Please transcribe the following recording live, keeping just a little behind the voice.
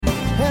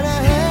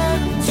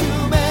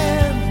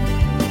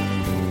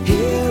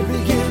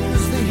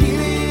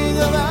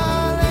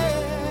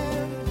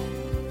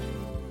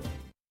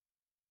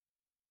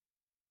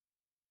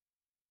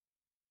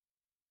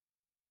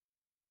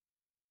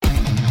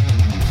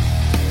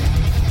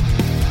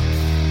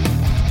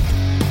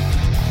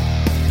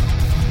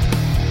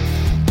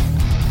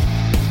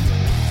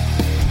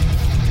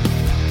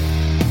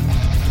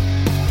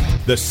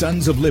The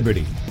Sons of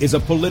Liberty is a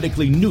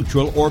politically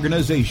neutral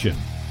organization.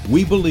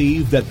 We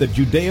believe that the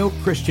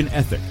Judeo-Christian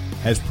ethic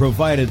has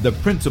provided the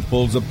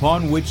principles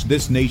upon which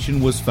this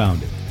nation was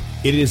founded.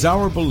 It is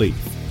our belief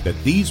that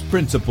these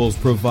principles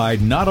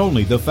provide not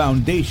only the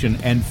foundation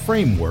and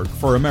framework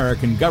for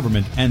American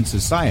government and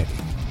society,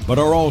 but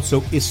are also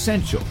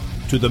essential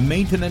to the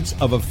maintenance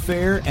of a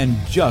fair and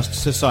just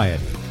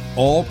society.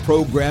 All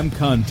program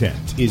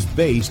content is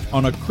based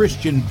on a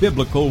Christian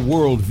biblical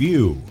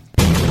worldview.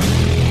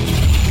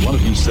 One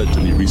of you said to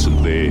me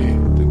recently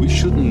that we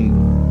shouldn't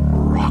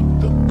rock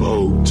the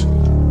boat.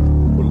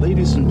 Well,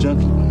 ladies and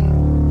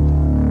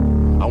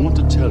gentlemen, I want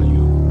to tell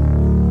you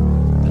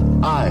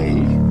that I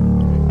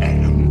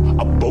am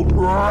a boat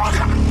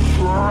rocker.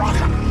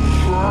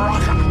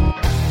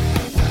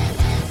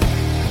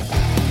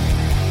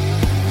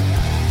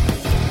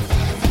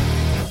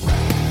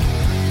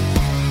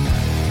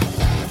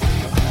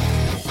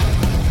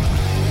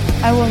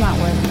 I will not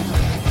wear the mask.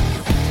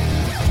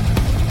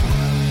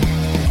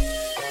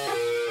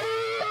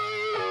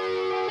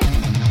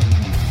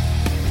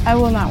 I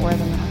will not wear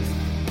the mask.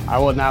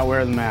 I will not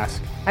wear the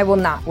mask. I will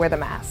not wear the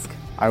mask.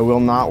 I will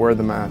not wear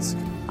the mask.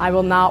 I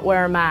will not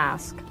wear a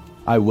mask.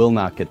 I will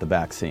not get the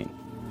vaccine.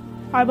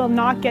 I will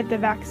not get the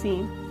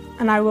vaccine.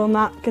 And I will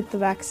not get the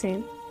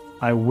vaccine.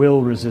 I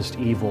will resist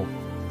evil.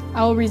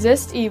 I will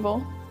resist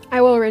evil.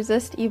 I will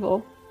resist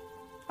evil.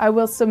 I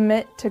will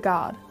submit to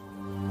God.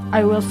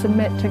 I will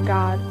submit to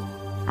God.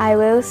 I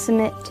will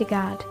submit to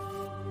God.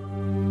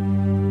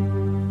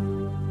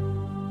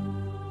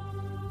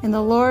 In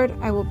the Lord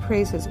I will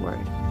praise His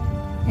word.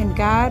 In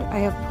God I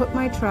have put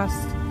my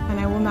trust, and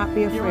I will not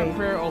be afraid. Hear my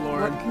prayer, O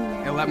Lord,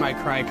 and let my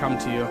cry come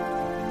to you.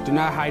 Do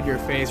not hide your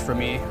face from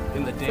me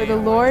in the day. For the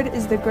Lord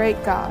is the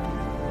great God,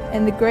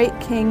 and the great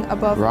King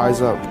above all.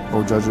 Rise up,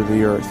 O judge of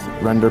the earth,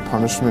 render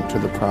punishment to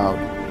the proud.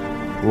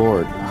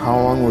 Lord, how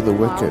long will the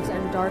wicked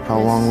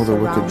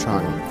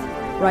triumph?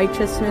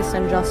 Righteousness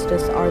and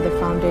justice are the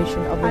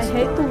foundation of His I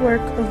hate the work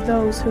of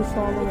those who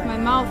fall away. With my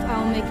mouth I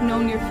will make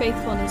known your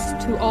faithfulness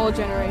to all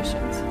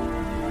generations.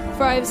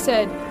 For I have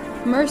said,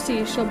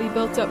 mercy shall be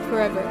built up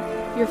forever.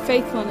 Your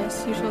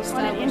faithfulness you shall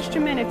establish. On an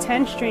instrument of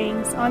 10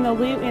 strings, on the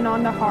lute and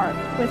on the harp,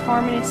 with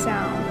harmonious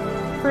sound.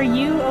 For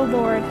you, O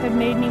Lord, have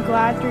made me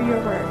glad through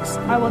your works.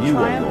 I will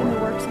triumph in the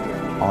works of your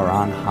hands. Are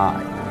on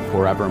high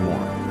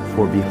forevermore.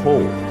 For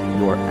behold,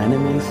 your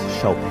enemies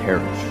shall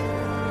perish.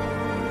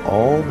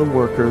 All the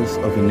workers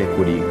of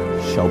iniquity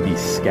shall be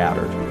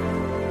scattered.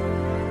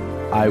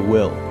 I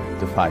will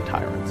defy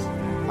tyrants.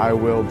 I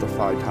will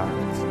defy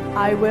tyrants.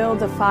 I will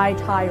defy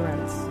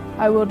tyrants.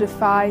 I will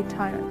defy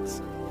tyrants.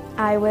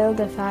 I will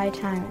defy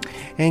tyrants.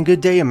 And good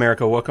day,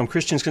 America. Welcome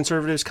Christians,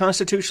 conservatives,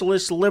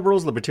 constitutionalists,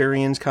 liberals,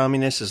 libertarians,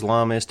 communists,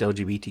 Islamists,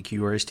 LGBTQ,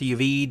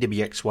 RSTUV,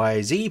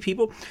 WXYZ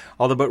people,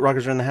 all the boat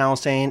rockers are in the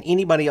house, and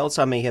anybody else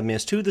I may have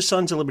missed to the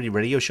Sons of Liberty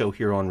radio show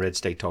here on Red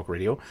State Talk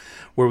Radio,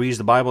 where we use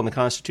the Bible and the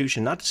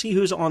Constitution not to see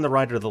who's on the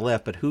right or the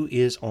left, but who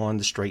is on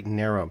the straight and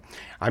narrow.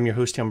 I'm your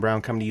host, Tim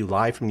Brown, coming to you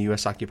live from the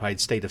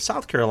U.S.-occupied state of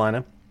South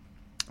Carolina,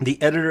 the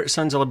editor at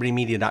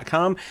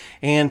sonsoflibertymedia.com,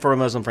 and for our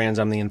Muslim friends,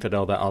 I'm the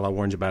infidel that Allah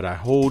warns about. I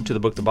hold to the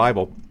book, the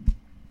Bible,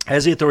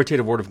 as the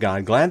authoritative Word of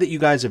God. Glad that you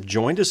guys have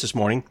joined us this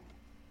morning.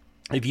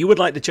 If you would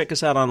like to check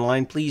us out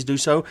online, please do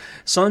so.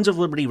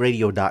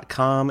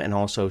 sonsoflibertyradio.com and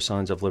also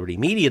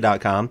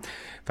sonsoflibertymedia.com. In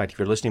fact, if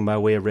you're listening by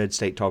way of Red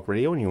State Talk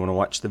Radio and you want to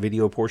watch the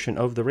video portion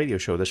of the radio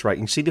show, that's right,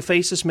 you can see the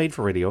faces made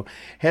for radio.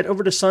 Head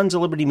over to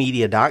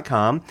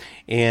sonsoflibertymedia.com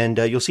and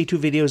you'll see 2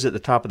 videos at the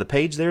top of the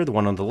page there. The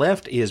one on the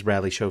left is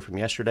Bradley's show from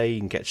yesterday. You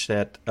can catch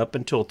that up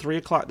until 3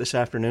 o'clock this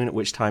afternoon, at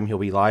which time he'll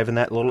be live in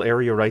that little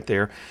area right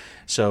there.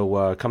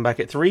 So come back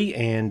at 3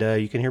 and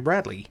you can hear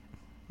Bradley.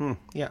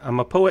 Yeah, I'm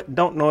a poet,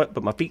 don't know it,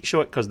 but my feet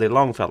show it because they're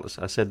long, fellas.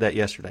 I said that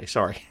yesterday,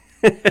 sorry.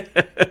 I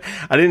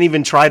didn't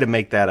even try to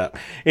make that up.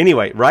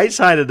 Anyway, right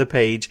side of the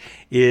page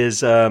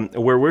is where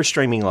we're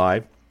streaming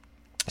live.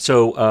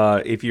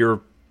 So if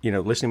you're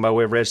listening by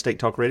way of Red State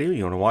Talk Radio,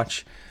 you want to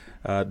watch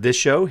this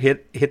show,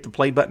 hit the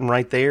play button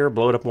right there,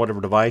 blow it up on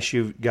whatever device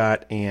you've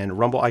got, and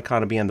Rumble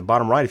icon will be on the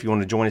bottom right if you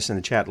want to join us in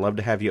the chat. Love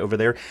to have you over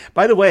there.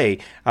 By the way,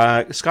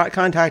 Scott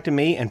contacted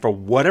me, and for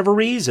whatever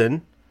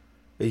reason,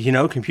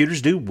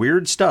 computers do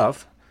weird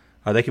stuff.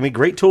 They can be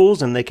great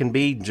tools, and they can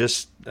be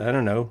just,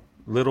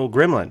 little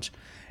gremlins.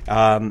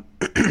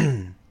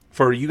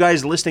 For you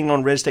guys listening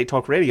on Red State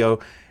Talk Radio,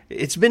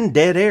 it's been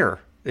dead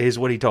air, is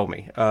what he told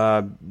me.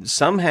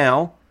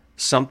 Somehow,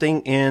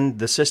 something in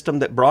the system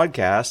that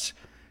broadcasts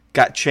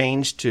got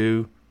changed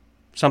to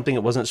something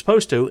it wasn't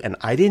supposed to, and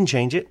I didn't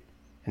change it,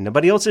 and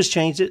nobody else has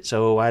changed it,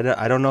 so I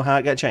don't know how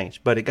it got changed,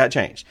 but it got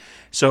changed.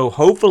 So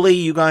hopefully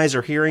you guys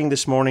are hearing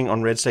this morning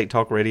on Red State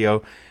Talk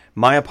Radio.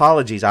 My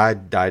apologies. I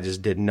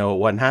just didn't know it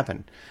wasn't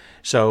happening.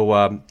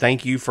 So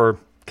thank you for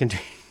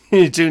continuing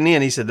to tune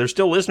in. He said there's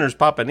still listeners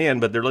popping in,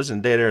 but they're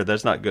listening dead air.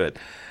 That's not good.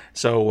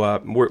 So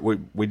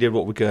we did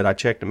what we could. I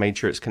checked and made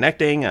sure it's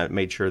connecting. I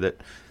made sure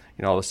that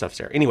all the stuff's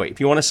there. Anyway, if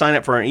you want to sign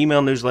up for our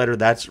email newsletter,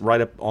 that's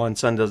right up on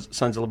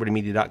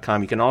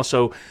sonsoflibertymedia.com. You can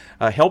also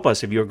help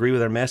us if you agree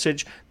with our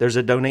message. There's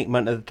a donate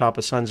button at the top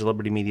of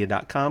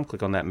sonsoflibertymedia.com.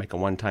 Click on that, make a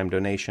one-time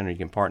donation, or you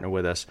can partner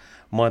with us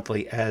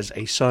monthly as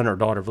a son or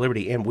daughter of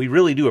liberty. And we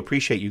really do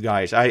appreciate you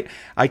guys.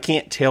 I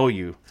can't tell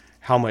you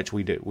how much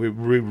we do. We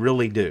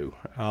really do.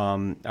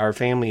 Our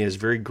family is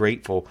very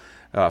grateful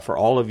for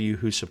all of you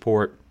who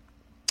support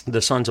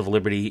the Sons of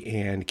Liberty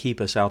and keep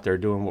us out there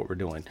doing what we're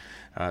doing.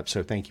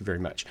 So thank you very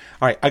much.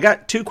 All right, I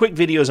got 2 quick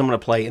videos I'm going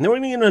to play, and then we're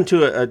going to get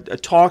into a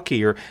talk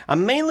here.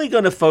 I'm mainly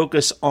going to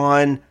focus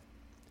on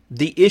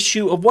the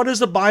issue of what does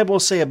the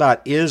Bible say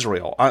about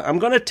Israel. I'm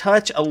going to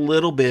touch a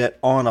little bit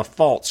on a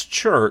false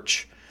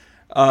church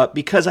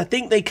because I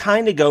think they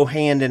kind of go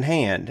hand in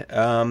hand.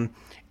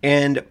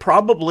 And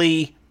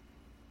probably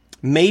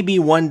maybe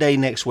one day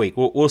next week,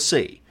 we'll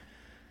see.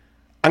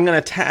 I'm going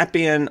to tap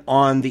in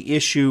on the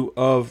issue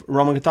of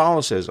Roman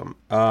Catholicism.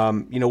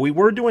 We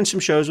were doing some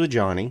shows with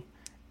Johnny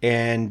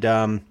and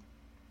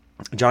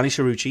Johnny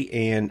Cerrucci,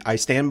 and I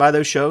stand by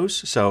those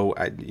shows. So,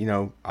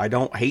 I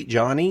don't hate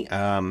Johnny.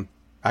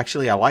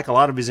 Actually, I like a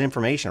lot of his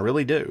information. I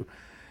really do.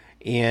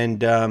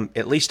 And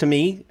at least to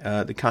me,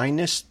 the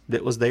kindness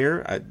that was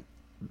there, I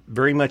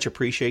very much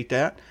appreciate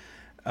that.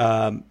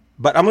 But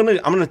I'm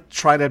gonna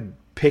try to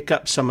pick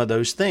up some of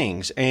those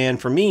things, and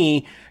for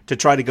me to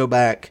try to go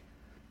back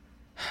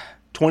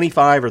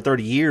 25 or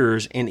 30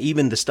 years, and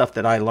even the stuff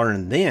that I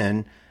learned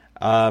then,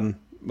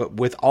 but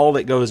with all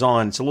that goes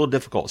on, it's a little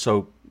difficult.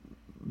 So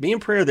be in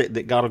prayer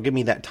that God will give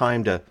me that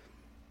time to,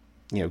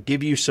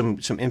 give you some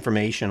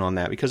information on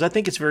that, because I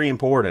think it's very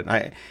important.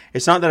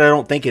 It's not that I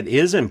don't think it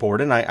is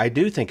important. I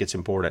do think it's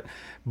important.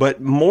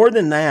 But more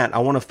than that, I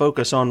want to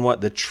focus on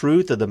what the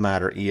truth of the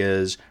matter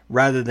is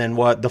rather than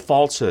what the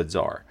falsehoods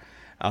are.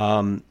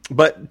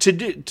 But to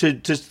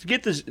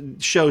get this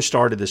show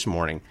started this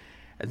morning,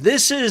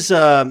 this is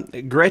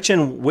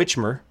Gretchen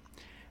Whitmer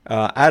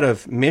out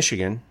of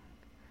Michigan.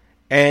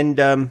 And,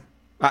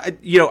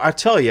 I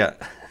tell you,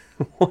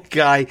 one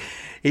guy,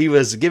 he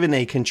was given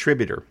a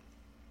contributor.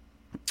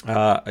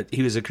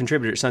 He was a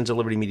contributor at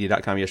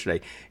sonsoflibertymedia.com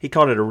yesterday. He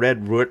called it a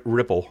red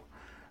ripple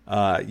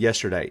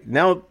yesterday.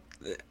 Now,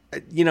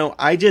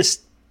 I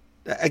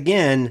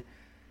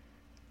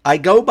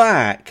go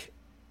back,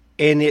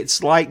 and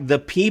it's like the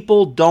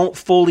people don't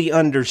fully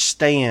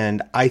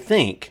understand, I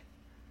think,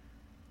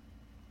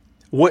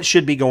 what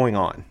should be going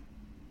on.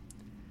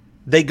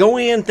 They go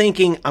in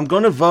thinking, I'm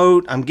going to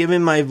vote, I'm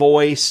giving my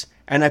voice,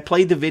 and I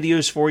played the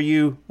videos for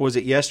you, was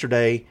it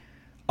yesterday,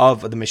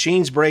 of the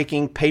machines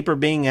breaking, paper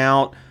being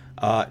out,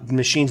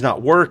 machines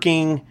not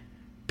working,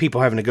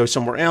 people having to go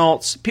somewhere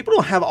else. People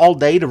don't have all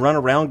day to run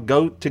around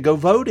go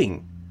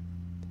voting.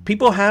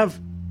 People have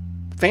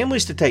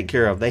families to take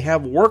care of. They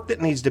have work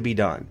that needs to be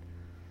done.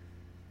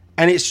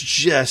 And it's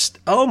just,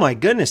 oh my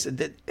goodness.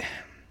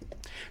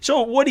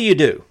 So what do you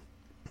do?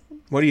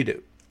 What do you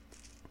do?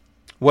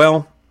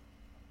 Well,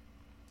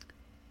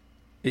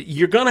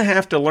 you're going to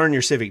have to learn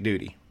your civic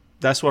duty.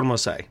 That's what I'm going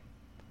to say.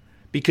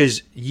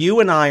 Because you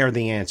and I are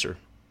the answer.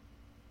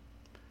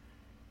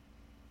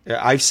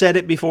 I've said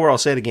it before, I'll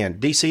say it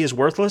again. D.C. is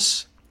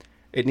worthless.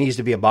 It needs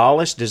to be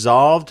abolished,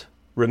 dissolved,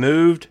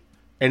 removed.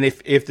 And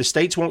if the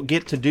states won't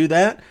get to do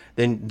that,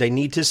 then they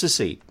need to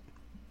secede.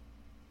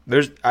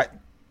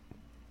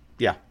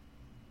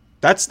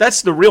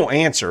 That's the real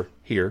answer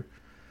here.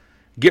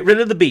 Get rid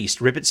of the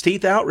beast. Rip its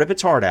teeth out, rip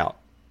its heart out.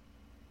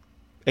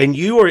 And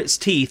you are its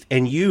teeth,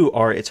 and you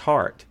are its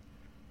heart.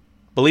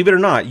 Believe it or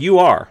not, you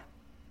are.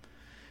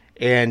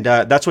 And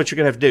that's what you're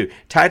going to have to do.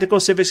 Tactical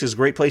Civics is a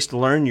great place to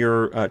learn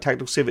your,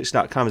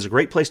 tacticalcivics.com is a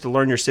great place to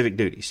learn your civic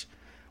duties.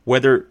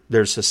 Whether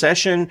there's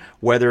secession,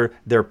 whether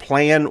their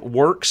plan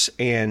works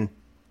and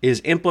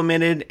is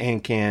implemented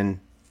and can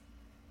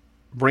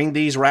bring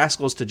these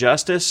rascals to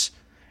justice,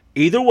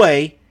 either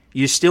way,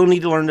 you still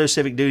need to learn those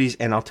civic duties.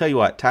 And I'll tell you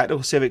what,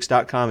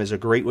 tacticalcivics.com is a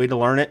great way to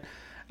learn it.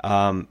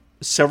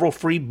 Several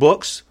free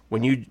books.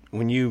 When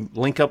you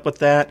link up with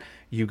that,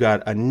 you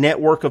got a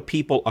network of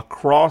people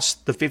across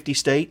the 50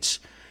 states,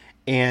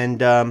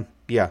 and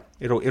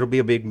it'll be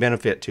a big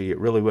benefit to you. It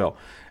really will.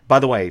 By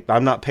the way,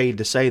 I'm not paid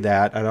to say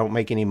that. I don't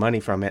make any money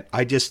from it.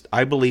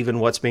 I believe in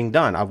what's being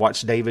done. I've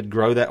watched David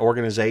grow that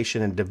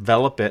organization and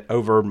develop it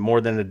over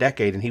more than a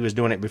decade, and he was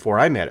doing it before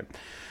I met him.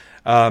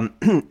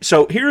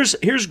 So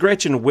here's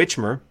Gretchen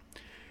Whitmer.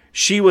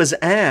 She was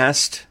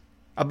asked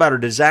about her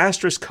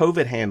disastrous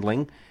COVID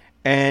handling,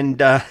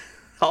 and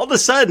all of a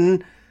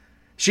sudden,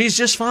 she's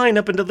just fine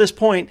up until this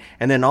point,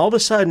 and then all of a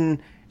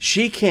sudden,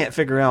 she can't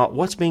figure out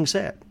what's being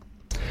said.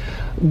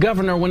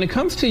 Governor, when it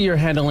comes to your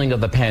handling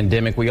of the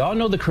pandemic, we all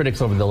know the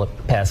critics over the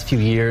past few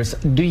years.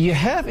 Do you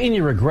have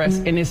any regrets?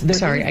 And is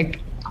there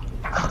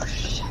Oh,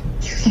 shit.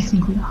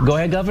 Go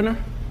ahead, Governor.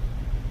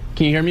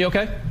 Can you hear me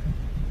okay?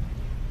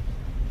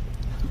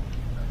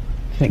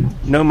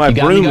 No, my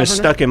broom is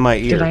stuck in my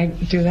ear. Did I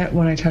do that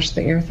when I touched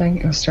the ear thing?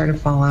 It was starting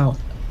to fall out.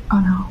 Oh,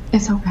 no.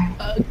 It's okay.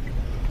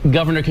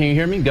 Governor, can you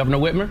hear me? Governor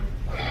Whitmer?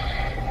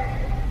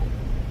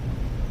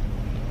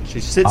 She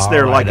sits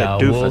there like a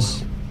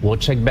doofus. We'll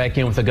check back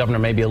in with the governor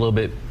maybe a little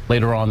bit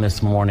later on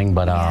this morning,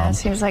 but yeah, it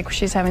seems like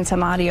she's having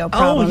some audio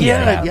problems.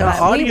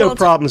 Audio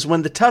problems.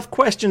 When the tough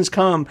questions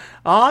come,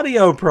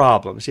 audio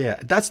problems. Yeah,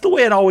 that's the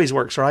way it always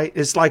works, right?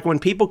 It's like when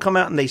people come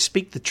out and they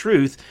speak the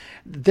truth,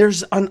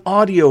 there's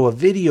a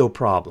video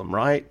problem,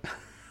 right?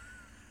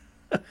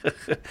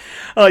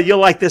 You'll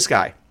like this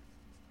guy.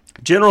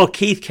 General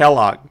Keith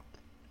Kellogg.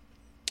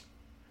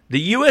 The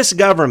U.S.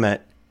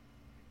 government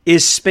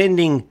is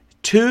spending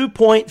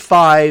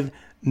 $2.5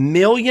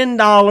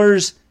 million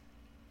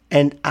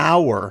an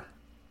hour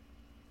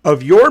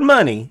of your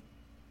money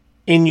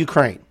in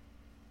Ukraine.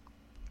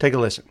 Take a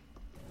listen.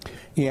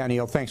 Yeah,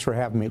 Neil, thanks for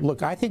having me.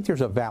 Look, I think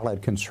there's a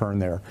valid concern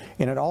there,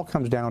 and it all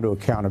comes down to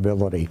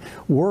accountability.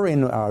 We're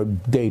in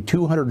day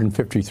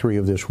 253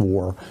 of this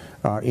war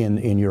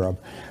in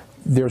Europe.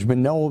 There's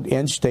been no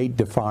end state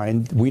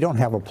defined. We don't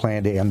have a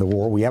plan to end the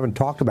war. We haven't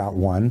talked about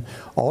one.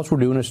 All we're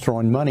doing is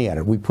throwing money at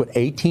it. We put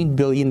 $18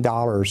 billion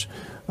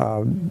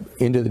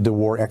into the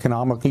war,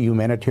 economically,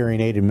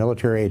 humanitarian aid, and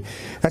military aid.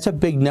 That's a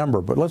big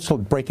number, but let's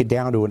break it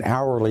down to an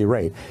hourly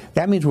rate.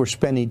 That means we're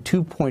spending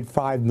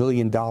 $2.5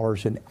 million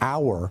an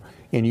hour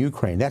in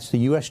Ukraine. That's the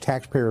U.S.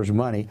 taxpayers'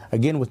 money,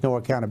 again, with no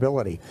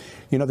accountability.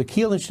 You know, the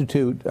Kiel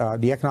Institute,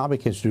 the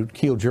Economic Institute,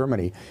 Kiel,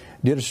 Germany,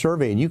 did a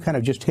survey, and you kind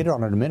of just hit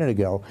on it a minute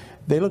ago.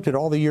 They looked at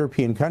all the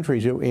European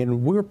countries,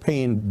 and we're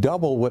paying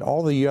double what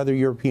all the other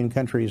European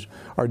countries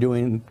are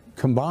doing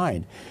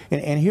combined.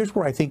 And here's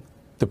where I think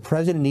the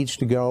president needs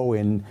to go,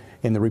 and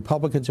the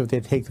Republicans, if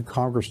they take the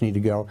Congress, need to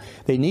go.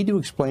 They need to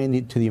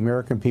explain to the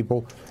American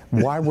people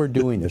why we're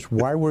doing this,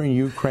 why we're in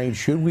Ukraine,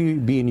 should we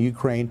be in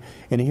Ukraine,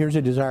 and here's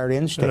a desired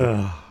end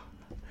state.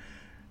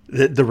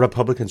 The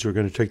Republicans are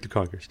going to take the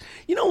Congress.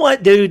 You know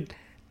what, dude?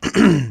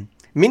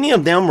 Many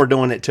of them were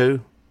doing it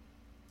too.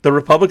 The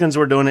Republicans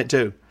were doing it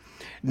too.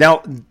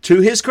 Now,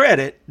 to his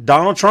credit,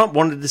 Donald Trump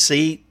wanted to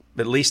see,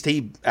 at least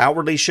he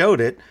outwardly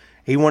showed it,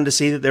 he wanted to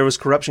see that there was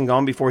corruption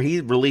gone before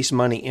he released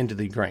money into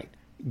the Ukraine.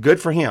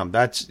 Good for him.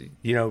 That's,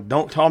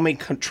 don't call me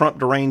Trump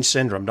deranged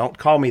syndrome. Don't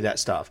call me that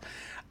stuff.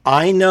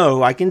 I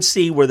know I can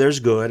see where there's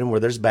good and where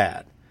there's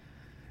bad.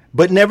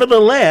 But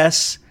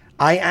nevertheless,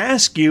 I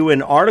ask you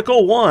in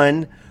Article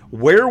 1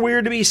 where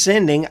we're to be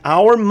sending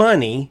our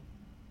money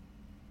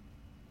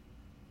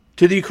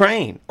to the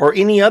Ukraine or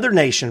any other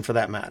nation for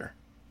that matter.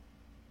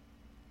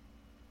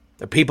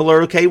 The people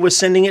are okay with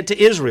sending it to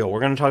Israel.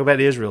 We're going to talk about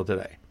Israel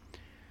today.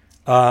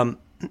 I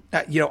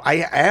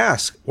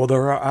ask, well,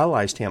 they're our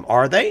allies, Tim.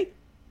 Are they?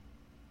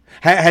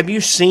 Have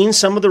you seen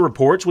some of the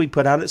reports we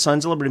put out at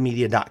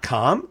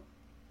sonsoflibertymedia.com?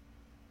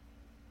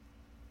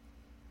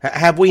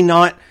 Have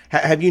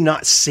you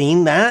not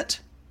seen that?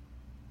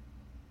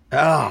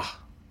 Yeah,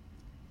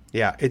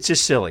 it's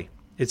just silly.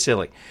 It's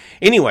silly.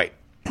 Anyway,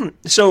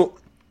 so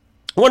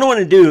what I want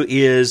to do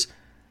is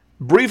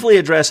briefly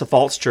address a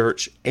false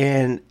church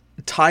and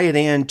tie it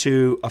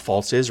into a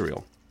false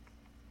Israel.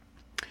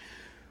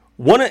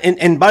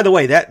 And by the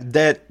way,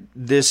 that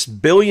this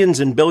billions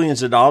and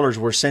billions of dollars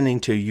we're sending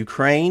to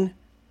Ukraine,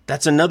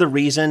 that's another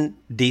reason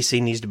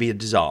DC needs to be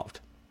dissolved.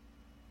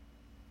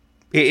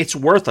 It's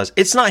worthless.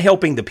 It's not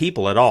helping the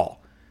people at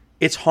all.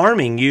 It's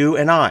harming you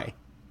and I.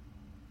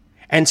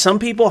 And some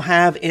people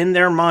have in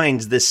their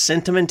minds this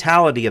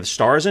sentimentality of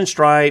stars and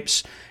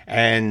stripes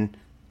and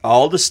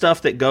all the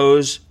stuff that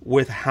goes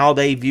with how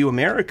they view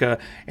America.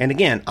 And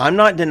again, I'm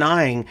not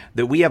denying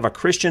that we have a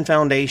Christian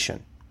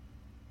foundation.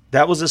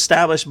 That was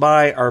established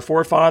by our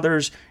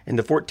forefathers in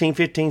the 14,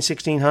 15,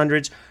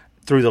 1600s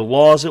through the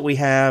laws that we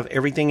have,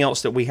 everything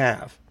else that we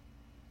have.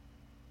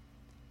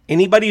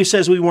 Anybody who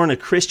says we weren't a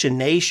Christian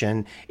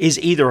nation is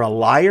either a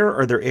liar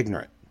or they're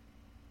ignorant.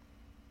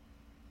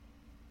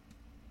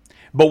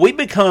 But we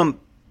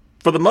become,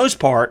 for the most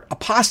part,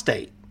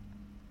 apostate.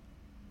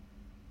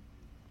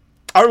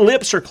 Our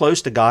lips are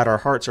close to God, our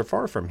hearts are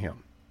far from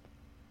Him.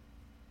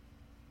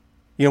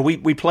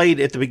 We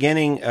played at the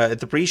beginning, at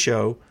the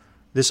pre-show,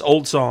 this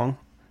old song.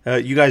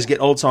 You guys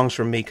get old songs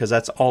from me because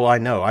that's all I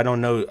know. I don't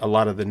know a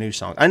lot of the new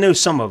songs. I know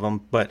some of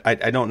them, but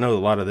I don't know a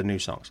lot of the new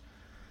songs.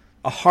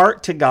 A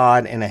heart to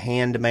God and a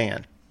hand to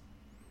man.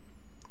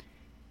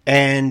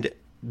 And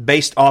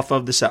based off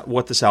of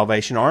what the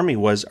Salvation Army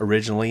was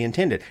originally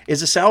intended. Is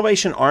the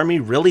Salvation Army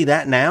really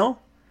that now?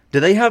 Do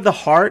they have the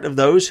heart of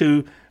those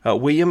who,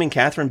 William and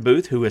Catherine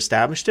Booth, who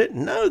established it?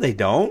 No, they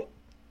don't.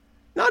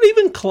 Not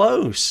even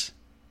close.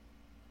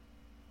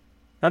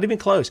 Not even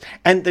close.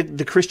 And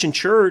the Christian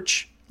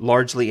church,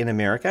 largely in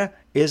America,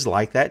 is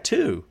like that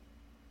too.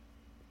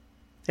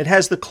 It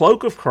has the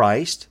cloak of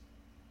Christ,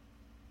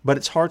 but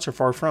its hearts are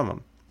far from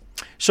Him.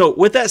 So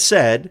with that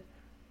said,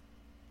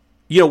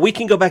 we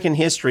can go back in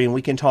history and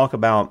we can talk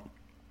about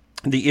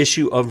the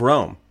issue of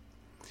Rome.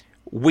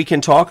 We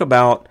can talk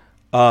about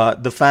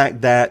the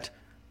fact that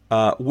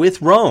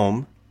with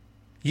Rome,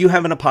 you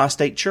have an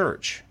apostate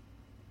church.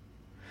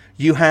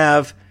 You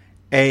have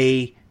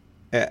a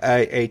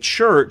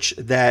church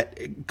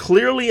that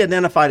clearly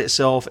identified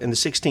itself in the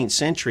 16th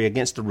century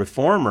against the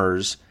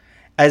reformers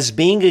as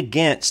being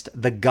against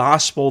the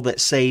gospel that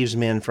saves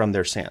men from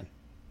their sin.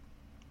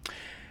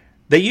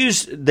 They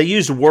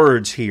used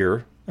words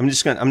here. I'm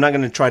not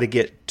going to try to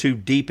get too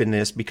deep in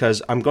this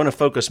because I'm going to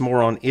focus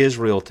more on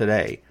Israel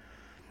today.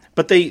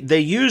 But they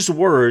used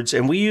words,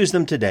 and we use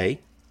them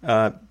today,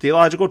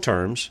 theological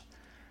terms,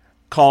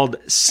 called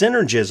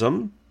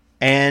synergism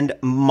and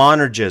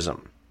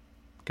monergism.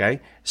 Okay?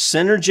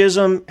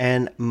 Synergism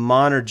and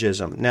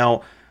monergism.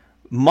 Now,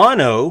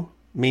 mono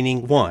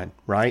meaning one,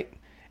 right?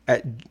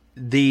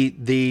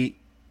 The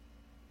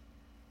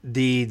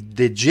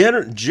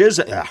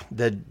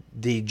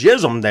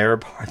jism there,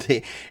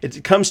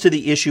 it comes to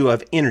the issue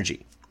of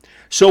energy.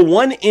 So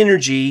one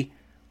energy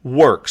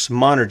works,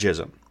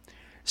 monergism.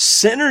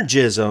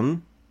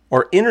 Synergism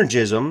or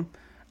energism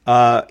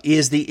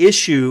is the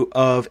issue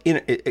of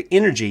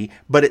energy,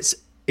 but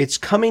it's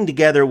coming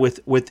together with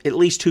at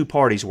least two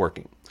parties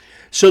working.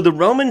 So the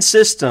Roman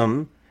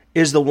system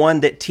is the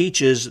one that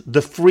teaches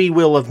the free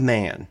will of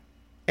man.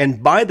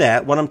 And by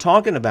that, what I'm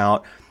talking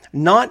about,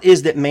 not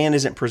is that man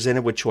isn't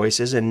presented with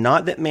choices and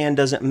not that man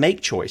doesn't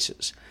make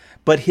choices,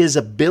 but his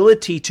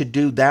ability to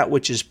do that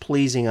which is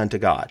pleasing unto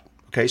God.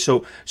 Okay,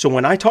 so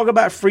when I talk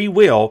about free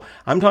will,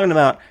 I'm talking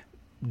about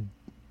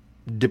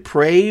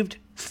depraved,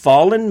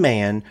 fallen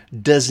man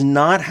does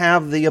not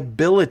have the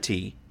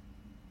ability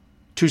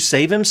to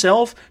save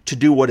himself, to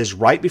do what is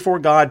right before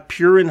God,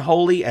 pure and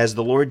holy as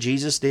the Lord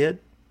Jesus did.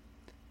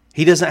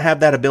 He doesn't have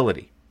that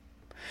ability.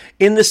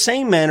 In the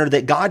same manner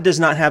that God does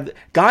not have,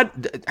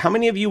 how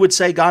many of you would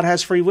say God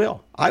has free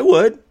will? I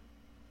would.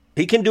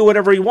 He can do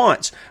whatever he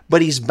wants,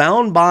 but he's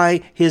bound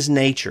by his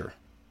nature.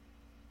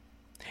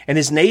 And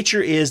his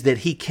nature is that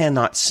he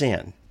cannot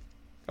sin.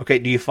 Okay,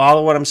 do you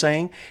follow what I'm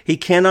saying? He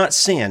cannot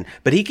sin,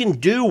 but he can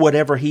do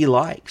whatever he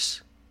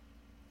likes.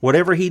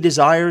 Whatever he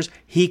desires,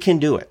 he can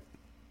do it.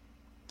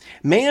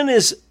 Man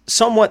is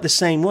somewhat the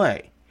same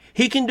way.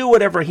 He can do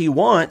whatever he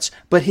wants,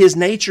 but his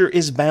nature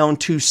is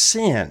bound to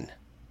sin.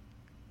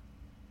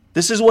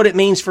 This is what it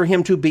means for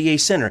him to be a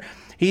sinner.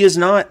 He is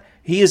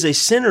a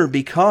sinner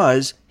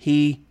because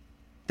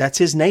that's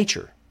his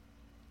nature.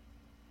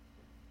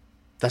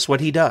 That's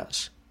what he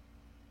does.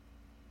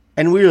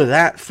 And we are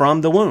that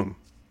from the womb.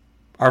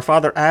 Our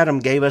father Adam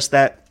gave us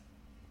that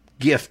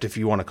gift, if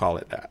you want to call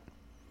it that.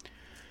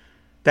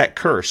 That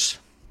curse.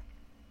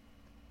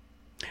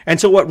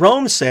 And so what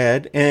Rome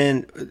said,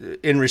 and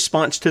in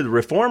response to the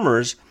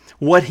reformers,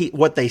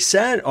 what they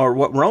said, or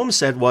what Rome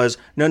said was,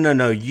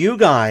 no, you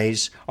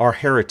guys are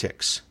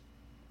heretics.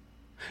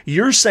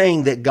 You're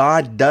saying that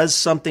God does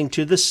something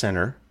to the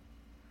sinner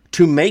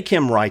to make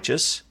him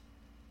righteous,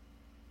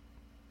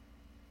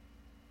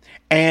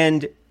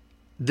 and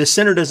the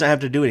sinner doesn't have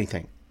to do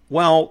anything.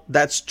 Well,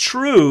 that's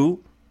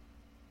true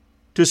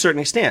to a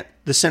certain extent.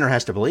 The sinner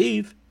has to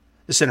believe,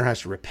 the sinner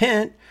has to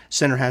repent, the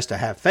sinner has to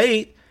have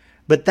faith,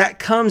 but that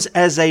comes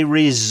as a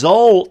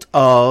result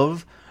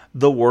of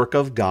the work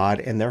of God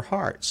in their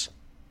hearts.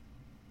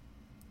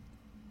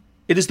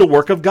 It is the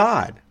work of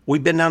God.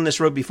 We've been down this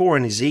road before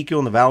in Ezekiel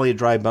in the Valley of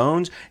Dry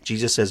Bones.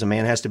 Jesus says a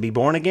man has to be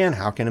born again.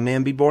 How can a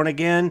man be born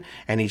again?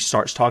 And he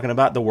starts talking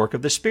about the work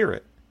of the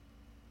Spirit.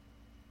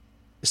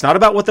 It's not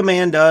about what the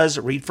man does.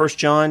 Read 1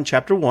 John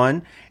chapter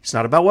 1. It's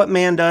not about what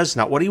man does. It's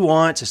not what he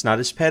wants. It's not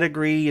his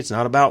pedigree. It's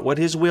not about what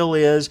his will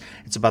is.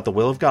 It's about the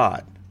will of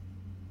God.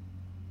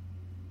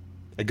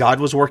 God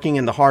was working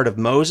in the heart of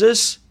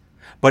Moses,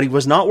 but he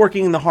was not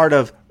working in the heart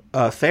of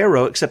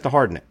Pharaoh except to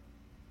harden it.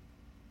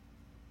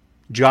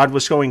 God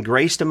was showing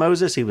grace to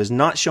Moses. He was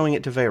not showing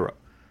it to Pharaoh.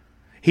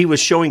 He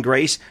was showing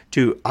grace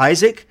to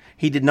Isaac.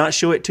 He did not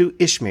show it to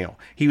Ishmael.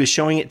 He was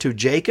showing it to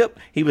Jacob.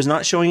 He was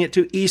not showing it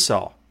to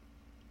Esau.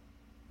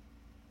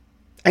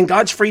 And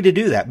God's free to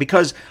do that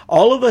because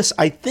all of us,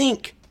 I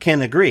think,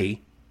 can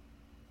agree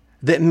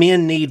that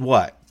men need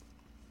what?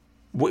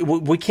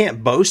 We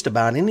can't boast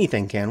about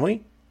anything, can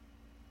we?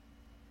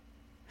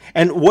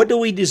 And what do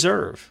we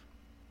deserve?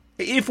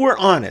 If we're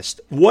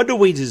honest, what do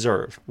we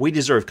deserve? We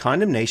deserve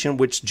condemnation,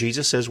 which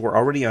Jesus says we're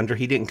already under.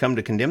 He didn't come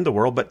to condemn the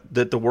world, but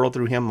that the world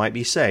through him might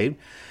be saved.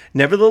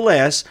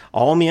 Nevertheless,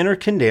 all men are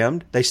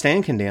condemned. They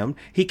stand condemned.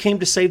 He came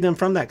to save them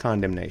from that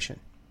condemnation.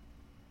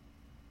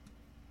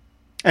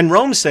 And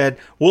Rome said,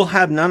 we'll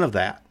have none of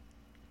that.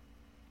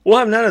 We'll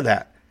have none of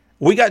that.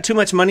 We got too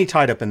much money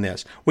tied up in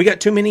this. We got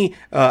too many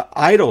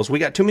idols. We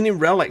got too many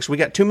relics. We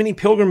got too many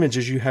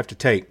pilgrimages you have to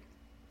take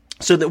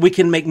so that we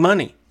can make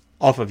money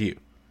off of you.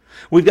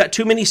 We've got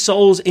too many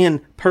souls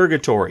in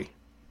purgatory,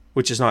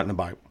 which is not in the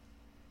Bible,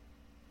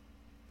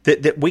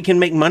 that we can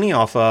make money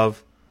off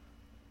of,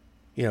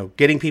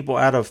 getting people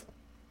out of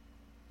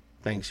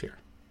things here.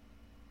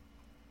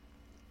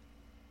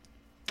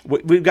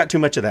 We've got too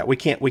much of that. We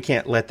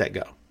can't let that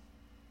go.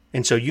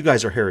 And so you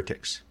guys are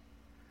heretics.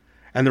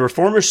 And the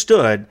reformers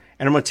stood,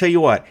 and I'm going to tell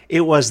you what,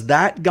 it was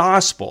that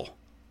gospel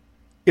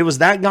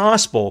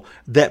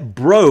that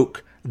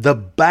broke the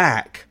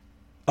back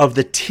of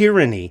the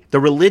tyranny, the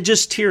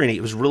religious tyranny.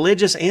 It was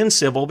religious and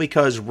civil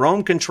because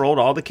Rome controlled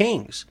all the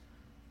kings.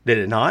 Did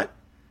it not?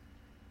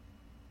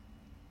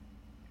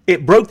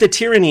 It broke the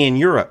tyranny in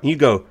Europe. You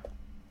go,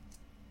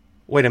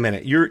 wait a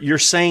minute, you're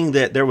saying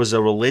that there was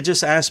a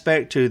religious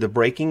aspect to the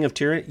breaking of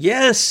tyranny?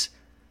 Yes,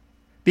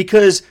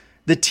 because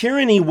the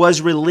tyranny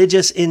was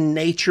religious in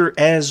nature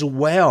as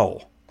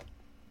well.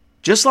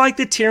 Just like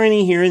the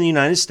tyranny here in the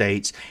United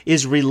States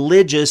is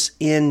religious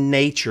in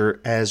nature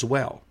as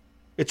well.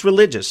 It's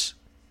religious.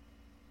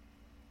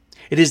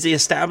 It is the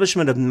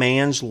establishment of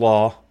man's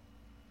law,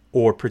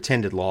 or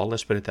pretended law,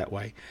 let's put it that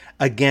way,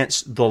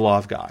 against the law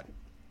of God.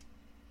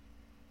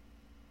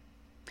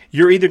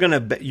 You're either going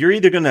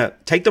to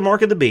take the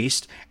mark of the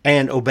beast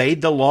and obey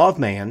the law of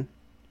man,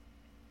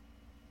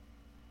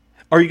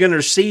 or you're going to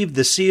receive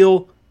the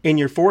seal in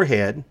your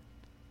forehead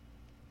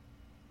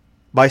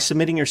by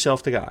submitting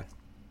yourself to God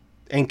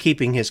and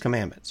keeping His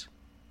commandments.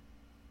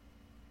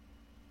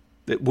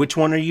 Which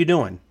one are you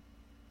doing?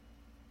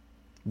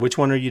 Which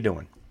one are you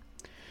doing?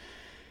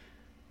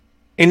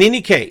 In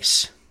any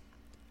case,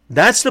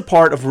 that's the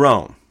part of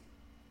Rome.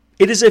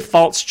 It is a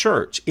false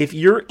church. If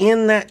you're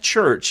in that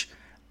church,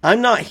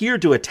 I'm not here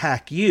to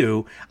attack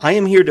you. I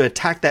am here to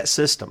attack that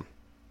system.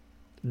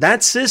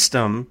 That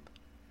system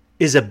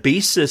is a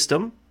beast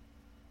system.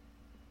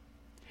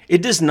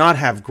 It does not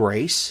have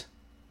grace.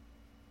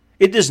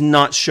 It does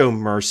not show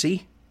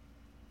mercy.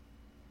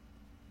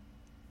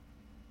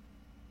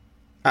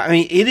 I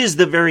mean, it is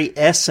the very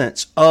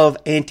essence of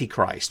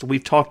Antichrist.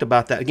 We've talked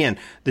about that. Again,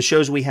 the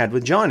shows we had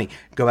with Johnny,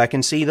 go back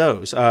and see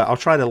those. I'll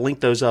try to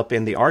link those up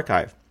in the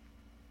archive.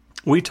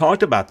 We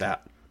talked about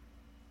that.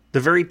 The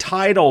very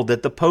title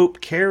that the Pope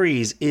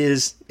carries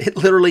it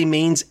literally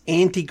means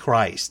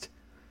Antichrist.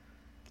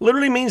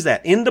 Literally means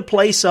that. In the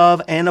place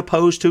of and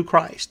opposed to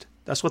Christ.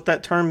 That's what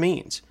that term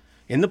means.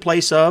 In the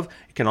place of,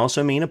 it can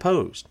also mean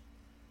opposed.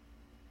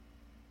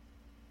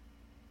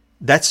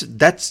 That's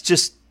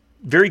just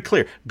very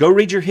clear. Go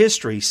read your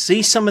history.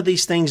 See some of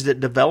these things that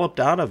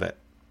developed out of it.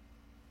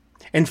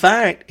 In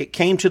fact, it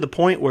came to the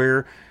point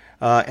where,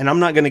 and I'm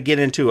not going to get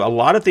into a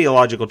lot of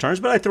theological terms,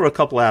 but I throw a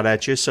couple out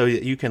at you so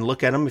that you can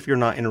look at them if you're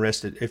not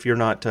interested, if you're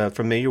not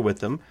familiar with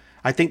them.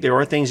 I think there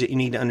are things that you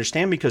need to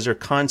understand because they're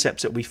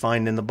concepts that we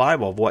find in the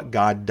Bible of what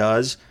God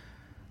does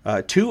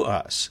to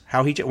us.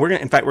 How He,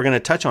 in fact, we're going to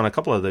touch on a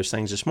couple of those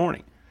things this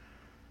morning.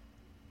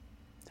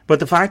 But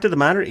the fact of the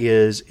matter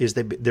is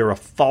they're a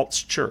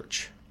false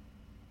church.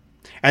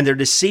 And they're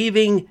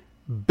deceiving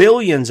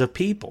billions of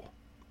people.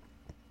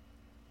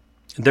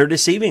 They're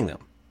deceiving them.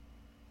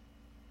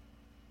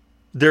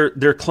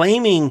 They're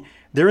claiming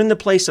they're in the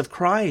place of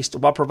Christ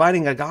while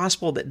providing a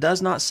gospel that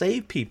does not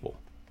save people.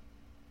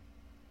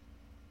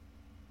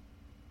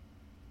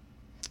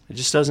 It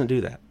just doesn't do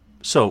that.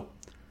 So,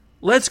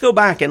 let's go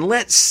back and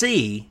let's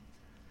see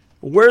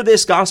where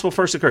this gospel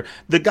first occurred.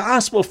 The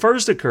gospel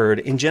first occurred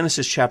in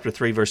Genesis chapter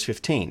 3, verse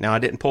 15. Now, I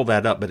didn't pull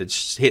that up, but it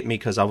just hit me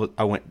because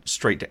I went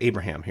straight to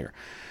Abraham here,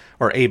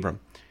 or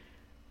Abram.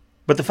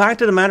 But the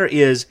fact of the matter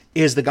is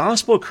the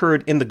gospel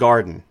occurred in the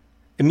garden.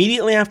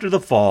 Immediately after the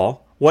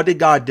fall, what did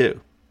God do?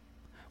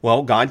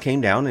 Well, God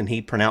came down and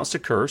He pronounced a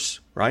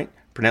curse, right?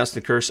 Pronounced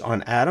the curse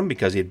on Adam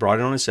because he had brought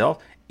it on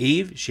himself.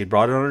 Eve, she had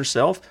brought it on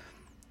herself.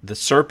 The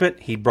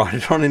serpent, he brought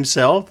it on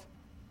himself.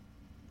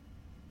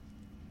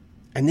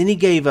 And then He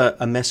gave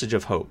a message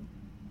of hope.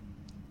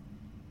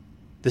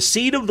 The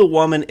seed of the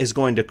woman is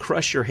going to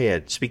crush your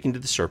head, speaking to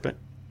the serpent,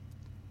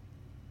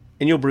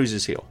 and you'll bruise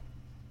his heel.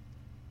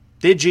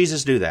 Did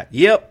Jesus do that?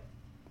 Yep,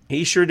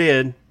 He sure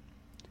did.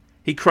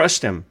 He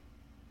crushed him.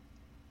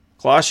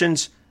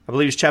 Colossians, I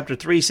believe it's chapter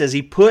 3, says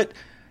He put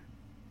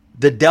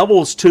the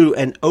devils to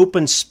an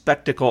open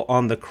spectacle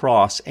on the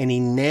cross, and He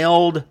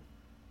nailed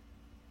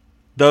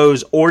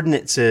those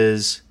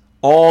ordinances,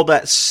 all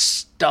that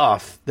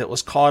stuff that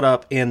was caught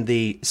up in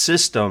the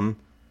system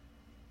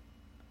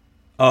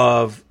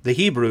of the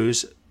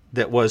Hebrews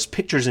that was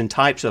pictures and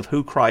types of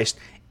who Christ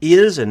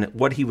is and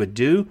what He would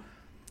do.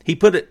 He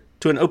put it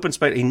to an open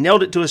space. He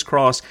nailed it to His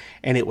cross,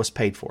 and it was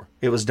paid for.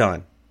 It was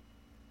done.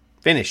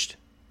 Finished.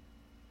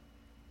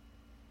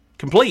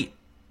 Complete.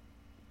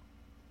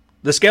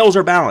 The scales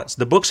are balanced.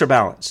 The books are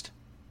balanced.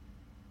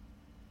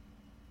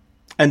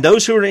 And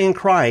those who are in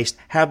Christ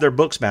have their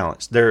books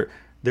balanced. There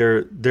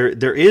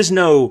is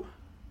no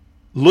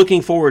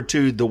looking forward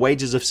to the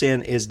wages of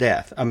sin is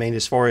death. I mean,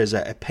 as far as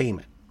a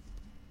payment.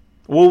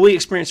 Will we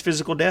experience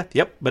physical death?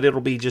 Yep, but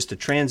it'll be just a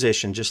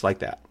transition just like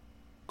that.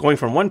 Going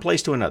from one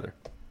place to another.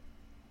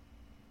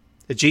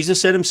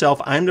 Jesus said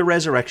Himself, I am the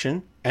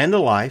resurrection and the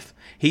life.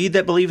 He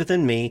that believeth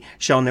in me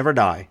shall never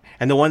die.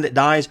 And the one that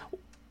dies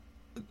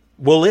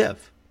will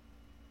live.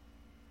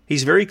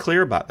 He's very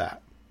clear about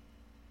that.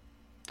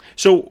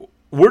 So,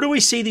 where do we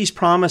see these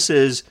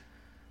promises?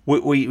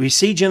 We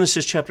see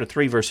Genesis chapter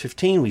 3, verse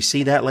 15. We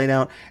see that laid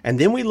out. And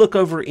then we look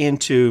over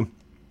into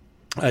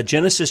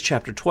Genesis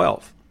chapter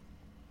 12.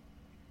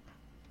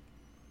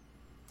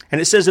 And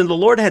it says, And the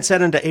Lord had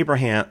said unto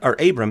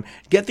Abram,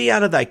 Get thee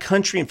out of thy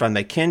country and from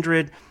thy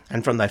kindred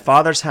and from thy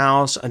father's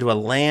house unto a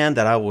land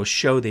that I will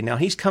show thee. Now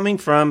he's coming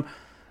from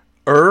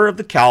Ur of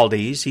the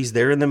Chaldees. He's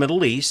there in the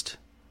Middle East,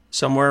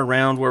 somewhere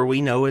around where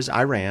we know as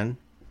Iran.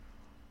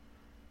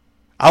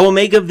 I will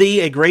make of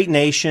thee a great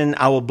nation.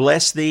 I will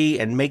bless thee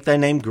and make thy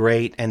name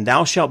great, and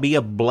thou shalt be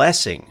a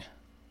blessing.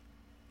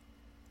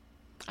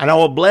 And I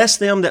will bless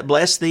them that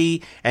bless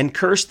thee, and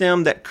curse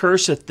them that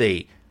curseth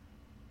thee.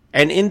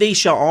 And in thee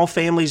shall all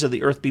families of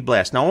the earth be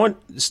blessed. Now I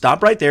want to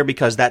stop right there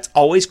because that's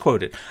always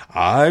quoted.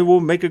 I will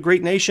make a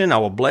great nation. I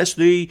will bless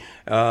thee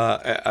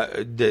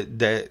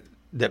that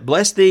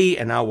bless thee,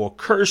 and I will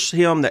curse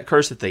him that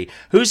curseth thee.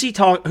 Who's he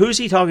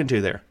talking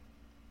to there?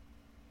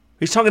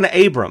 He's talking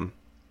to Abram.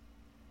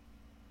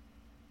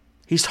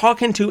 He's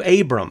talking to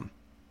Abram,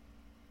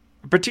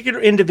 a particular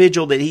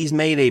individual that he's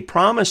made a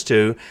promise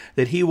to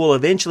that he will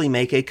eventually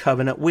make a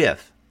covenant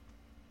with.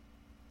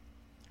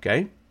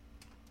 Okay?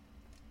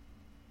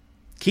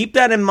 Keep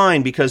that in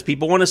mind because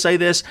people want to say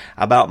this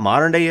about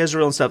modern day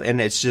Israel and stuff, and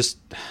it's just,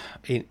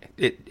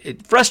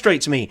 it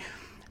frustrates me.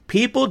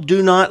 People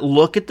do not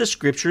look at the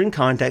scripture in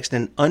context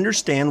and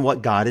understand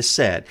what God has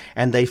said,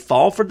 and they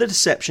fall for the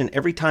deception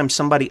every time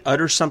somebody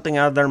utters something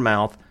out of their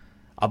mouth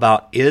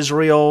about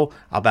Israel,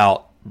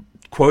 about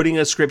quoting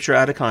a scripture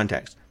out of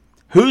context.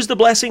 Who's the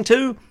blessing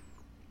to?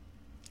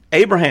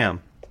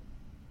 Abraham.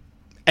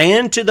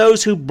 And to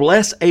those who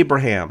bless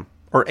Abraham,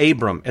 or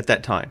Abram at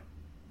that time.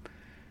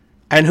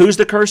 And who's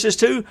the curses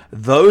to?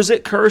 Those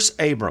that curse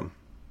Abram.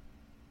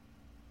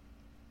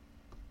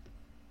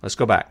 Let's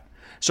go back.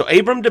 So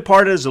Abram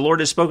departed as the Lord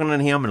had spoken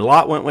unto him, and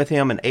Lot went with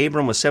him, and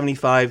Abram was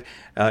 70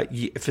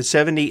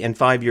 and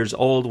 5 years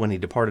old when he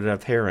departed out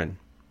of Haran.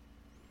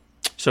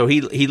 So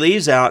he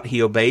leaves out,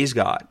 he obeys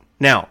God.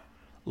 Now,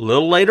 a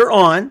little later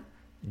on,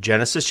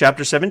 Genesis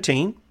chapter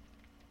 17,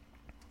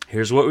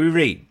 here's what we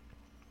read.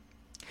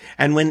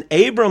 And when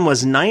Abram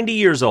was 90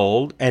 years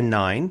old and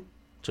 9,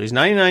 so he's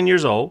 99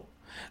 years old,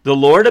 the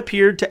Lord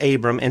appeared to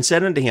Abram and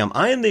said unto him,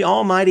 I am the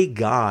Almighty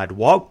God,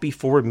 walk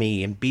before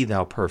me and be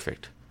thou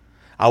perfect.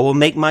 I will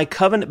make my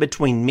covenant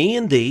between me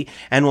and thee,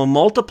 and will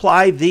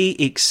multiply thee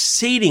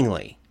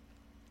exceedingly.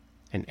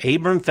 And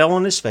Abram fell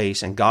on his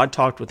face, and God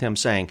talked with him,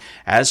 saying,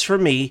 As for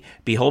me,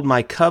 behold,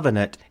 my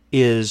covenant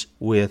is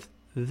with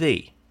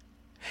thee.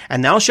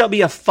 And thou shalt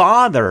be a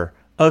father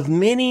of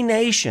many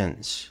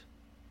nations.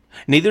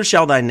 Neither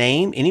shall thy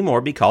name any more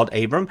be called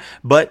Abram,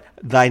 but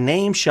thy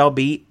name shall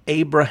be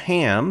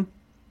Abraham.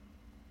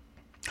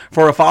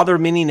 For a father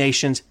of many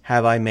nations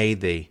have I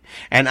made thee.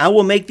 And I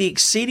will make thee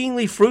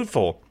exceedingly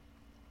fruitful,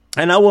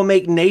 and I will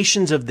make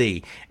nations of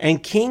thee,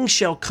 and kings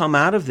shall come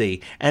out of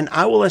thee, and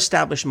I will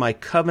establish my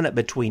covenant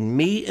between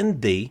me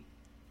and thee,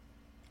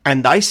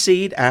 and thy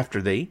seed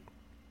after thee.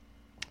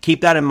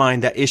 Keep that in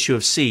mind, that issue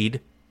of seed,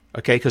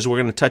 okay, because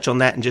we're going to touch on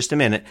that in just a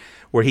minute,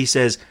 where he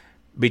says,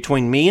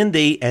 between me and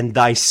thee and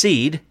thy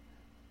seed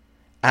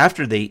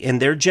after thee in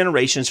their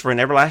generations for an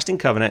everlasting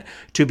covenant,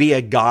 to be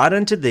a God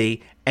unto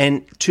thee,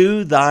 and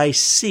to thy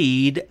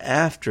seed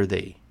after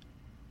thee.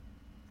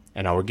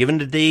 And I will give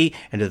unto thee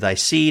and to thy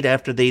seed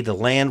after thee the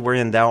land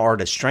wherein thou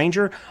art a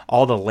stranger,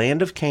 all the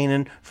land of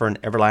Canaan for an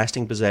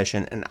everlasting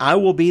possession, and I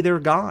will be their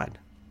God.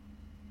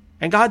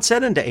 And God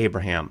said unto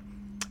Abraham,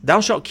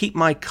 Thou shalt keep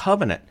my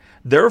covenant,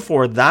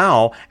 therefore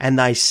thou and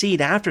thy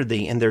seed after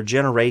thee in their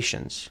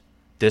generations.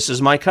 This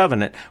is my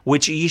covenant,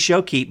 which ye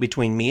shall keep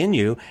between me and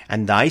you,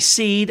 and thy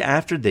seed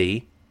after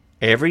thee.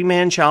 Every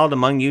man-child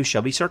among you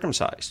shall be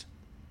circumcised.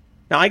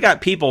 Now, I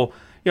got people,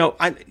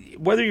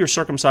 whether you're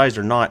circumcised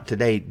or not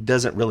today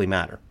doesn't really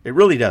matter. It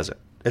really doesn't.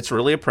 It's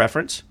really a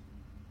preference.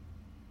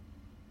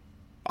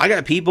 I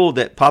got people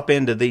that pop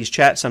into these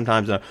chats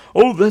sometimes and,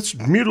 that's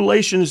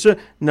mutilation.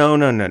 No.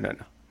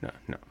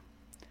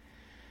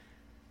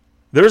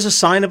 There's a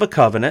sign of a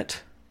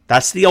covenant.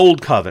 That's the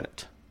old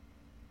covenant.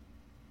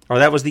 Or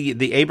that was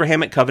the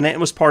Abrahamic covenant. It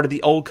was part of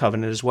the old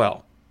covenant as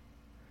well.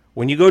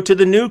 When you go to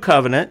the new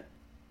covenant,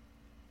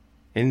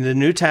 in the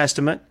New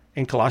Testament,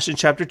 in Colossians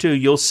chapter 2,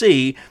 you'll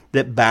see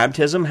that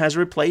baptism has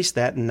replaced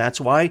that, and that's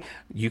why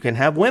you can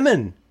have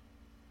women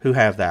who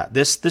have that.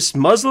 This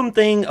Muslim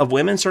thing of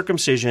women's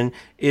circumcision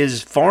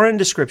is foreign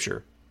to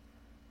Scripture.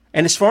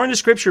 And it's foreign to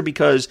Scripture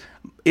because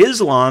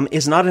Islam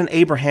is not an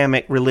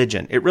Abrahamic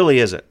religion. It really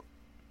isn't.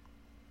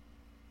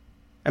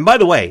 And by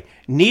the way,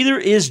 neither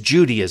is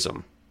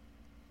Judaism.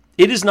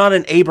 It is not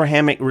an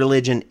Abrahamic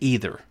religion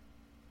either.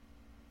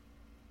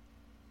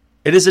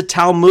 It is a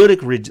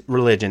Talmudic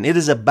religion. It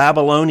is a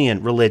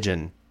Babylonian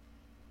religion.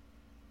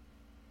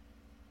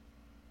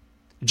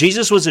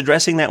 Jesus was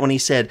addressing that when he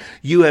said,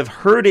 You have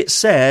heard it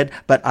said,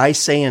 but I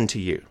say unto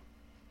you.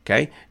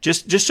 Okay?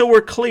 Just so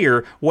we're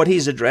clear what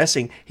he's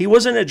addressing, he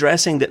wasn't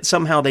addressing that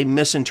somehow they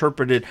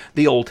misinterpreted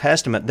the Old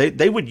Testament.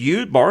 They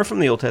would borrow from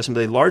the Old Testament.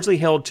 They largely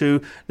held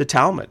to the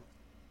Talmud.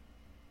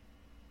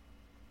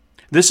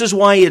 This is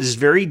why it is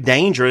very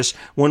dangerous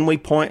when we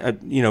point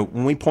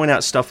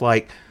out stuff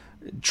like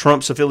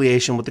Trump's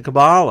affiliation with the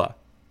Kabbalah,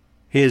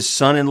 his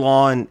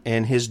son-in-law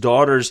and his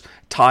daughter's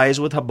ties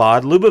with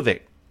Chabad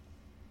Lubavitch.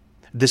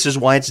 This is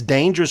why it's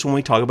dangerous when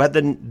we talk about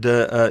the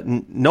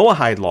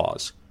Noahide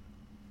laws.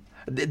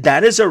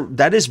 That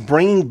is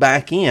bringing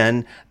back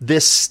in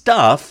this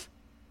stuff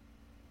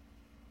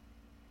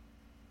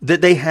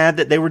that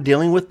they were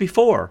dealing with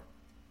before.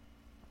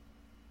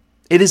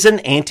 It is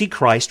an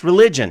antichrist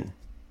religion.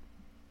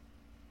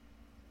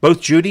 Both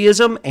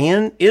Judaism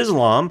and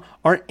Islam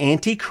are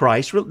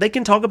anti-Christ. They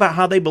can talk about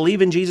how they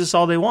believe in Jesus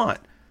all they want.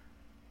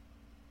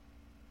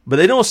 But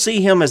they don't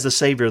see him as the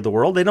Savior of the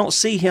world. They don't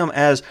see him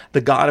as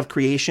the God of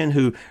creation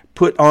who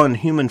put on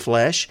human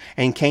flesh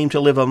and came to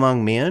live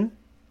among men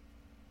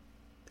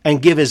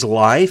and give his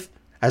life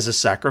as a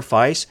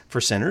sacrifice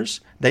for sinners.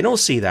 They don't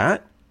see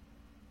that.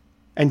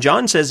 And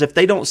John says if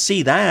they don't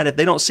see that, if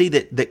they don't see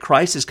that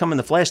Christ has come in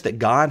the flesh, that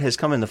God has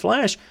come in the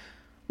flesh,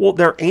 well,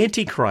 they're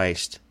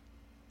anti-Christ.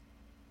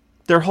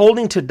 They're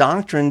holding to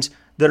doctrines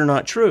that are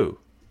not true,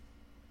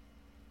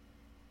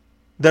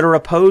 that are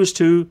opposed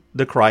to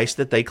the Christ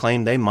that they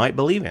claim they might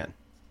believe in.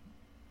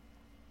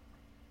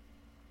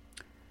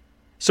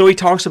 So he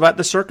talks about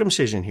the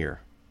circumcision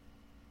here.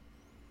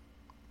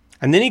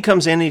 And then he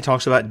comes in and he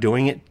talks about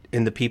doing it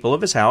in the people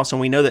of his house.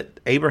 And we know that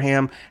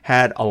Abraham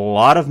had a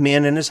lot of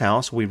men in his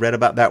house. We read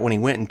about that when he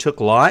went and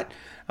took Lot.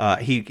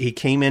 He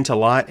came into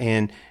Lot,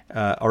 and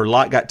or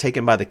Lot got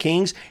taken by the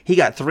kings. He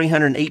got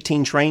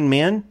 318 trained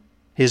men,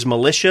 his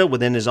militia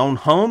within his own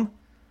home,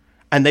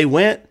 and they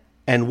went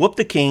and whooped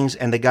the kings,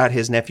 and they got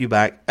his nephew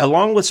back,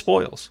 along with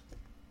spoils.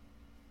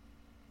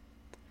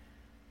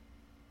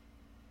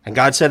 And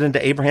God said unto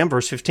Abraham,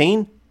 verse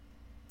 15,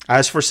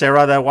 As for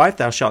Sarah thy wife,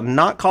 thou shalt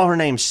not call her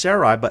name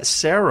Sarai, but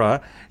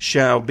Sarah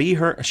shall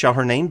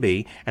her name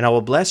be, and I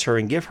will bless her,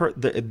 and give her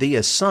thee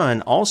a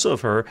son also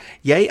of her.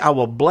 Yea, I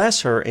will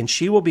bless her, and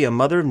she will be a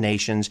mother of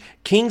nations.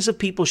 Kings of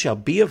people shall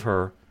be of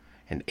her.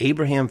 And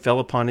Abraham fell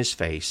upon his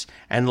face,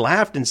 and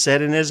laughed, and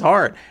said in his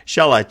heart,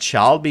 Shall a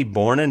child be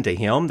born unto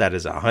him that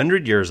is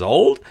 100 years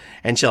old?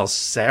 And shall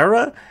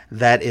Sarah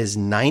that is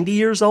 90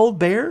 years old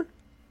bear?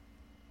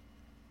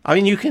 I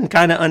mean, you can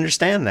kind of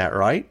understand that,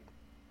 right?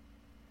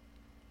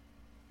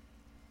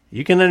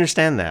 You can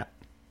understand that.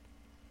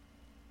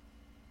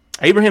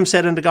 Abraham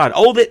said unto God,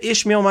 Oh, that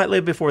Ishmael might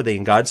live before thee.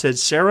 And God said,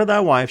 Sarah thy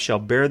wife shall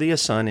bear thee a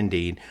son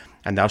indeed,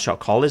 and thou shalt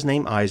call his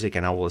name Isaac,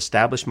 and I will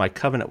establish my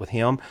covenant with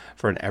him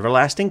for an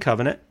everlasting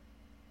covenant.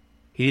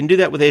 He didn't do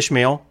that with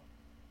Ishmael.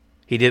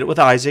 He did it with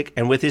Isaac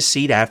and with his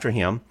seed after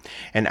him.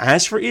 And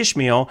as for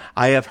Ishmael,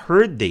 I have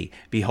heard thee.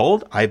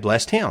 Behold, I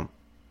blessed him.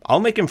 I'll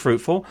make him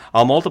fruitful.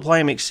 I'll multiply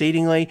him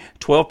exceedingly.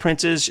 12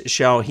 princes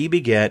shall he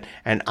beget,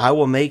 and I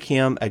will make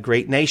him a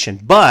great nation.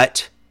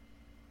 But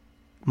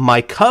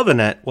my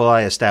covenant will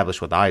I establish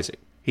with Isaac.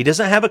 He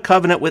doesn't have a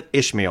covenant with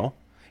Ishmael.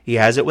 He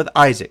has it with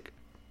Isaac,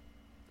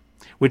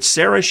 which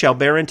Sarah shall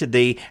bear unto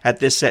thee at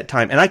this set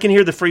time. And I can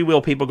hear the free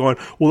will people going,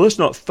 well, that's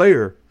not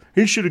fair.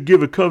 He should have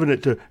given a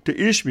covenant to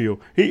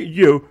Ishmael.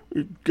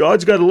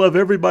 God's got to love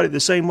everybody the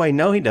same way.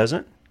 No, he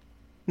doesn't.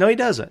 No, he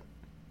doesn't.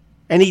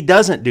 And he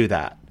doesn't do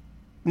that.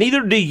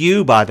 Neither do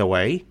you, by the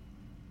way.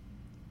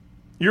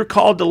 You're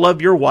called to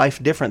love your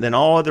wife different than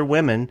all other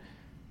women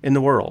in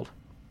the world.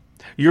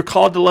 You're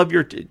called to love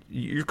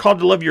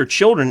your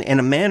children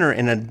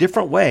in a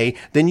different way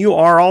than you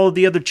are all of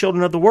the other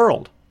children of the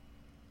world.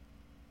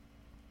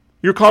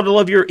 You're called to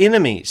love your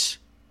enemies,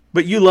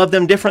 but you love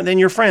them different than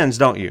your friends,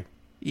 don't you?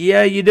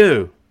 Yeah, you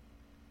do.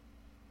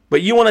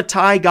 But you want to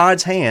tie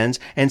God's hands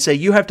and say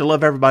you have to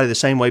love everybody the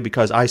same way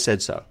because I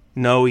said so.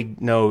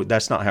 No,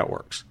 that's not how it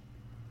works.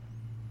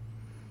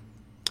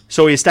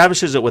 So he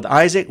establishes it with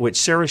Isaac,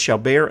 which Sarah shall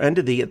bear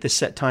unto thee at this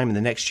set time in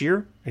the next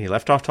year. And he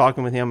left off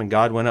talking with him, and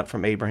God went up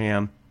from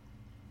Abraham.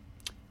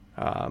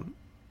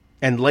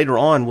 And later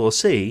on, we'll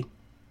see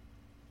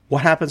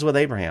what happens with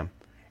Abraham.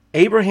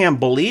 Abraham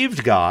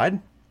believed God,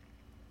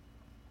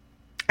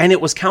 and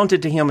it was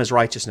counted to him as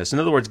righteousness. In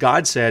other words,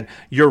 God said,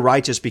 you're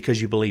righteous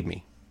because you believe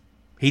me.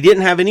 He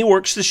didn't have any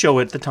works to show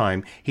at the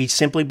time. He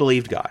simply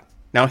believed God.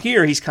 Now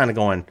here, he's kind of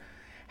going,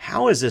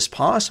 how is this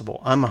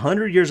possible? I'm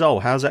 100 years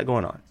old. How's that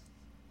going on?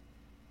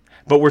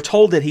 But we're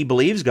told that he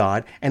believes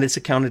God, and it's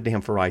accounted to him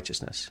for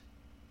righteousness.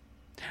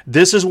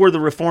 This is where the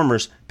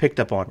reformers picked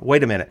up on.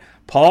 Wait a minute.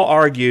 Paul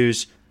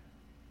argues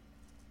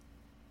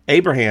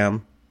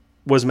Abraham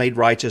was made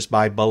righteous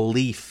by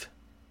belief,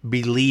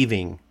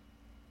 believing.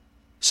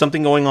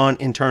 Something going on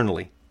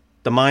internally,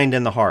 the mind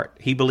and the heart.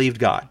 He believed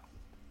God.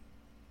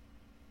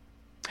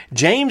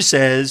 James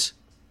says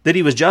that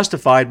he was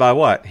justified by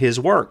what? His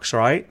works,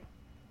 right?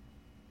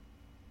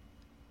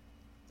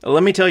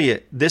 Let me tell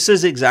you, this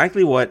is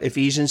exactly what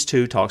Ephesians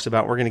 2 talks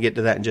about. We're going to get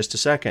to that in just a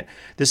second.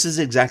 This is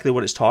exactly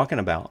what it's talking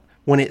about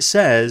when it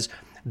says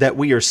that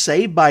we are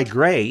saved by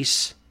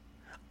grace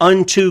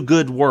unto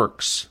good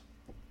works.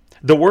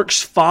 The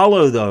works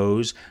follow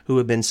those who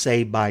have been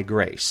saved by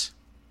grace.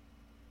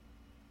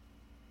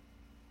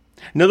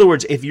 In other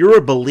words, if you're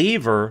a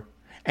believer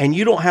and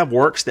you don't have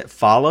works that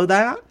follow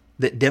that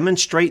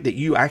demonstrate that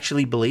you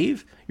actually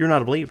believe, you're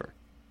not a believer.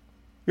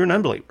 You're an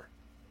unbeliever.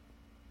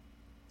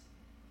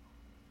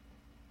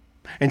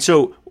 And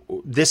so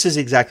this is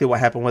exactly what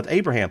happened with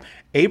Abraham.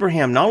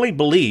 Abraham not only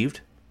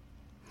believed,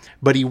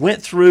 but he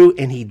went through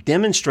and he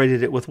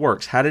demonstrated it with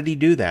works. How did he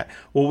do that?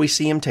 Well, we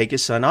see him take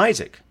his son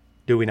Isaac.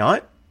 Do we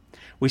not?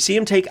 We see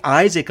him take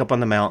Isaac up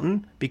on the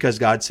mountain because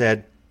God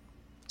said,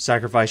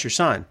 sacrifice your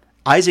son.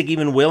 Isaac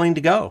even willing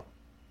to go.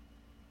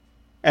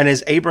 And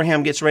as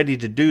Abraham gets ready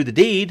to do the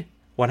deed,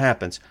 what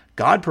happens?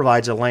 God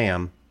provides a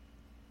lamb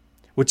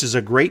which is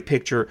a great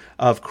picture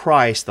of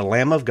Christ, the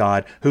Lamb of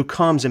God, who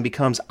comes and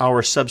becomes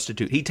our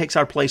substitute. He takes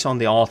our place on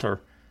the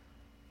altar,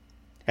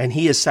 and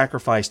he has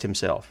sacrificed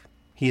himself.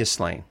 He is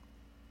slain.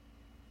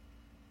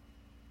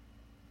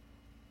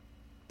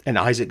 And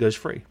Isaac goes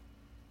free.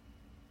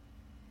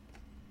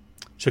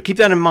 So keep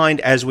that in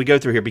mind as we go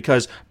through here,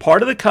 because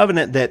part of the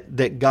covenant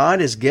that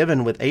God has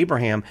given with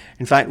Abraham,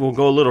 in fact, we'll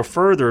go a little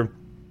further.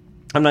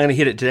 I'm not going to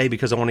hit it today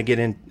because I want to get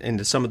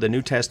into some of the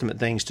New Testament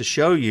things to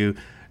show you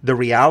the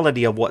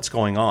reality of what's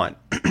going on.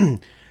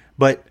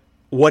 But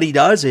what he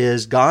does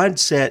is God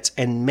sets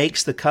and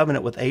makes the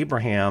covenant with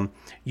Abraham.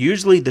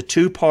 Usually the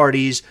two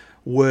parties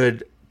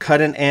would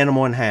cut an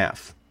animal in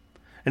half.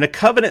 And a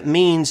covenant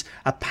means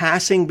a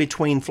passing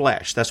between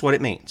flesh. That's what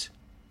it means.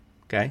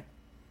 Okay?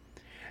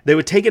 They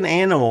would take an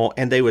animal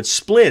and they would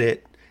split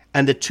it,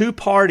 and the two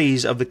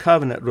parties of the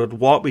covenant would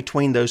walk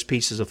between those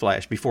pieces of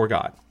flesh before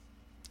God.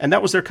 And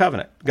that was their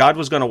covenant. God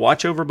was going to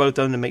watch over both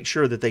of them to make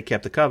sure that they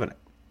kept the covenant.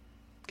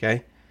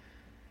 Okay?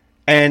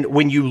 And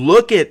when you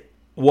look at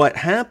what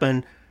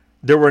happened,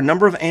 there were a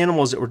number of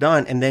animals that were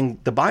done, and then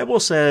the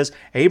Bible says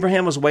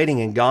Abraham was waiting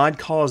and God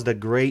caused a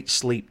great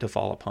sleep to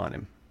fall upon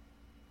him.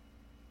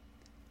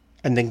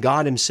 And then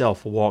God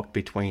himself walked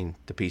between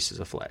the pieces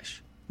of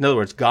flesh. In other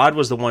words, God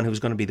was the one who was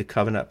going to be the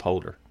covenant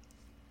upholder.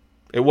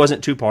 It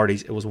wasn't two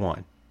parties, it was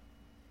one.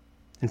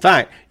 In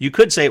fact, you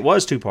could say it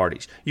was two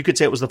parties. You could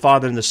say it was the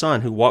Father and the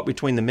Son who walked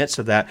between the midst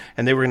of that,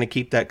 and they were going to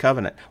keep that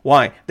covenant.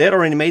 Why? They had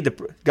already made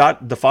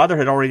the Father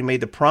had already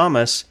made the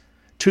promise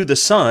to the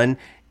Son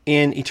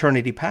in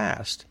eternity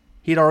past.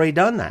 He'd already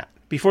done that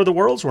before the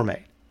worlds were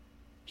made.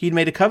 He'd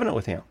made a covenant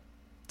with him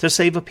to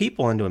save a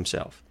people unto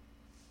himself.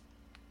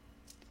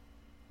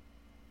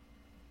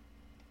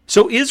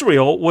 So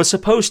Israel was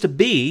supposed to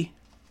be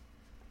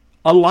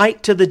a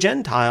light to the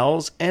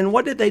Gentiles, and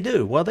what did they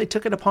do? Well, they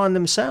took it upon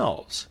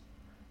themselves.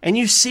 And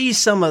you see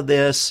some of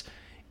this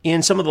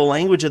in some of the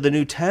language of the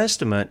New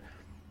Testament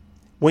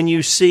when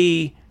you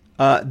see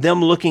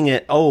them looking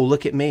at, oh,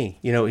 look at me.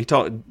 You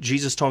know,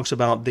 Jesus talks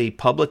about the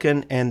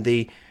publican and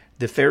the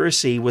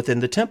Pharisee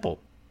within the temple.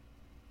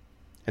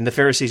 And the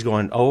Pharisee's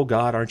going, oh,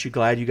 God, aren't you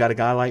glad you got a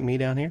guy like me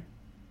down here?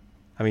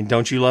 I mean,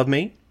 don't you love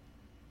me?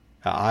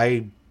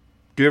 I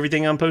do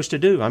everything I'm supposed to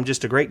do. I'm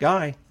just a great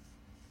guy.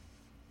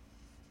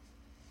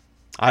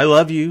 I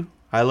love you.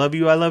 I love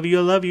you. I love you.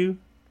 I love you.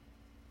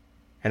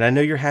 And I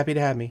know you're happy to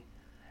have me.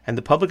 And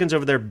the publican's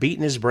over there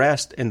beating his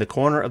breast in the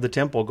corner of the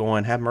temple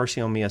going, have mercy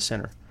on me, a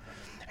sinner.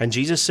 And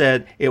Jesus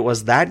said it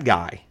was that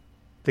guy,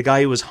 the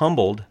guy who was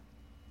humbled,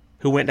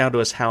 who went down to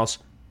his house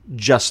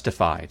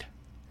justified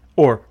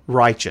or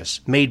righteous,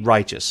 made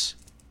righteous.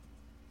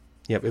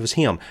 Yep, it was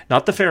him,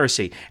 not the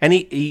Pharisee. And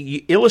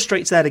he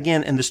illustrates that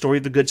again in the story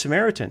of the Good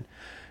Samaritan.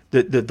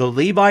 The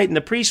Levite and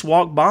the priest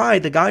walk by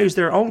the guy who's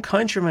their own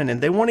countryman, and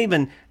they won't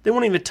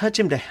even touch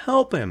him to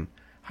help him.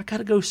 I got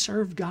to go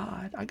serve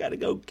God. I got to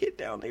go get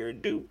down there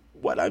and do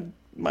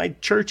my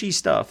churchy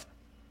stuff.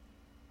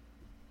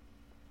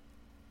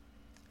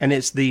 And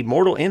it's the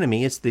mortal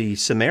enemy, it's the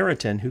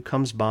Samaritan who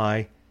comes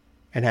by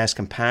and has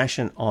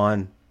compassion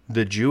on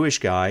the Jewish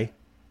guy,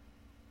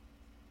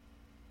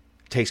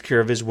 takes care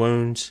of his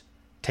wounds,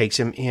 takes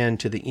him in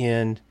to the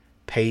inn,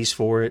 pays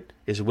for it,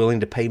 is willing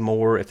to pay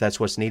more if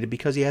that's what's needed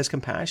because he has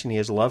compassion. He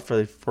has love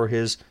for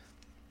his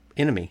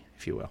enemy,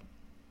 if you will.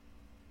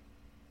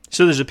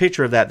 So there's a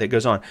picture of that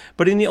goes on.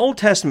 But in the Old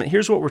Testament,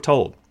 here's what we're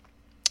told.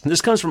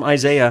 This comes from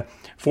Isaiah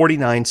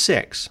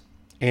 49:6.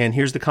 And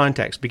here's the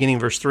context, beginning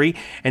verse 3.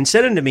 And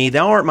said unto me,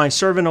 Thou art my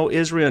servant, O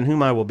Israel, in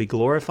whom I will be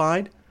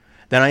glorified.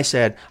 Then I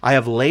said, I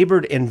have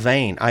labored in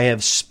vain. I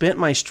have spent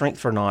my strength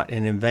for naught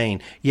and in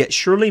vain. Yet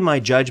surely my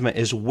judgment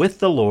is with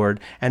the Lord,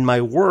 and my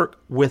work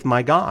with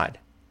my God.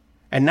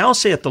 And now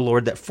saith the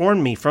Lord that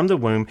formed me from the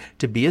womb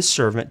to be his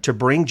servant, to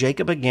bring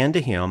Jacob again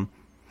to him.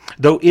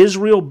 Though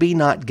Israel be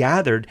not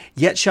gathered,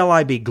 yet shall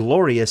I be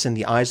glorious in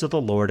the eyes of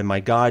the Lord, and my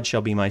God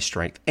shall be my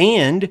strength.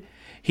 And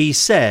he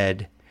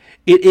said,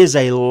 It is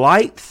a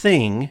light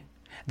thing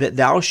that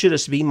thou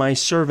shouldest be my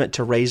servant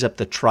to raise up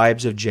the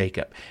tribes of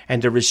Jacob,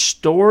 and to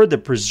restore the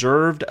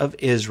preserved of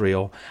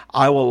Israel.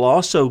 I will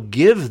also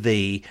give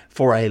thee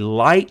for a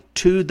light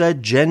to the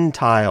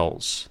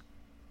Gentiles,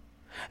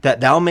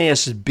 that thou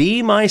mayest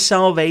be my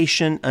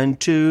salvation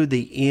unto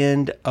the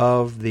end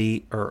of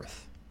the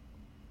earth.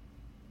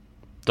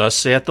 Thus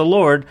saith the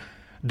Lord,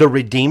 the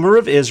Redeemer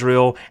of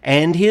Israel,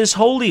 and his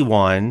Holy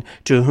One,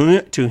 to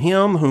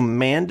him whom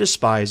man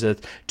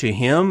despiseth, to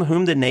him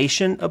whom the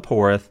nation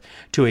abhorreth,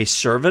 to a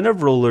servant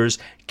of rulers,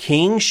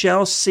 kings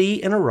shall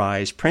see and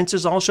arise,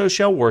 princes also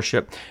shall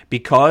worship,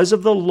 because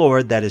of the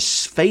Lord that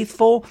is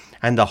faithful,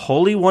 and the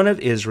Holy One of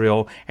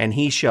Israel, and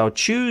he shall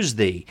choose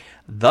thee.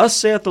 Thus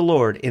saith the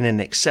Lord, in an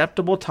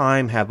acceptable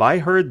time have I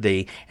heard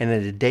thee, and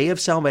in a day of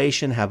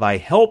salvation have I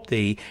helped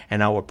thee,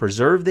 and I will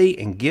preserve thee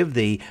and give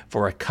thee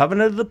for a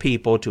covenant of the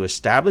people to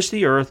establish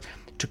the earth,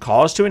 to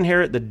cause to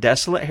inherit the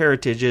desolate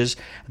heritages,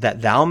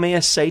 that thou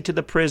mayest say to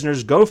the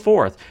prisoners, Go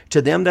forth,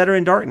 to them that are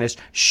in darkness,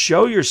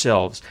 show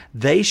yourselves.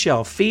 They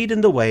shall feed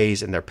in the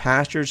ways, and their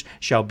pastures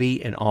shall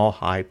be in all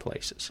high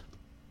places.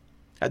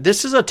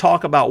 This is a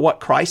talk about what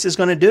Christ is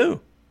going to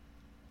do.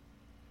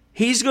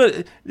 He's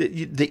going.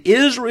 The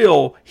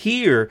Israel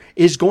here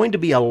is going to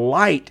be a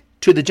light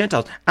to the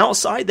Gentiles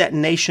outside that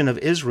nation of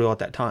Israel at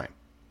that time.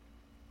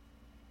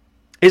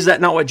 Is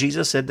that not what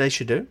Jesus said they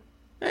should do?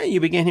 You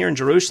begin here in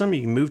Jerusalem,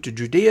 you can move to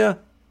Judea,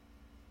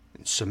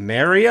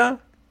 Samaria,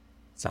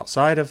 it's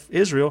outside of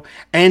Israel,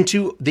 and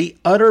to the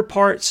utter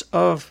parts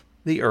of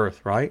the earth,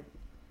 right?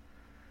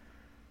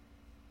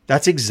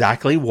 That's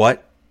exactly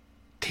what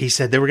he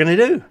said they were going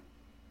to do.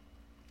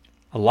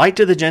 A light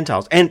to the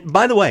Gentiles. And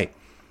by the way,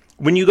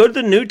 when you go to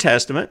the New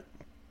Testament,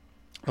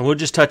 and we'll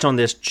just touch on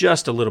this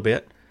just a little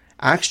bit,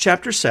 Acts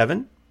chapter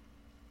 7,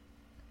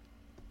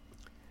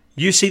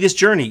 you see this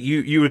journey.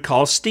 You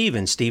recall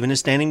Stephen. Stephen is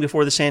standing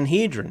before the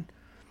Sanhedrin,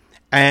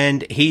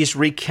 and he's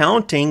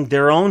recounting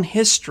their own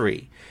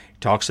history. He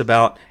talks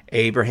about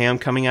Abraham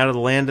coming out of the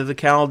land of the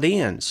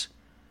Chaldeans.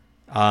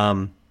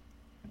 All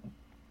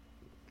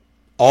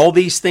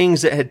these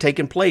things that had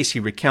taken place. He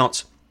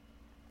recounts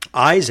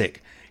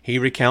Isaac. He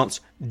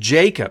recounts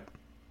Jacob.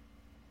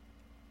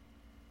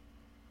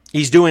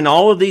 He's doing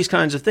all of these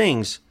kinds of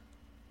things.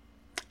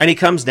 And he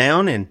comes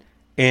down and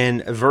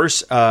in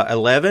verse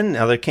 11,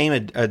 now there came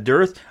a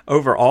dearth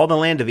over all the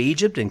land of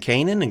Egypt and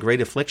Canaan and great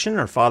affliction.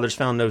 Our fathers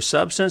found no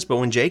substance. But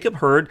when Jacob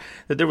heard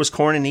that there was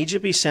corn in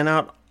Egypt, he sent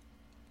out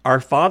our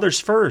fathers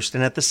first.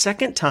 And at the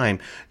second time,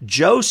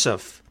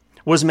 Joseph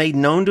was made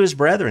known to his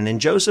brethren,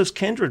 and Joseph's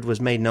kindred was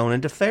made known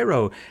unto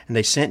Pharaoh. And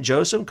they sent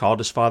Joseph, called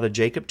his father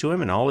Jacob to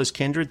him, and all his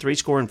kindred,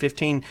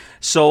 70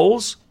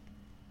 souls.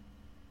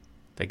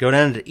 They go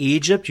down to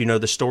Egypt. You know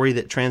the story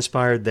that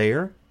transpired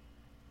there.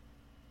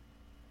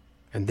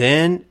 And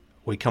then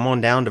we come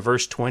on down to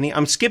verse 20.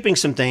 I'm skipping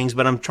some things,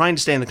 but I'm trying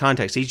to stay in the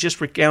context. He's just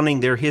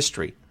recounting their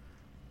history.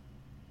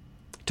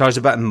 He talks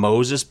about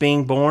Moses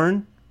being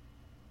born.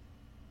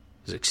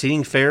 He was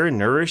exceeding fair and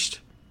nourished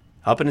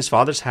up in his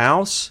father's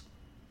house.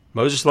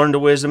 Moses learned the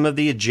wisdom of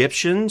the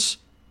Egyptians.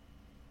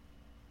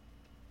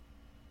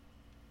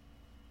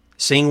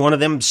 Seeing one of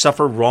them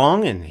suffer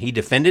wrong, and he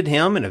defended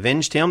him and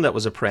avenged him that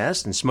was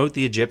oppressed and smote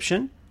the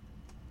Egyptian.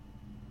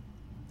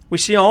 We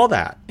see all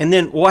that. And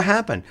then what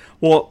happened?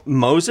 Well,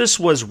 Moses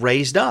was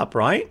raised up,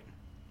 right?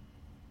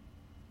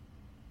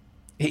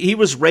 He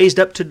was raised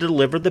up to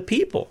deliver the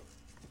people.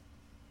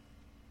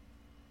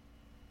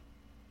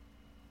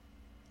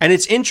 And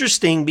it's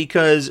interesting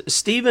because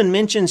Stephen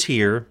mentions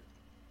here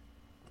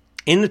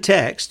in the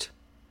text,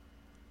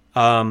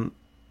 and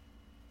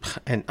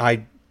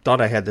I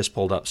thought I had this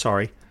pulled up,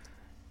 sorry.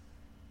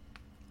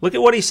 Look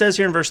at what he says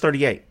here in verse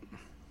 38. I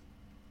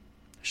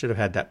should have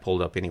had that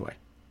pulled up anyway.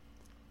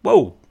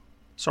 Whoa,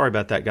 sorry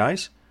about that,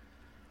 guys.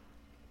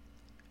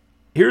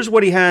 Here's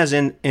what he has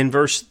in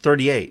verse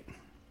 38.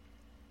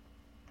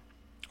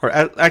 Or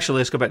actually,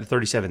 let's go back to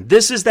 37.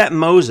 This is that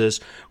Moses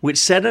which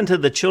said unto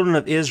the children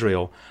of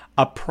Israel,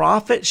 a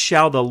prophet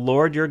shall the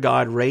Lord your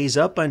God raise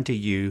up unto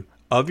you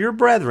of your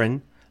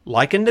brethren,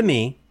 like unto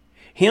me,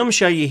 him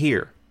shall ye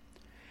hear.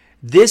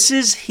 This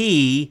is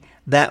he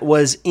that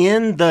was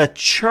in the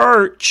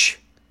church.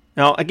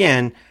 Now,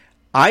 again,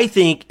 I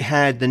think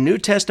had the New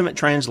Testament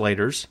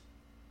translators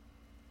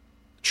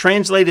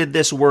translated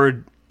this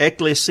word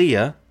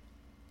ecclesia,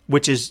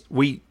 which is,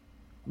 we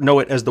know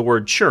it as the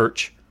word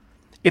church,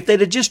 if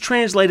they'd have just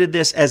translated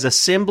this as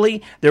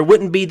assembly, there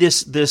wouldn't be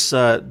this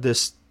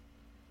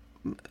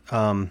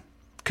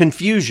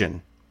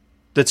confusion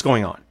that's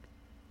going on.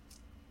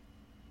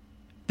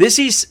 This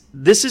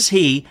is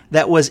he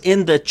that was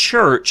in the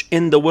church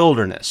in the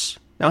wilderness.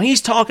 Now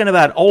he's talking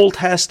about Old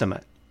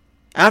Testament,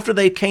 after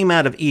they came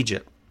out of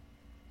Egypt,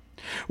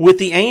 with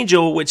the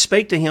angel which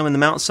spake to him in the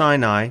Mount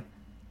Sinai,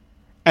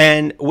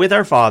 and with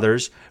our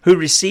fathers, who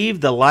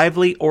received the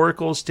lively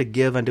oracles to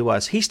give unto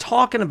us. He's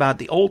talking about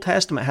the Old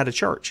Testament had a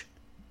church.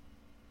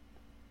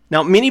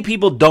 Now, many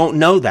people don't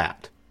know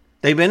that.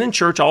 They've been in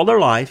church all their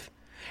life,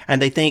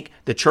 and they think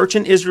the church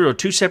and Israel are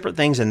two separate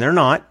things, and they're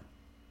not.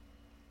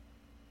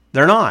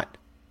 They're not.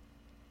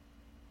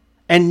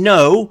 And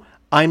no,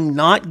 I'm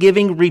not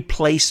giving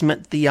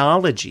replacement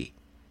theology.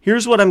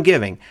 Here's what I'm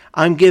giving.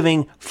 I'm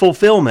giving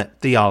fulfillment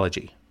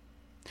theology.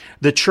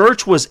 The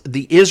church was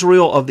the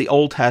Israel of the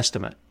Old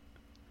Testament.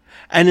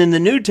 And in the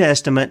New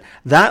Testament,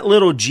 that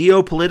little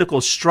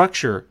geopolitical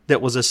structure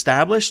that was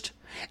established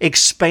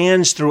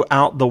expands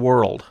throughout the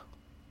world.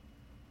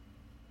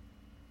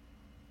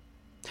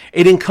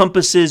 It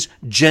encompasses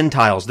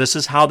Gentiles. This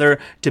is how they're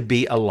to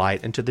be a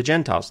light unto the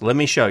Gentiles. Let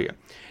me show you.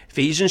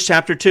 Ephesians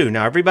chapter 2.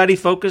 Now, everybody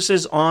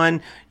focuses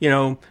on,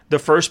 the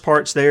first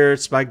parts there.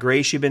 It's by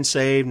grace you've been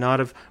saved, not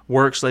of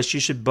works, lest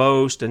you should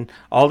boast, and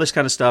all this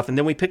kind of stuff. And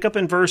then we pick up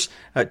in verse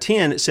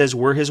 10, it says,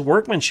 we're his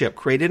workmanship,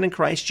 created in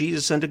Christ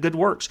Jesus unto good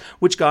works,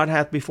 which God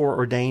hath before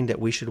ordained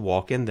that we should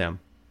walk in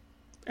them.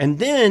 And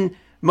then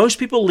most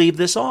people leave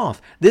this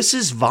off. This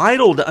is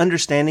vital to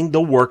understanding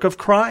the work of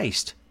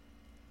Christ.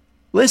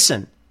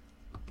 Listen.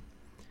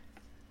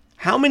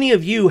 How many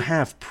of you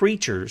have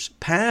preachers,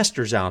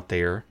 pastors out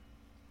there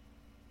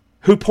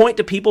who point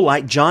to people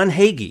like John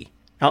Hagee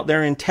out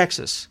there in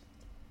Texas?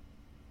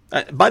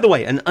 By the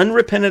way, an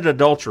unrepentant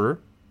adulterer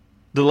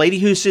The lady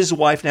who's his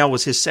wife now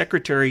was his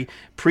secretary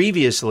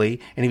previously,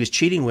 and he was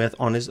cheating with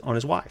on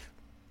his wife.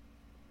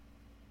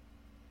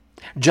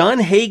 John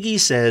Hagee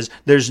says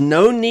there's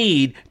no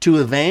need to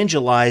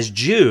evangelize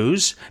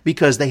Jews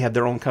because they have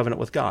their own covenant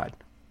with God.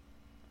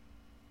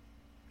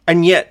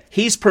 And yet,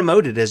 he's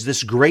promoted as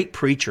this great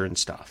preacher and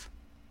stuff.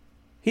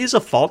 He's a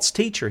false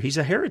teacher. He's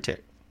a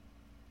heretic.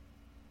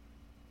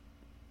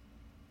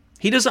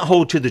 He doesn't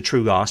hold to the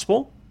true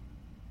gospel.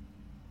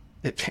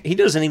 He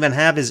doesn't even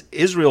have his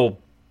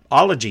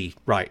Israelology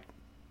right.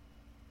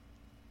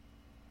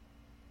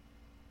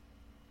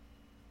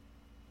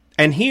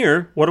 And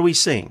here, what are we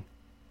seeing?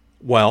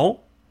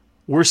 Well,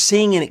 we're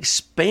seeing an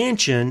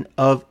expansion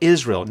of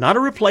Israel. Not a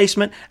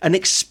replacement, an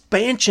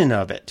expansion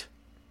of it.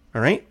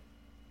 All right?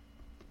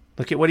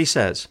 Look at what he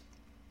says.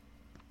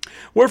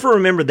 Wherefore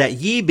remember that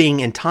ye being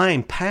in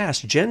time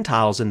past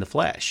Gentiles in the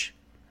flesh.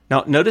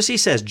 Now, notice he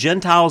says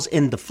Gentiles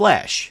in the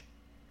flesh,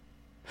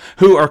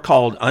 who are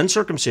called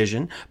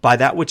uncircumcision by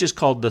that which is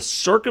called the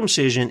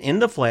circumcision in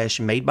the flesh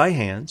made by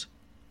hands,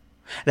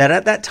 that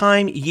at that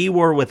time ye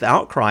were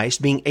without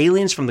Christ, being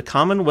aliens from the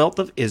commonwealth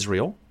of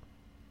Israel,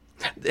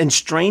 and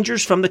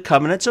strangers from the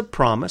covenants of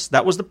promise.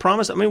 That was the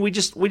promise. I mean, we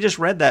just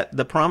read that,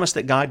 the promise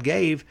that God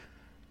gave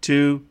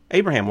to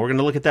Abraham. We're going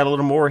to look at that a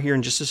little more here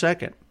in just a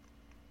second.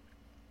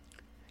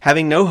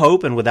 Having no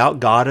hope and without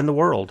God in the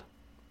world.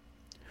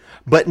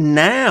 But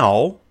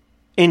now,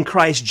 in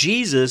Christ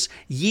Jesus,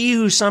 ye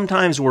who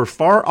sometimes were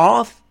far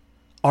off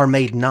are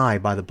made nigh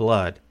by the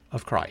blood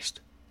of Christ.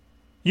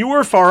 You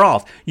were far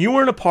off. You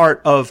weren't a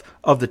part of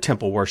the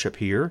temple worship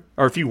here.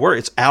 Or if you were,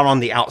 it's out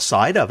on the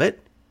outside of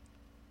it.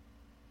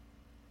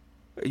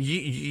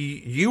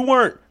 You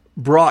weren't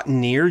brought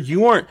near.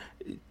 You weren't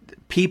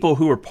people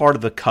who were part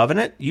of the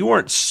covenant. You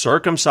weren't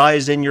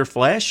circumcised in your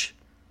flesh.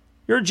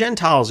 You're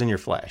Gentiles in your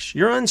flesh.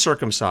 You're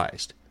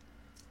uncircumcised.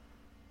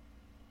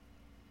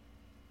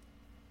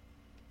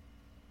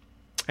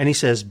 And he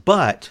says,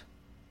 but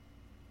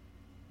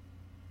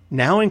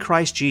now in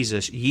Christ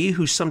Jesus, ye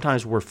who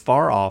sometimes were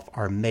far off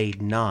are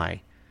made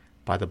nigh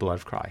by the blood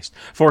of Christ.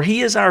 For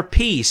he is our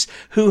peace,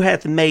 who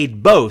hath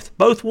made both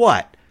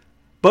what?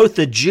 Both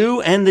the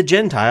Jew and the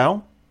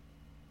Gentile,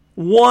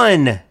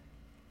 one.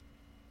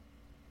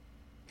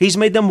 He's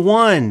made them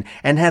one,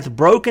 and hath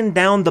broken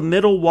down the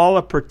middle wall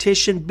of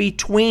partition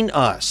between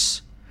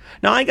us.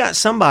 Now I got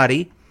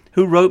somebody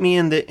who wrote me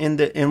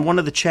in one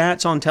of the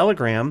chats on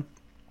Telegram.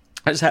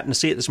 I just happened to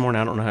see it this morning.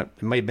 I don't know how,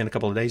 it may have been a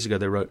couple of days ago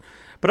they wrote.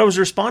 But I was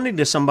responding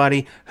to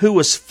somebody who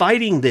was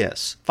fighting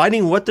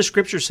what the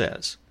Scripture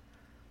says.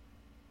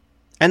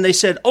 And they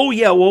said, oh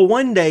yeah, well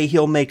one day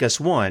he'll make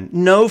us one.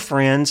 No,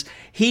 friends,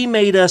 he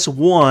made us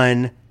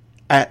one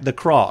at the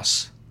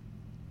cross.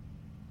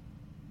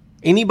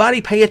 Anybody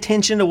pay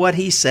attention to what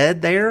he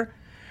said there?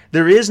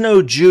 There is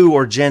no Jew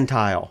or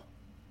Gentile.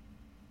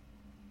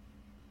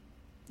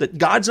 That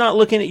God's not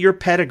looking at your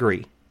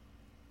pedigree.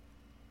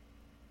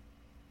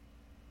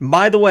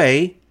 By the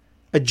way,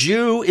 a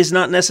Jew is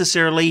not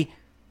necessarily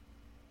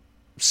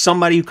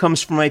somebody who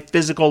comes from a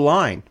physical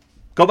line.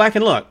 Go back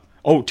and look.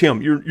 Oh,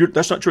 Tim,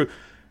 that's not true.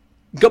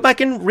 Go back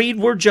and read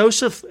where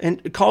Joseph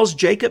calls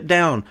Jacob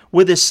down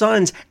with his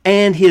sons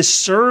and his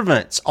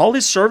servants. All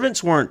his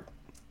servants weren't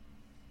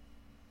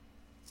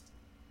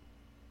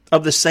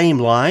of the same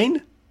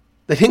line.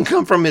 They didn't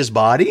come from his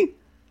body.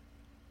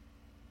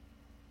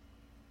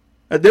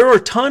 There are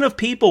a ton of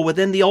people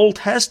within the Old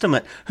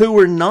Testament who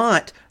were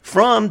not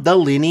from the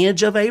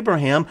lineage of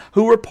Abraham,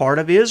 who were part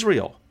of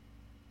Israel.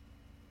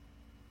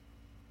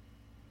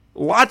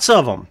 Lots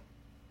of them.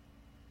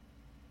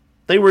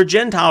 They were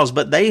Gentiles,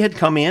 but they had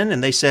come in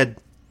and they said,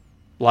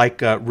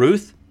 like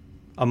Ruth,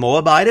 a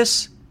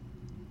Moabitess,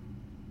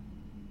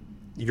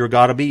 you're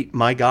going to be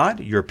my God,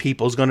 your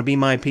people's going to be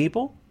my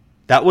people.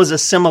 That was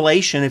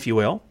assimilation, if you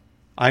will.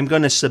 I'm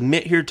going to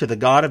submit here to the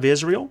God of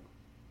Israel.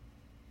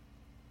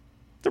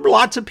 There were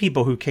lots of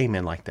people who came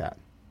in like that.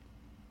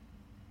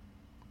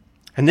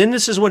 And then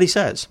this is what he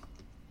says.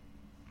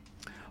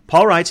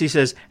 Paul writes, he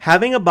says,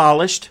 having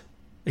abolished,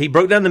 he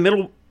broke down the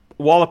middle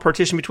wall of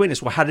partition between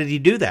us. Well, how did he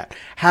do that?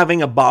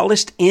 Having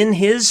abolished in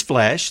his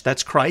flesh,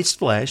 that's Christ's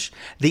flesh,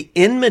 the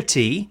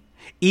enmity,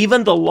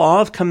 even the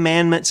law of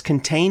commandments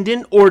contained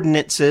in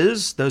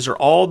ordinances. Those are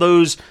all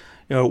those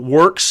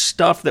works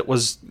stuff that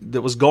was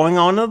going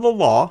on in the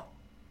law.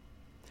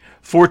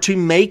 For to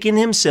make in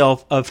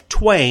himself of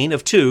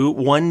two,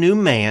 one new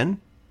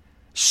man,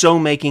 so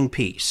making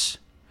peace,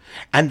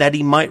 and that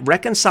he might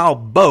reconcile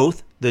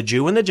both, the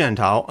Jew and the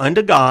Gentile,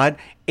 unto God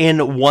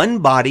in one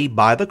body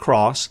by the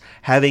cross,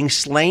 having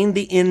slain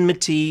the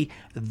enmity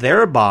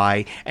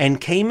thereby, and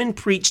came and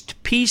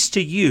preached peace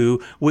to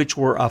you which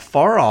were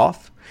afar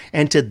off,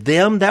 and to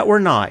them that were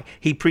nigh.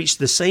 He preached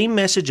the same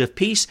message of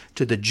peace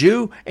to the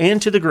Jew and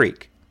to the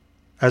Greek,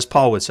 as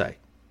Paul would say.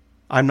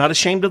 I'm not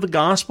ashamed of the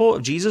gospel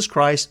of Jesus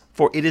Christ,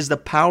 for it is the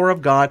power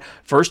of God,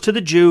 first to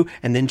the Jew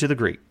and then to the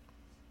Greek.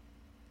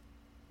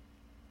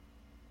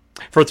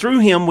 For through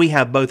him we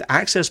have both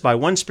access by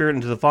one Spirit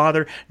into the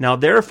Father. Now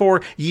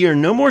therefore ye are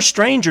no more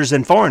strangers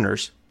and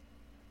foreigners.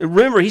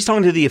 Remember, he's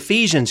talking to the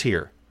Ephesians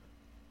here.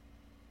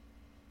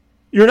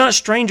 You're not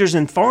strangers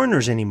and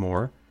foreigners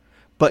anymore,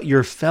 but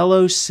you're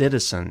fellow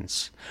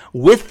citizens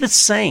with the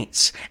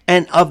saints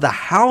and of the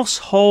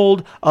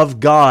household of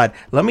God.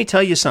 Let me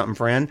tell you something,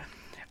 friend.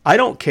 I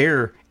don't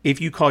care if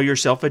you call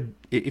yourself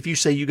if you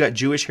say you got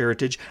Jewish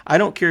heritage. I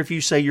don't care if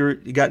you say you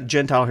got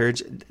Gentile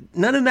heritage.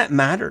 None of that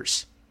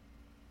matters.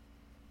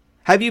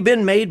 Have you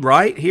been made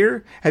right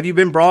here? Have you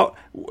been brought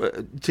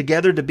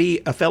together to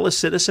be a fellow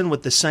citizen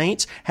with the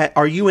saints?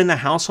 Are you in the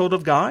household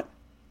of God?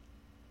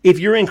 If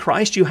you're in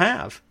Christ, you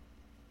have.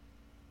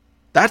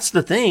 That's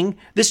the thing.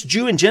 This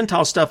Jew and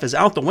Gentile stuff is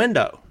out the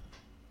window.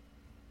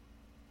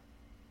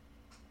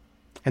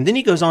 And then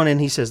he goes on and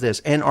he says this,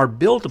 and are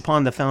built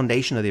upon the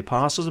foundation of the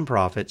apostles and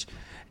prophets,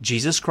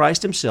 Jesus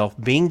Christ himself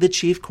being the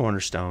chief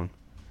cornerstone,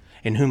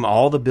 in whom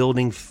all the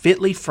building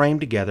fitly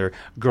framed together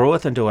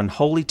groweth unto an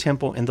holy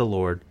temple in the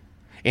Lord,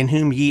 in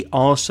whom ye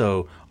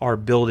also are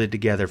builded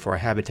together for a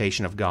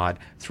habitation of God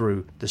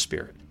through the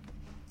Spirit.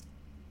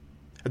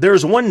 There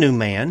is one new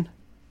man.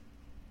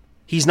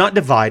 He's not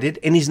divided,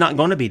 and he's not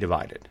going to be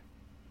divided.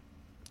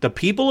 The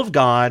people of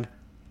God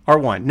are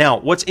one. Now,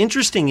 what's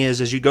interesting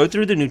is, as you go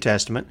through the New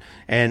Testament,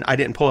 and I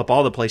didn't pull up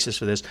all the places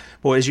for this,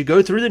 but as you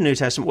go through the New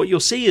Testament, what you'll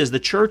see is the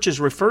church is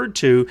referred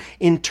to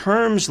in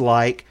terms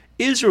like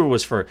Israel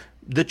was for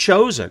the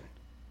chosen.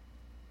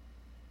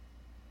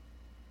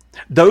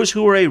 Those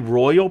who are a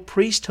royal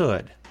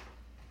priesthood.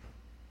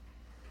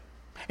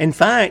 In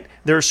fact,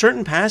 there are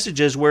certain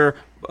passages where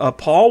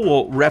Paul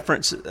will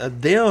reference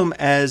them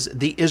as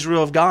the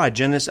Israel of God.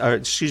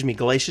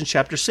 Galatians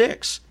chapter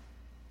 6.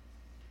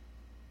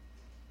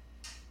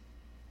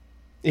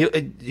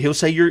 He'll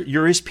say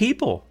you're his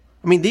people.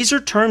 I mean, these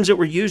are terms that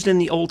were used in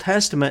the Old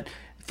Testament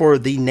for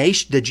the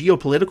nation, the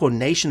geopolitical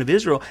nation of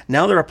Israel.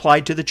 Now they're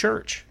applied to the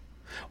church.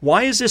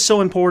 Why is this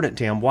so important,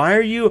 Tim? Why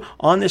are you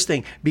on this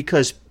thing?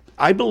 Because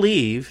I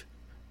believe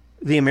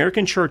the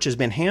American church has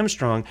been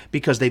hamstrung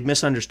because they've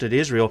misunderstood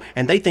Israel,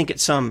 and they think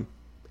it's some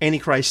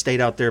Antichrist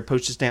state out there,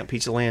 postage stamp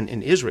piece of land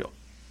in Israel.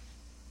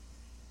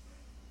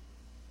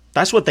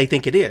 That's what they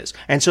think it is.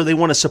 And so they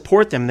want to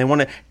support them. They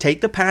want to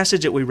take the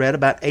passage that we read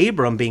about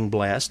Abram being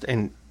blessed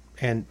and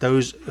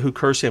those who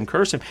curse him,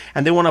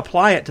 and they want to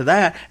apply it to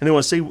that, and they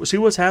want to see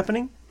what's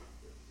happening.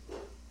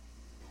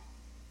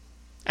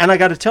 And I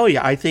got to tell you,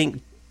 I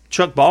think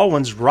Chuck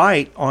Baldwin's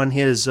right on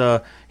his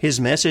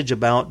message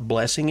about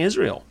blessing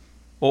Israel.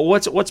 Well,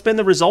 what's been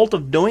the result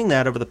of doing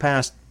that over the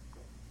past,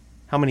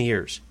 how many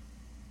years?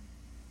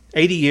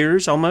 80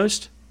 years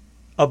almost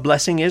of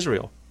blessing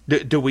Israel.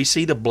 Do we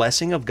see the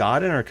blessing of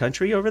God in our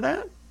country over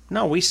that?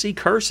 No, we see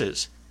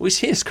curses. We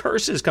see his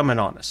curses coming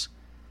on us.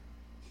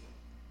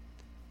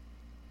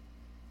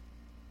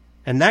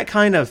 And that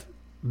kind of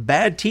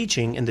bad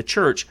teaching in the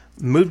church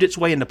moved its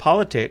way into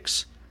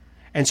politics.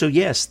 And so,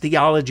 yes,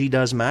 theology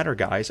does matter,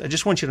 guys. I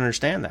just want you to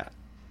understand that.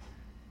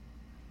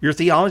 Your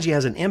theology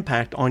has an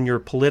impact on your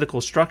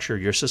political structure,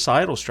 your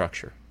societal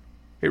structure.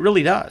 It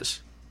really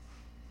does.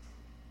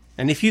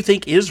 And if you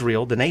think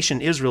Israel, the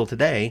nation Israel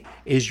today,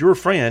 is your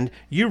friend,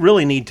 you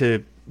really need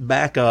to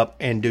back up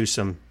and do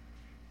some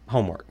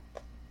homework.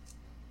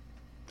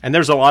 And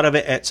there's a lot of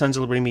it at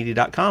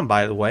sonsoflibertymedia.com,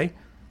 by the way.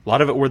 A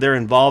lot of it where they're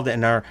involved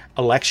in our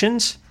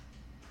elections.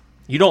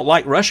 You don't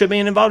like Russia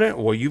being involved in it?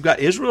 Well, you've got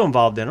Israel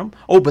involved in them.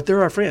 Oh, but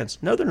they're our friends.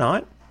 No, they're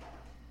not.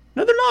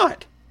 No, they're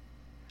not.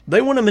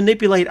 They want to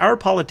manipulate our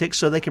politics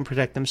so they can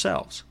protect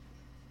themselves.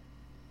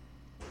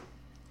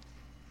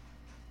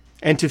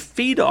 And to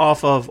feed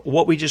off of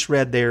what we just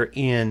read there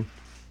in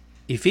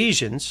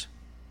Ephesians,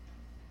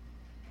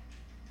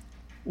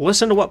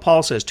 listen to what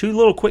Paul says. 2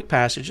 little quick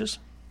passages,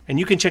 and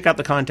you can check out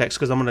the context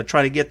because I'm going to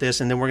try to get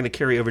this, and then we're going to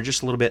carry over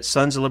just a little bit,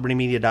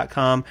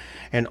 sonsoflibertymedia.com,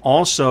 and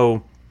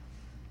also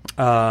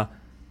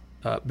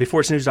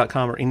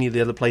beforeitsnews.com or any of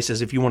the other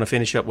places. If you want to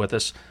finish up with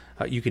us,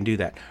 you can do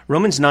that.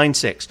 Romans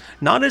 9:6,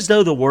 not as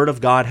though the word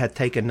of God hath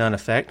taken none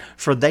effect,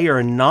 for they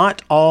are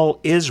not all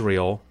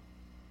Israel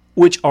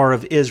which are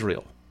of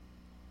Israel.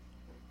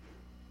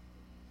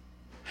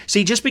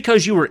 See, just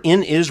because you were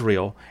in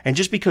Israel and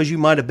just because you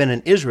might have been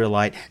an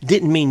Israelite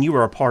didn't mean you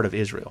were a part of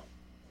Israel.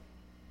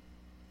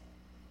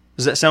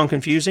 Does that sound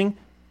confusing?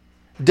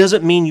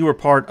 Doesn't mean you were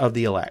part of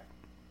the elect.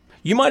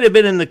 You might have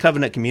been in the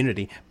covenant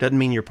community, doesn't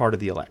mean you're part of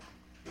the elect.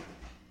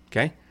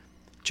 Okay?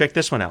 Check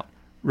this one out.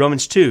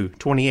 Romans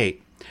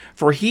 2:28.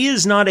 For he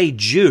is not a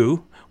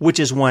Jew, which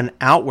is one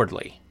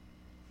outwardly.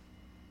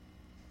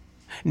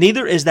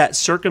 Neither is that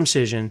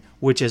circumcision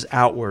which is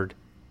outward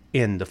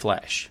in the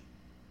flesh.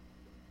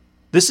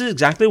 This is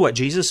exactly what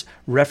Jesus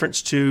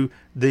referenced to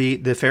the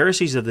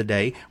Pharisees of the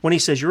day when he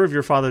says, you're of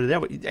your father the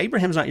devil.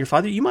 Abraham's not your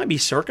father. You might be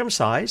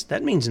circumcised.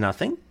 That means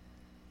nothing.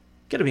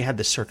 You've got to have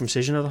the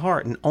circumcision of the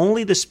heart. And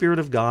only the Spirit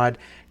of God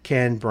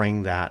can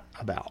bring that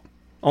about.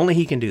 Only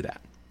he can do that.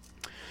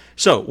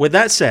 So with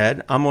that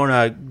said, I'm going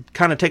to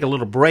kind of take a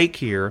little break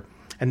here.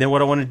 And then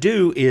what I want to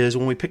do is,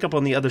 when we pick up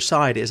on the other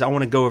side, is I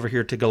want to go over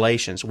here to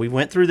Galatians. We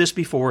went through this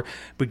before,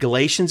 but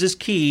Galatians is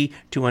key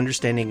to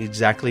understanding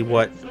exactly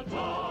what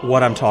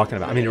I'm talking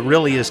about. I mean, it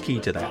really is key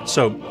to that.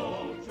 So,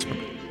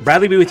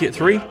 Bradley be with you at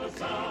 3.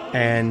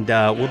 And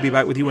we'll be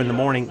back with you in the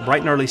morning,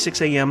 bright and early,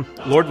 6 a.m.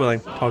 Lord willing.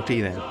 Talk to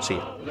you then. See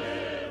you.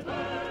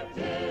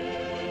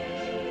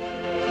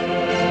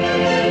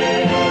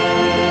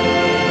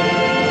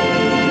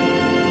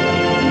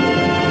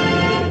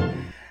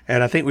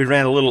 And I think we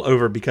ran a little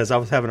over because I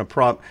was having a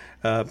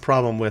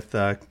problem with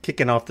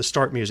kicking off the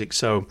start music,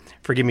 so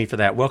forgive me for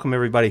that. Welcome,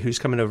 everybody who's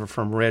coming over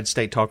from Red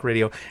State Talk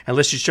Radio. And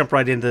let's just jump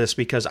right into this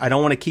because I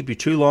don't want to keep you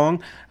too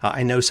long.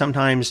 I know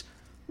sometimes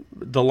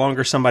the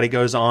longer somebody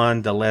goes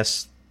on, the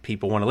less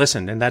people want to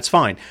listen, and that's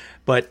fine.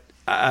 But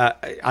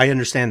I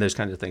understand those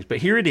kinds of things. But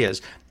here it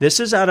is.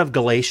 This is out of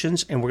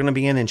Galatians, and we're going to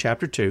begin in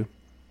chapter 2.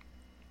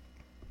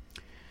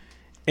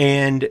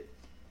 And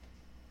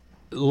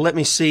let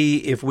me see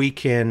if we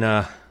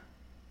can...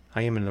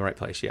 I am in the right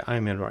place. Yeah, I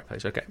am in the right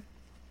place. Okay.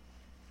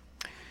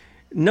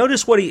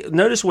 Notice what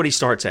he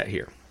starts at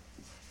here.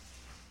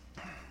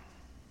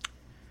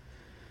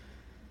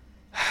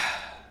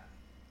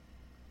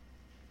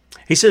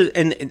 He says,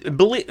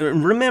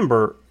 and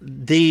remember,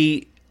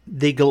 the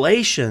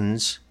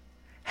Galatians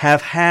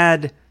have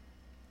had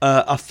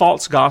a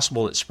false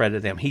gospel that spread to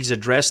them. He's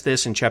addressed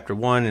this in chapter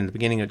 1 and the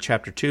beginning of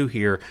chapter 2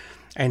 here,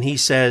 and he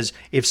says,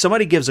 if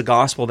somebody gives a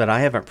gospel that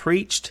I haven't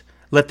preached,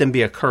 let them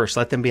be accursed,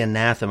 let them be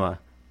anathema.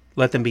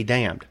 Let them be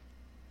damned.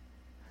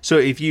 So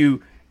if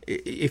you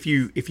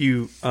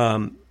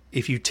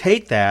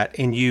take that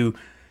and you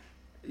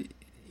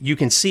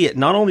can see it,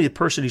 not only the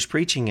person who's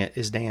preaching it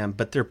is damned,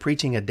 but they're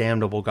preaching a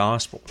damnable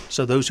gospel.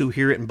 So those who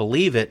hear it and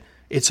believe it,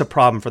 it's a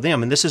problem for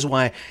them. And this is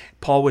why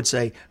Paul would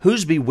say,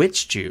 who's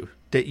bewitched you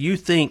that you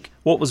think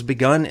what was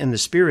begun in the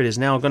spirit is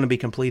now going to be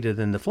completed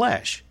in the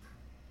flesh?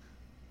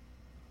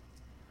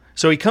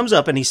 So he comes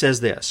up and he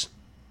says this.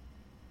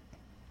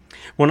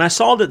 When I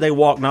saw that they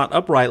walked not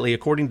uprightly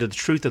according to the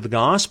truth of the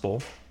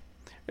gospel,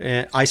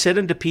 I said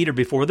unto Peter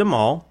before them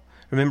all,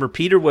 remember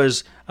Peter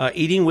was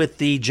eating with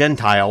the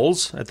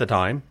Gentiles at the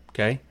time,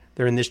 okay?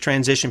 They're in this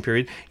transition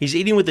period. He's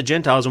eating with the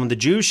Gentiles, and when the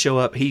Jews show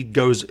up, he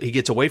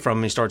gets away from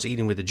them and starts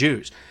eating with the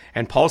Jews.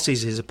 And Paul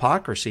sees his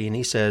hypocrisy, and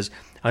he says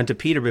unto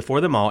Peter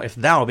before them all, if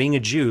thou, being a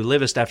Jew,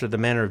 livest after the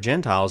manner of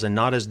Gentiles, and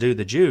not as do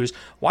the Jews,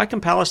 why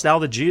compellest thou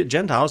the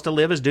Gentiles to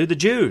live as do the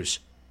Jews?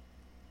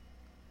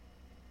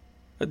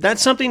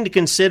 That's something to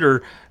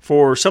consider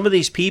for some of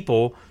these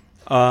people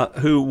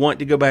who want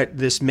to go back to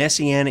this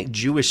Messianic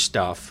Jewish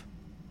stuff.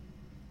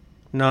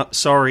 No,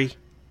 sorry.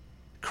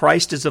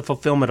 Christ is the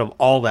fulfillment of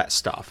all that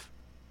stuff.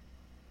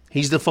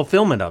 He's the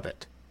fulfillment of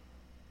it.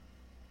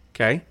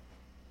 Okay?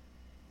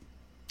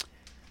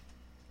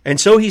 And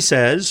so he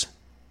says,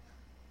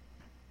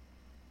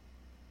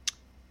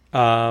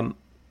 verse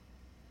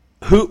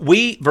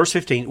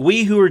 15,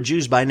 we who are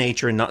Jews by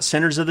nature and not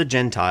sinners of the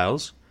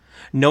Gentiles,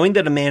 knowing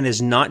that a man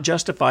is not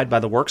justified by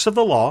the works of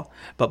the law,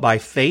 but by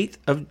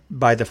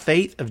the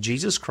faith of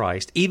Jesus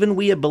Christ, even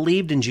we have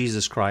believed in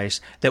Jesus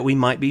Christ, that we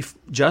might be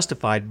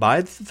justified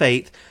by the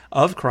faith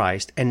of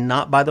Christ, and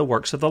not by the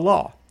works of the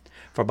law.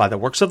 For by the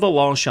works of the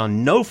law shall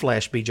no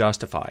flesh be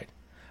justified.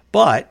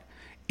 But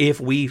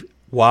if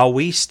while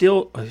we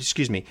seek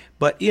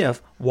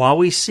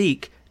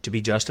to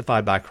be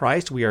justified by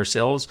Christ, we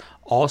ourselves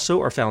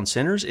also are found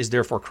sinners, is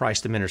therefore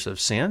Christ the minister of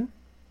sin?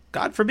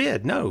 God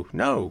forbid.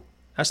 No.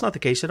 That's not the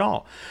case at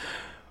all.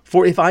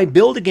 For if I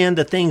build again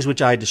the things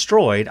which I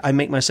destroyed, I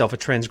make myself a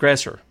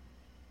transgressor.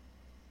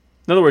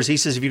 In other words, he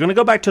says, if you're going to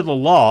go back to the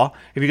law,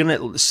 if you're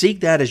going to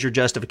seek that as your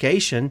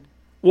justification,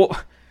 well,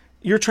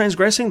 you're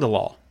transgressing the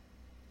law.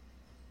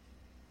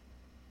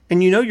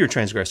 And you know you're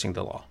transgressing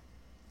the law.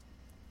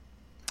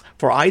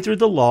 For I through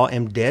the law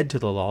am dead to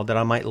the law, that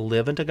I might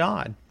live unto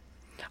God.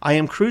 I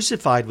am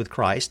crucified with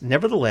Christ,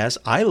 nevertheless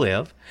I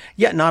live,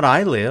 yet not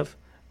I,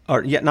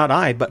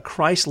 but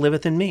Christ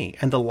liveth in me.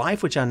 And the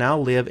life which I now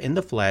live in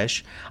the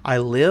flesh, I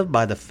live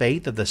by the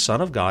faith of the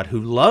Son of God, who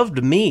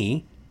loved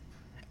me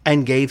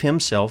and gave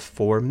himself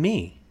for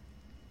me.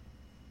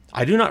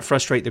 I do not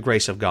frustrate the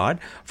grace of God,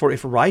 for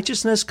if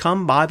righteousness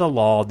come by the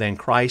law, then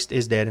Christ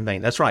is dead in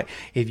vain. That's right.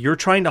 If you're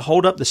trying to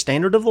hold up the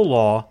standard of the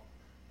law,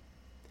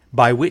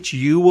 by which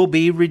you will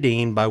be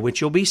redeemed, by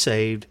which you'll be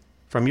saved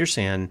from your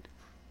sin,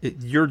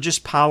 you're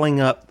just piling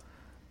up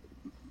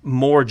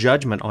more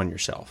judgment on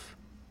yourself.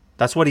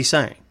 That's what he's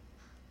saying.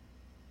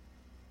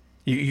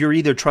 You're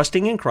either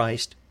trusting in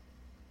Christ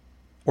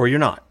or you're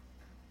not.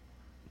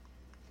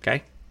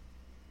 Okay?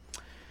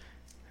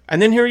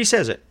 And then here he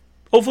says it.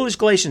 O foolish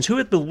Galatians, who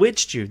hath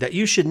bewitched you, that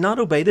you should not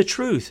obey the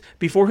truth,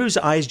 before whose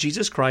eyes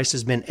Jesus Christ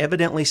has been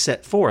evidently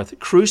set forth,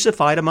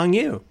 crucified among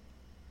you?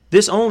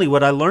 This only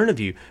would I learn of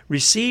you.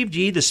 Received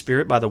ye the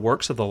Spirit by the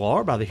works of the law,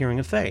 or by the hearing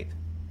of faith?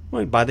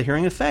 Well, by the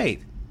hearing of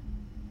faith.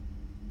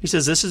 He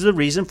says this is the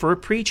reason for a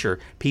preacher.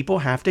 People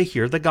have to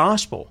hear the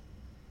gospel.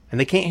 And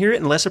they can't hear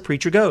it unless a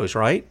preacher goes,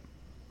 right?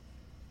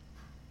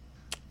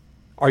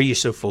 Are you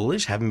so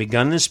foolish? Having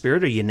begun in the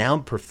Spirit, are you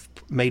now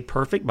made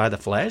perfect by the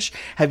flesh?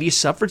 Have you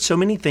suffered so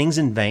many things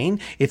in vain,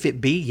 if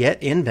it be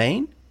yet in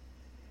vain?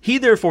 He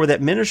therefore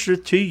that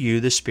ministereth to you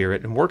the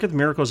Spirit, and worketh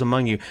miracles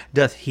among you,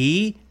 doth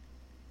he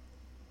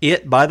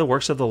it by the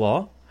works of the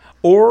law,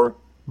 or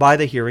by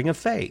the hearing of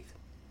faith?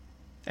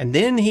 And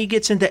then he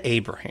gets into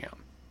Abraham.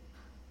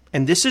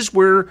 And this is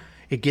where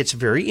it gets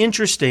very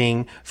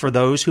interesting for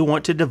those who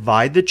want to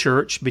divide the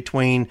church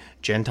between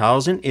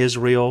Gentiles and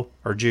Israel,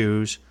 or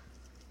Jews,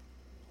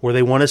 where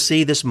they want to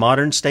see this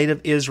modern state of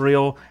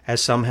Israel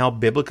as somehow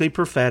biblically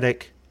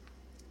prophetic.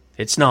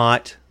 It's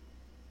not.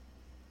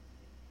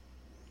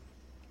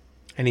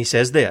 And he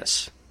says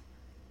this,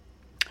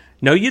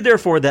 "Know you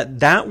therefore that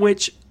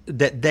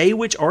they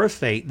which are of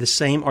faith, the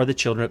same are the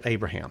children of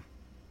Abraham."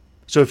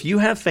 So if you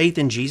have faith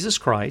in Jesus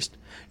Christ,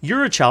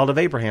 you're a child of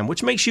Abraham,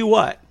 which makes you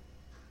what?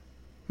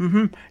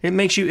 It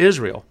makes you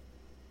Israel.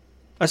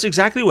 That's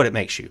exactly what it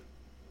makes you.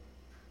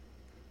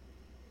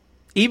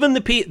 Even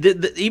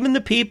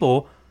the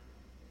people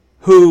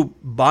who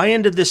buy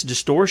into this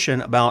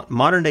distortion about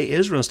modern day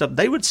Israel and stuff,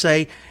 they would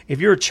say, if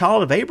you're a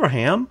child of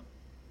Abraham,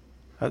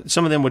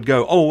 some of them would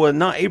go, oh, well,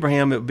 not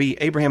Abraham, it would be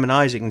Abraham and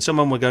Isaac. And some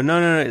of them would go,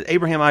 no,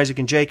 Abraham, Isaac,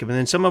 and Jacob. And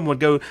then some of them would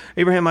go,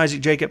 Abraham,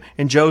 Isaac, Jacob,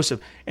 and Joseph.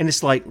 And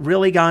it's like,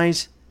 really,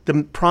 guys?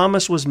 The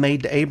promise was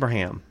made to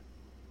Abraham.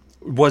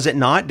 Was it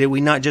not? Did we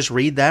not just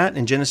read that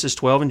in Genesis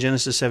 12 and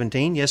Genesis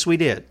 17? Yes, we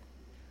did.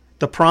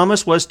 The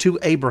promise was to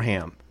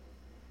Abraham.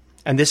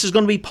 And this is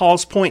going to be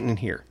Paul's point in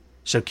here.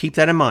 So keep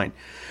that in mind.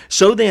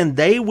 So then,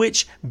 they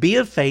which be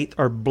of faith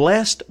are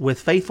blessed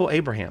with faithful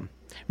Abraham.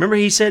 Remember,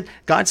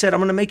 God said, I'm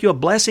going to make you a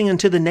blessing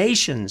unto the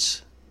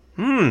nations.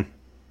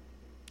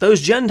 Those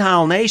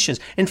Gentile nations.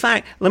 In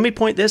fact, let me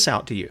point this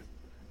out to you.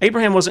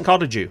 Abraham wasn't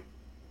called a Jew.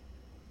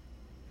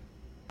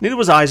 Neither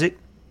was Isaac.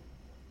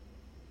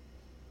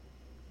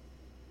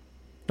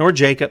 Nor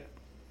Jacob.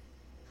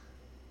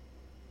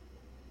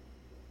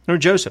 Nor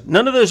Joseph.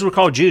 None of those were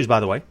called Jews, by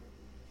the way.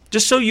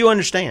 Just so you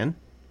understand.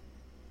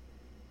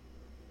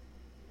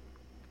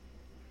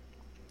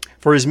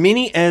 For as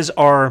many as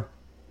are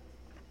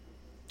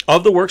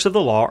of the works of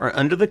the law are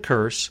under the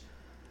curse,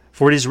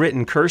 for it is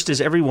written, cursed is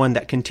every one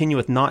that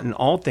continueth not in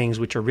all things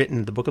which are written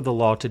in the book of the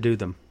law to do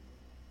them.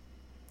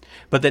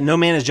 But that no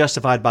man is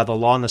justified by the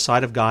law in the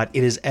sight of God,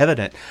 it is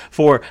evident,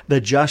 for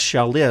the just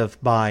shall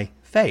live by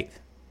faith.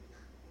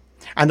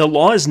 And the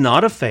law is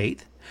not of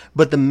faith,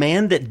 but the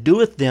man that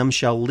doeth them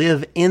shall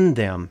live in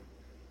them.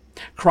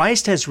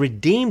 Christ has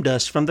redeemed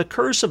us from the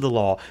curse of the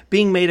law,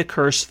 being made a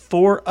curse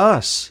for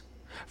us.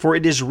 For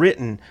it is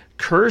written,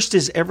 cursed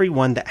is every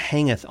one that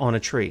hangeth on a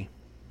tree,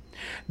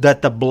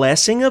 that the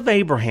blessing of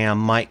Abraham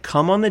might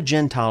come on the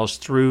Gentiles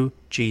through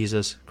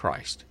Jesus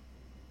Christ.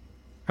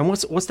 And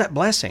what's that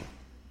blessing?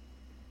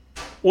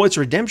 Well, it's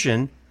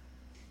redemption,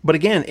 but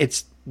again,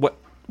 it's what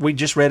we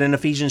just read in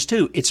Ephesians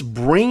 2. It's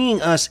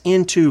bringing us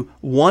into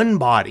one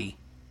body,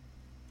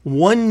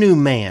 one new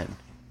man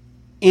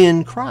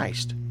in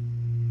Christ.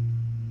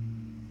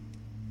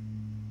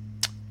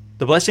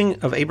 The blessing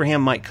of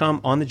Abraham might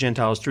come on the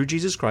Gentiles through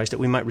Jesus Christ, that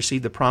we might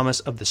receive the promise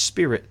of the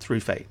Spirit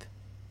through faith.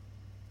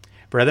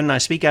 Brethren, I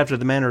speak after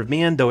the manner of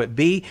men, though it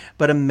be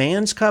but a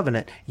man's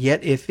covenant,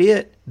 yet if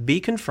it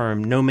be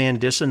confirmed, no man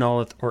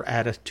disannulleth or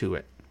addeth to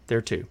it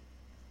thereto.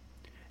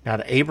 Now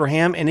to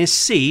Abraham and his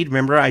seed,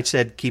 remember I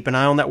said keep an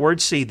eye on that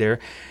word seed there,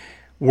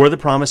 were the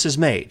promises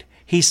made.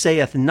 He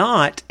saith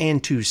not,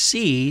 and to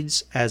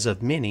seeds as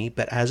of many,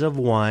 but as of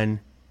one,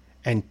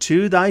 and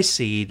to thy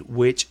seed,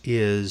 which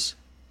is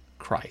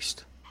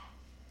Christ.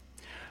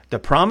 The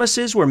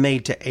promises were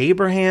made to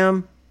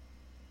Abraham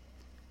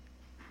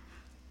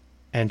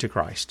and to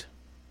Christ.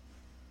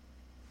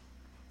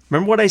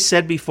 Remember what I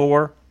said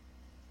before?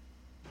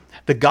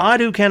 The God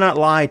who cannot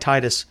lie,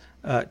 Titus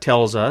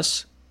tells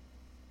us,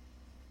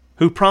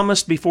 who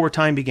promised before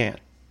time began.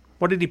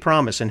 What did he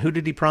promise, and who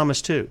did he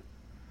promise to?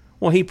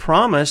 Well, he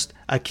promised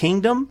a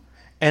kingdom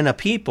and a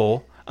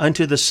people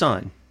unto the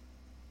Son.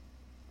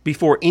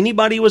 Before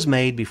anybody was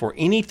made, before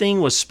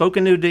anything was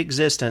spoken into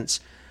existence,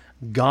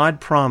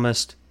 God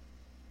promised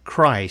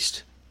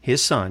Christ,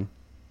 his Son,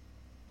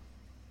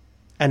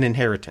 an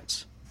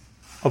inheritance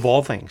of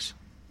all things.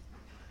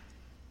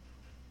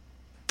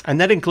 And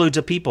that includes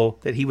a people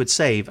that he would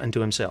save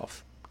unto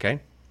himself. Okay?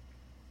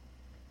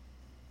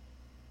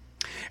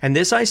 And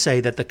this I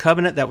say, that the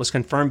covenant that was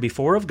confirmed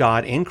before of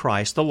God in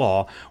Christ, the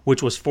law,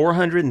 which was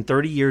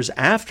 430 years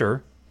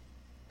after,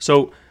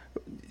 so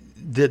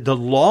the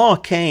law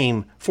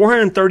came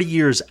 430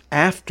 years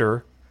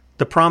after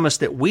the promise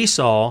that we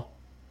saw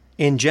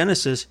in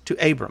Genesis to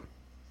Abram.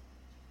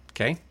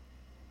 Okay?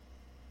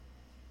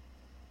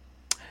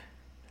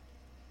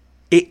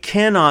 It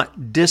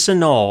cannot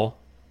disannul,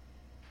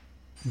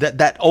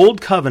 that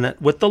old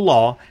covenant with the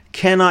law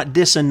cannot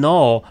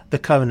disannul the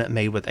covenant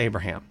made with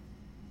Abraham.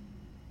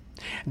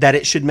 That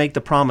it should make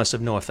the promise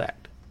of no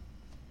effect.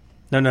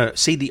 No.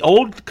 See, the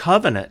old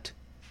covenant,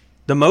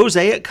 the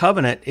Mosaic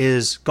covenant,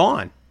 is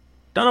gone.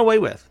 Done away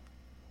with.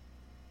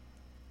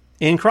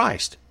 In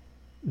Christ.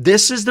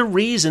 This is the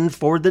reason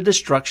for the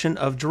destruction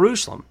of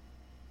Jerusalem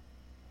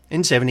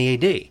in 70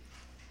 AD. It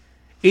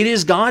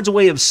is God's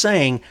way of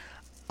saying,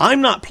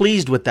 I'm not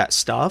pleased with that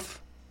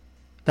stuff.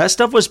 That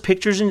stuff was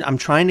pictures, and I'm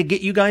trying to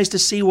get you guys to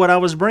see what I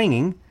was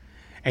bringing,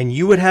 and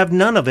you would have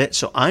none of it,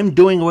 so I'm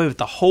doing away with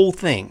the whole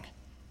thing.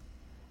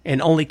 And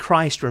only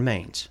Christ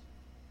remains.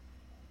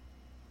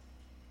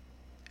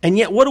 And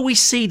yet, what do we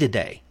see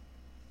today?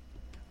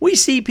 We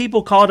see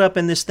people caught up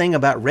in this thing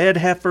about red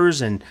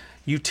heifers and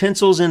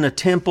utensils in a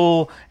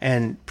temple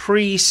and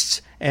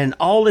priests and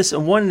all this,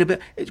 and wanting to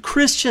be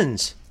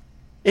Christians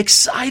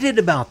excited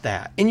about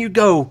that. And you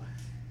go,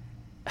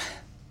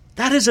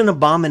 that is an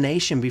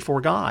abomination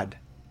before God.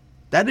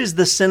 That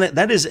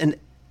is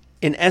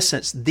in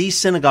essence, the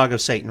synagogue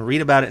of Satan.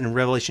 Read about it in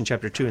Revelation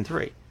chapter 2 and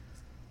 3.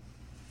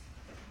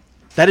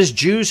 That is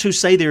Jews who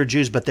say they are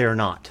Jews, but they are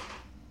not.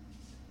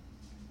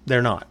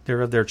 They're not.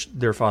 They're of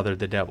their father,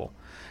 the devil.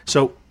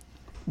 So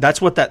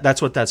that's what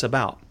that's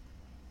about.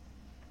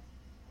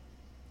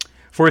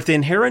 For if the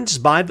inheritance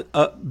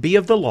be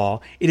of the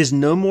law, it is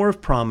no more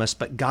of promise,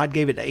 but God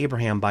gave it to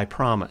Abraham by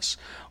promise.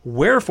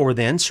 Wherefore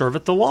then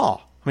serveth the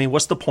law? I mean,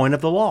 what's the point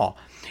of the law?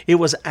 It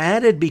was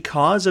added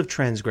because of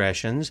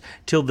transgressions,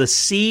 till the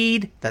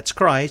seed, that's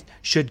Christ,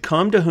 should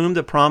come to whom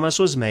the promise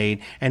was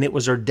made, and it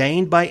was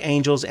ordained by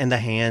angels in the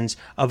hands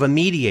of a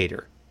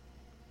mediator.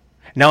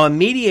 Now, a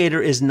mediator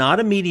is not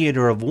a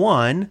mediator of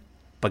one,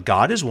 but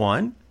God is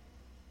one.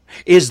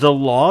 Is the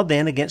law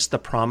then against the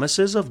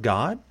promises of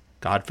God?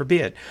 God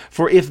forbid.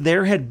 For if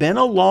there had been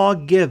a law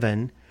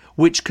given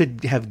which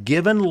could have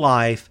given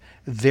life,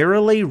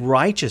 verily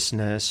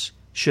righteousness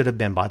should have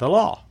been by the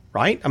law.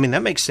 Right? I mean,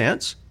 that makes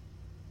sense.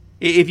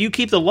 If you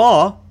keep the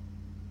law,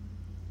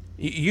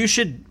 you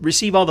should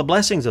receive all the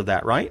blessings of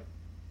that, right?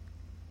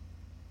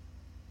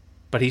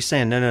 But he's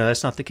saying, no,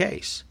 that's not the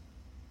case.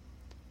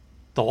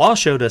 The law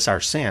showed us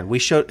our sin.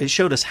 It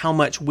showed us how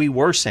much we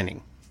were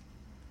sinning.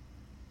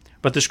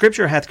 But the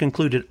Scripture hath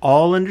concluded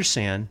all under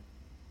sin,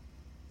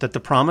 that the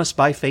promise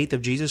by faith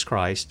of Jesus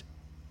Christ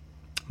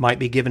might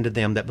be given to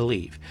them that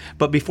believe.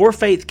 But before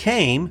faith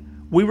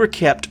came, we were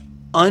kept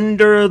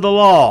under the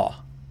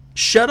law,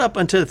 shut up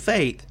unto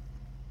faith,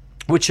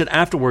 which should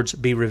afterwards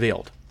be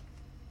revealed.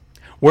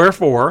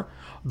 Wherefore,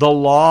 the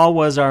law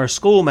was our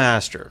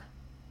schoolmaster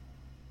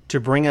to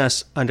bring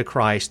us unto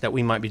Christ, that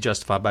we might be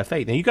justified by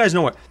faith. And you guys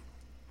know what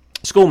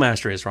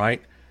schoolmaster is,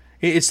 right?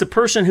 It's the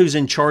person who's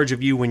in charge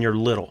of you when you're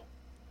little.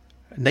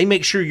 They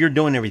make sure you're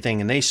doing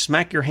everything, and they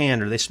smack your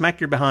hand or they smack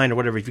your behind or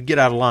whatever if you get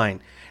out of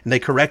line, and they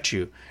correct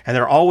you. And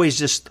they're always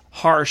just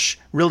harsh,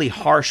 really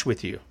harsh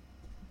with you.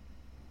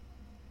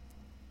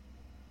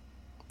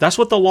 That's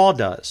what the law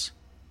does.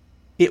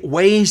 It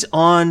weighs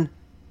on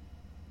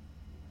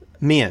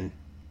men.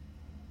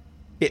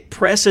 It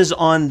presses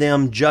on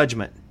them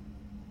judgment.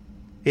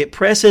 It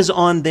presses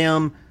on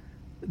them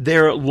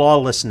their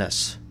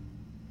lawlessness,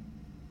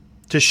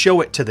 to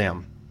show it to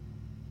them,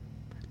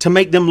 to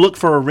make them look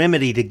for a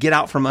remedy to get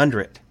out from under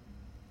it.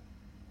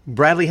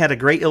 Bradley had a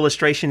great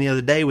illustration the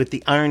other day with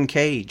the iron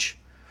cage.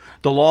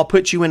 The law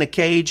puts you in a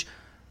cage,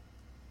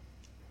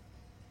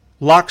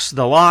 locks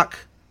the lock,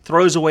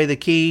 throws away the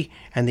key,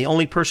 and the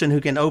only person who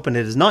can open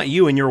it is not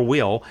you and your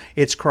will,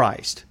 it's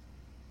Christ.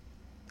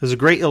 There's a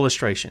great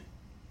illustration.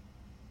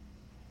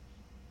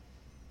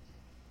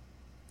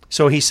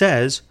 So he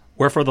says,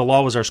 wherefore the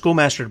law was our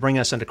schoolmaster to bring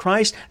us unto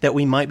Christ, that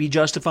we might be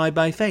justified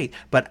by faith.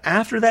 But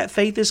after that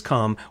faith is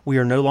come, we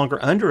are no longer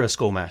under a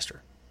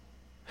schoolmaster.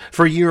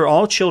 For ye are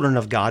all children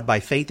of God by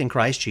faith in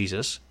Christ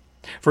Jesus.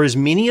 For as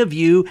many of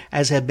you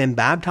as have been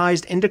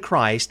baptized into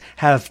Christ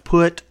have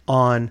put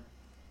on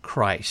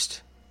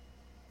Christ.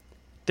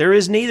 There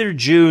is neither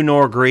Jew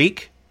nor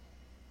Greek.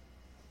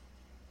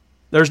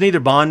 There's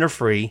neither bond nor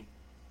free.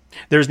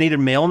 There's neither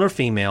male nor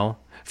female,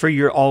 for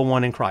you're all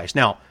one in Christ.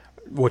 Now,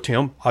 well,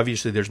 Tim,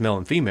 obviously there's male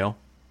and female,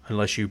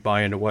 unless you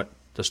buy into what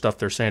the stuff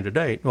they're saying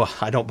today. Well,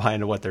 I don't buy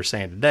into what they're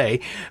saying today,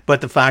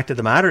 but the fact of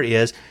the matter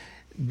is,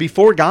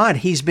 before God,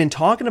 he's been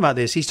talking about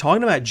this. He's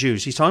talking about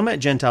Jews. He's talking about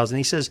Gentiles, and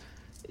he says,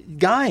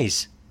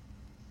 guys,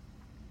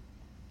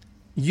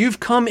 you've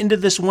come into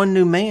this one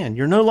new man.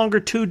 You're no longer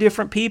two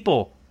different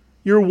people.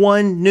 You're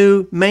one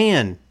new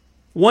man.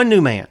 One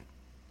new man.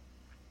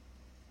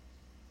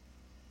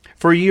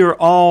 For ye are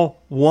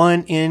all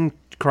one in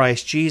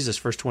Christ Jesus,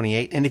 verse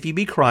 28. And if ye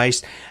be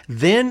Christ,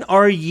 then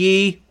are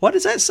ye, what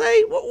does that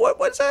say?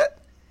 What's that?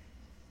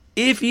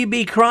 If ye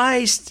be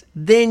Christ,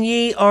 then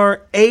ye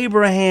are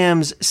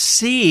Abraham's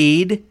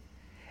seed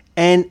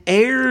and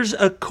heirs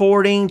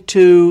according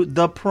to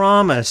the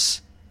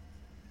promise.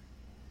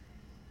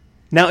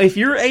 Now, if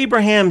you're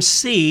Abraham's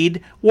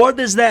seed, what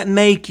does that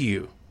make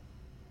you?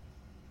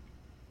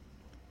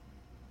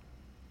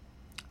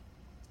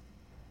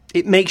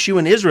 It makes you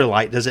an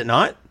Israelite, does it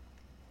not?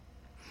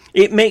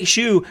 It makes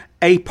you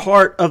a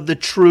part of the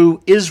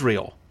true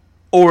Israel,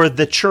 or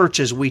the church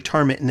as we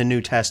term it in the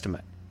New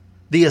Testament,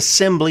 the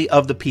assembly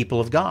of the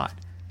people of God.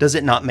 Does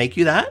it not make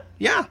you that?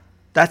 Yeah,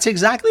 that's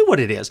exactly what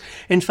it is.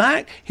 In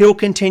fact, he'll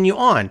continue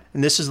on,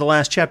 and this is the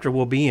last chapter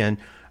we'll be in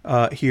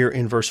here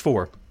in verse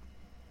 4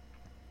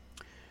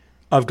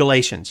 of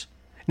Galatians.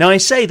 Now I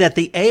say that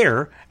the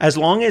heir, as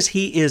long as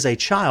he is a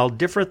child,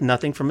 differeth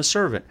nothing from a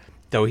servant,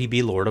 though he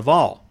be Lord of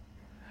all,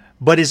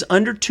 but is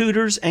under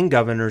tutors and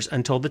governors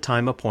until the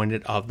time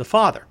appointed of the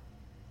Father.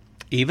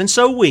 Even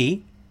so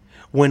we,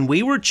 when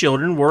we were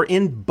children, were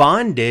in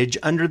bondage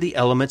under the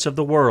elements of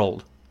the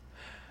world.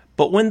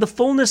 But when the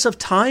fullness of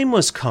time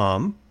was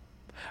come,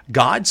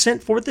 God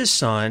sent forth his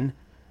Son,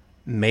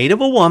 made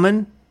of a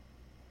woman,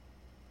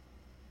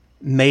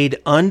 made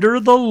under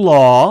the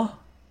law,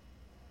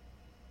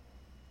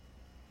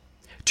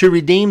 to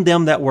redeem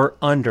them that were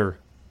under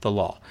the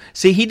law.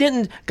 See,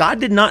 God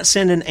did not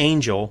send an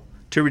angel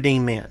to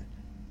redeem men.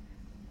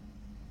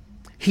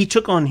 He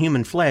took on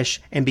human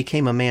flesh and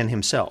became a man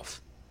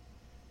himself.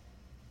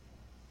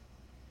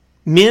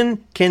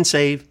 Men can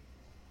save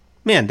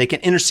men. They can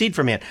intercede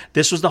for men.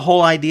 This was the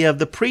whole idea of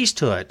the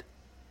priesthood.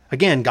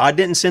 Again, God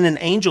didn't send an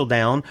angel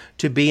down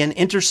to be an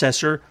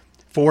intercessor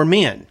for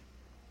men.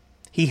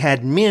 He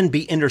had men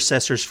be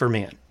intercessors for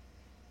men.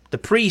 The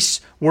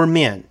priests were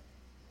men.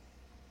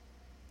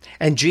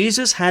 And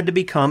Jesus had to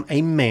become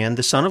a man.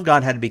 The Son of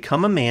God had to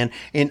become a man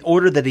in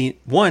order that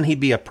he'd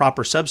be a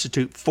proper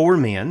substitute for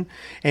men,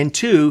 and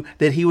two,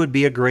 that he would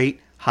be a great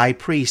high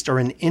priest or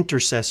an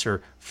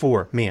intercessor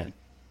for men.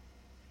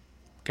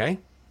 Okay?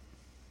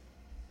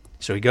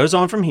 So he goes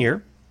on from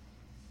here,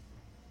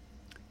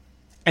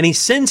 and he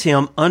sends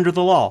him under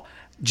the law.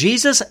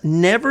 Jesus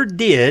never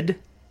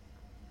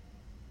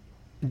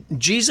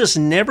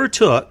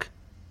took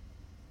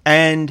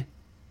and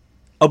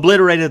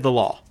obliterated the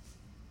law.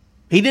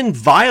 He didn't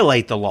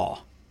violate the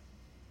law.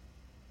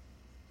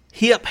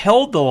 He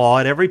upheld the law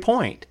at every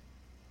point.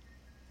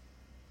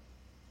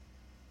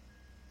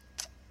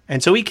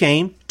 And so he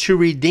came to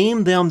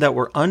redeem them that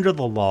were under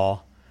the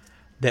law,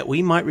 that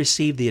we might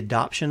receive the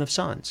adoption of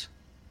sons.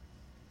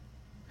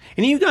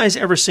 Any of you guys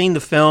ever seen the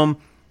film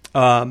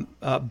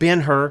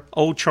Ben-Hur,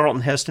 old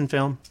Charlton Heston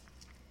film?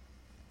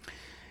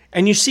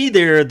 And you see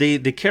there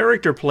the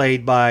character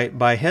played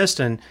by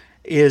Heston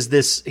he's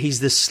this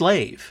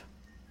slave.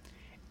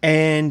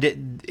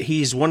 And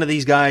he's one of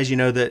these guys,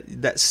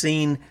 that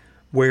scene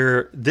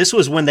where this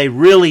was when they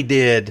really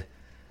did,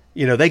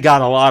 they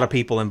got a lot of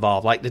people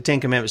involved, like the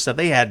Ten Commandments stuff.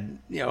 They had,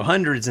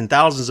 hundreds and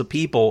thousands of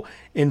people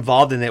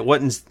involved in it. It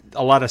wasn't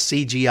a lot of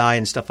CGI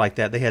and stuff like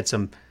that. They had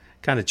some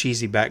kind of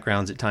cheesy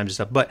backgrounds at times and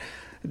stuff. But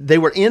they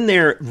were in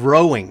there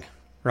rowing,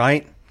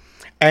 right?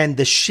 And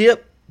the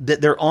ship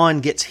that they're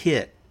on gets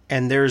hit.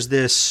 And there's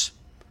this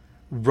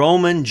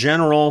Roman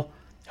general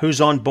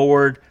who's on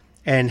board,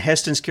 and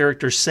Heston's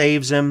character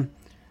saves him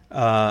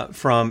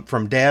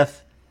from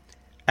death.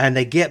 And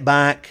they get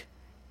back,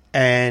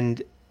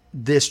 and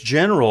this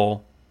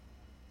general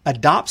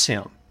adopts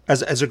him.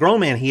 As a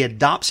grown man, he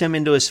adopts him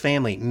into his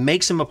family,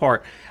 makes him a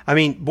part. I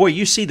mean, boy,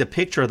 you see the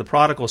picture of the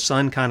prodigal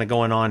son kind of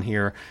going on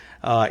here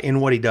in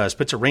what he does.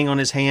 Puts a ring on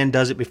his hand,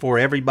 does it before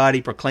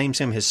everybody, proclaims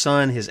him his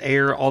son, his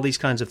heir, all these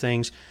kinds of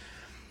things.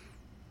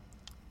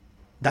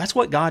 That's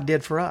what God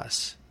did for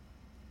us.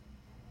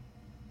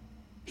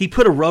 He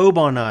put a robe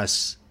on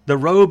us. The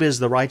robe is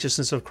the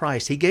righteousness of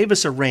Christ. He gave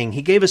us a ring.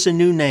 He gave us a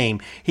new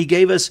name. He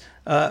gave us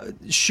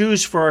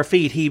shoes for our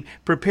feet. He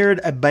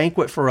prepared a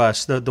banquet for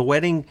us, the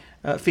wedding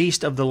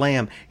feast of the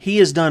Lamb. He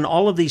has done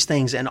all of these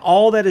things, and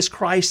all that is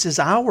Christ is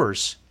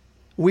ours.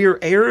 We are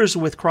heirs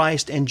with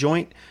Christ and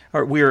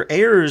we are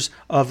heirs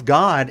of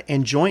God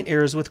and joint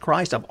heirs with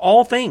Christ of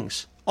all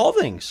things. All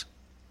things.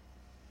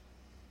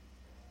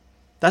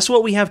 That's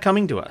what we have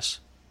coming to us.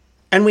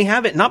 And we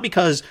have it not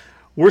because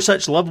we're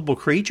such lovable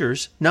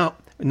creatures. No,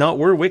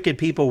 we're wicked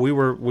people. We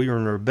were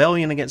in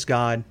rebellion against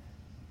God.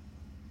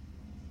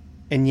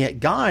 And yet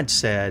God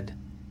said,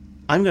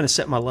 I'm going to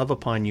set my love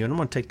upon you, and I'm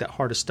going to take that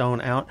heart of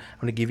stone out. I'm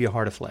going to give you a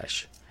heart of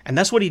flesh. And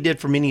that's what he did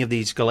for many of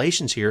these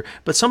Galatians here.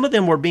 But some of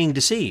them were being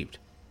deceived.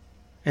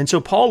 And so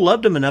Paul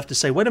loved them enough to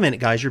say, wait a minute,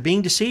 guys, you're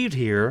being deceived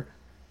here.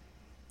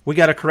 We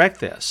got to correct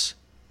this.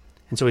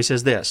 And so he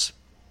says this.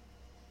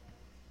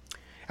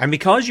 And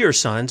because you are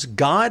sons,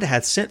 God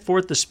hath sent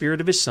forth the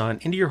Spirit of his Son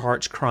into your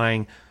hearts,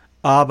 crying,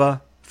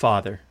 Abba,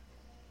 Father.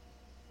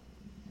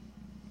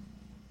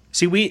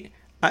 See,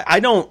 I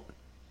don't,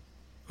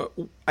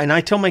 and I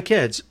tell my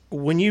kids,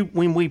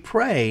 when we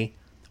pray,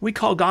 we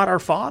call God our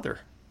Father.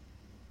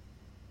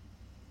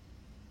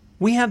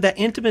 We have that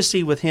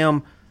intimacy with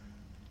him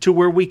to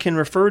where we can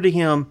refer to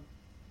him,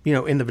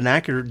 in the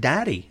vernacular,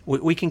 Daddy.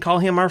 We can call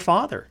him our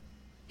Father.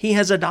 He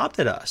has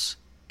adopted us,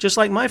 just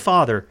like my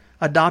father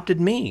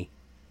adopted me.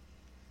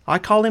 I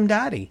call him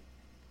Daddy.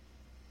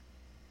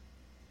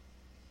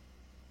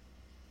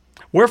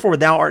 Wherefore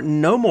thou art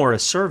no more a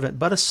servant,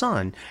 but a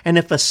son, and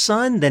if a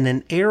son, then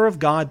an heir of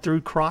God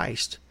through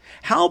Christ.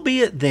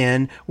 Howbeit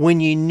then, when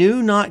ye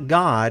knew not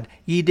God,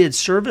 ye did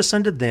service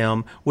unto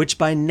them which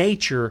by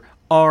nature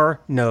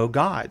are no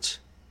gods.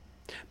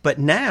 But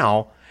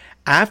now,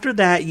 after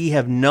that ye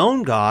have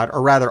known God,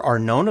 or rather are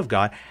known of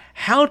God,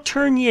 how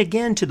turn ye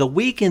again to the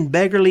weak and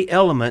beggarly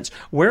elements,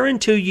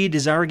 whereunto ye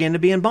desire again to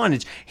be in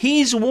bondage?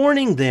 He's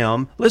warning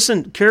them,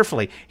 listen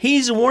carefully,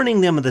 he's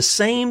warning them of the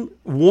same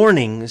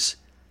warnings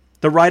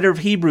the writer of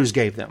Hebrews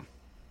gave them.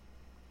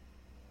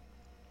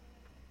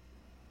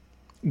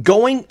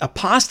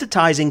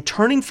 Apostatizing,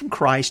 turning from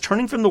Christ,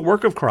 turning from the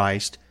work of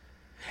Christ,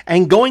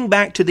 and going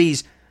back to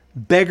these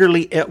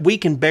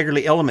weak and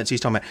beggarly elements he's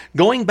talking about,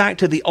 going back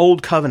to the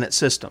old covenant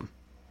system.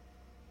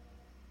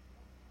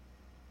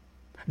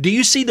 Do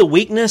you see the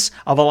weakness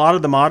of a lot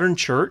of the modern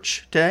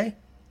church today?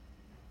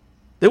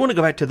 They want to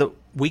go back to the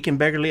weak and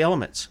beggarly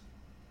elements.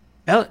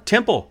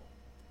 Temple,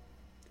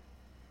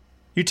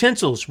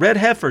 utensils, red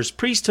heifers,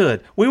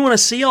 priesthood. We want to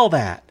see all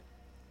that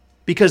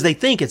because they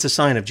think it's a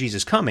sign of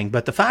Jesus coming.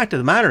 But the fact of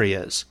the matter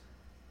is,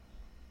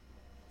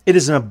 it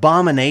is an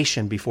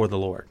abomination before the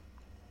Lord.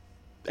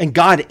 And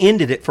God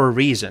ended it for a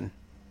reason.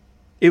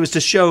 It was to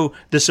show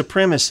the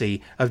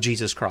supremacy of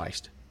Jesus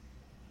Christ,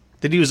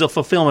 that he was a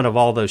fulfillment of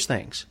all those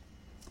things.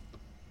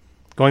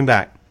 Going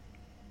back.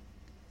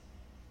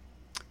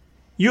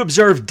 You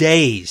observe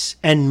days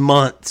and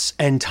months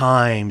and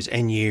times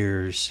and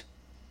years.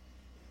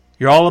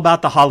 You're all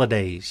about the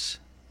holidays,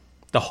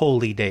 the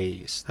holy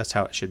days. That's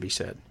how it should be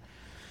said.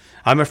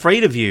 I'm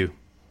afraid of you,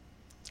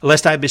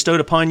 lest I have bestowed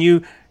upon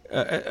you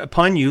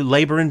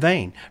labor in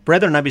vain.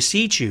 Brethren, I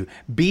beseech you,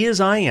 be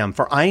as I am,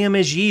 for I am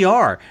as ye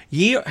are.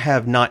 Ye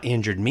have not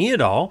injured me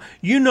at all.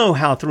 You know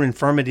how through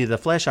infirmity of the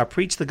flesh I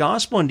preached the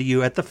gospel unto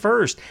you at the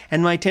first,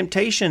 and my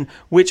temptation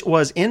which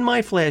was in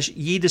my flesh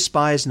ye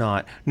despised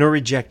not, nor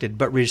rejected,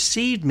 but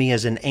received me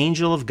as an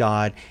angel of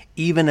God,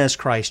 even as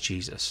Christ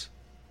Jesus.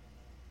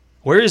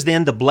 Where is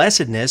then the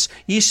blessedness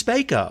ye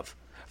spake of?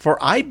 For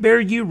I bear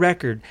you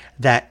record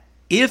that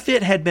if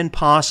it had been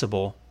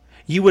possible,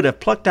 you would have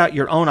plucked out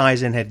your own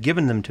eyes and had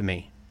given them to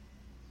me.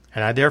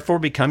 And I therefore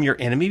become your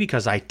enemy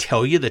because I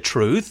tell you the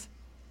truth?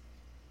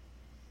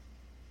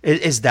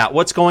 Is that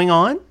what's going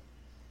on?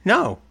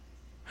 No.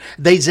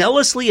 They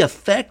zealously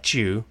affect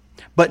you,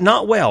 but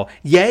not well.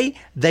 Yea,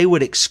 they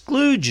would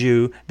exclude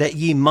you that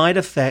ye might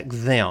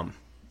affect them.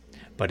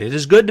 But it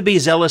is good to be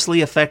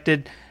zealously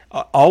affected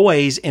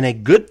always in a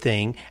good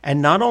thing,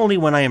 and not only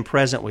when I am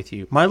present with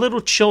you. My little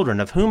children,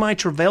 of whom I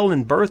travail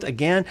in birth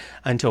again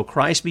until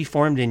Christ be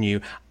formed in you,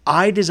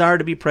 I desire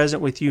to be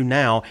present with you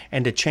now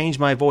and to change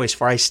my voice,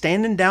 for I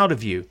stand in doubt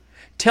of you.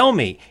 Tell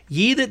me,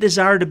 ye that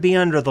desire to be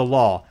under the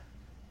law,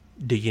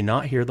 do ye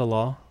not hear the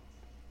law?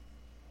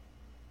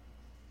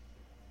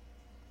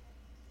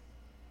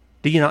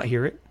 Do you not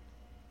hear it?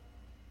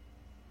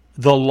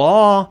 The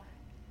law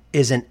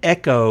is an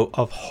echo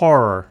of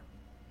horror,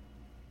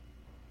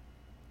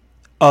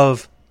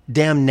 of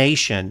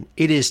damnation.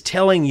 It is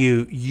telling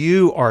you,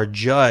 you are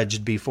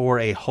judged before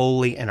a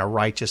holy and a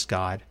righteous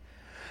God.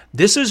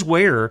 This is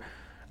where,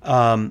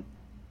 of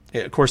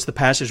course, the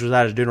passage was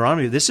out of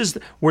Deuteronomy. This is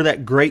where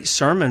that great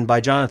sermon by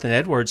Jonathan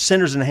Edwards,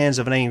 Sinners in the Hands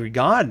of an Angry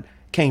God,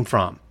 came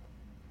from.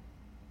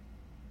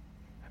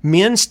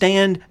 Men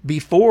stand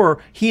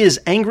before, he is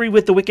angry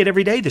with the wicked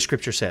every day, the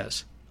scripture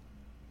says.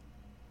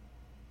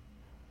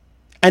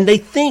 And they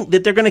think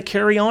that they're going to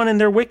carry on in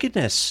their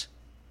wickedness.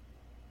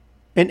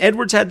 And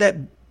Edwards had that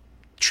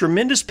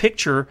tremendous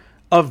picture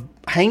of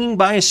hanging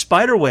by a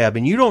spider web,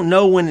 and you don't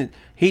know when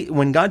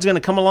God's going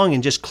to come along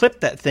and just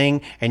clip that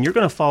thing, and you're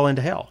going to fall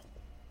into hell.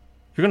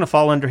 You're going to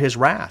fall under his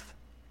wrath.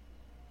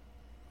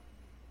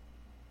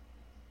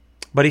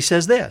 But he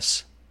says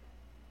this.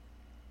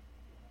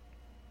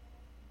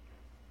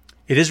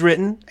 It is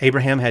written,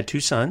 Abraham had 2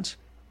 sons,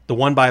 the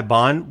one by a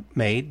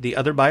bondmaid, the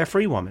other by a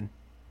free woman.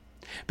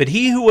 But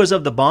he who was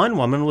of the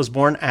bondwoman was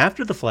born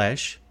after the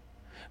flesh,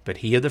 but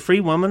he of the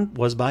free woman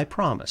was by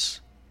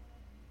promise.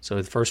 So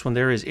the first one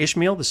there is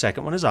Ishmael, the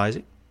second one is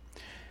Isaac.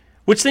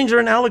 Which things are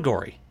an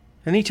allegory?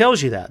 And he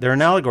tells you that. They're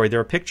an allegory. They're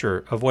a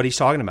picture of what he's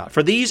talking about.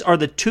 For these are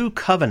the 2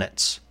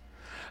 covenants.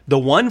 The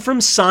one from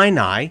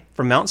Sinai,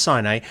 from Mount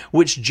Sinai,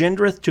 which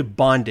gendereth to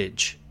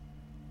bondage,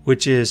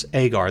 which is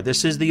Agar.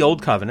 This is the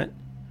old covenant.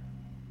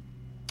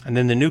 And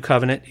then the new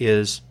covenant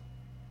is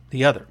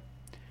the other.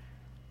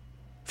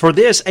 For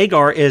this,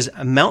 Agar is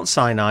Mount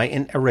Sinai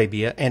in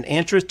Arabia, and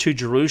entereth to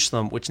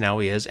Jerusalem, which now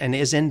is, and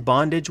is in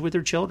bondage with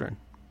her children.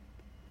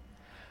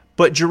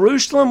 But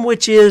Jerusalem,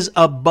 which is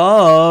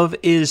above,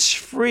 is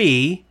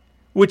free,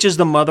 which is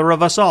the mother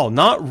of us all.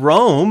 Not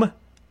Rome,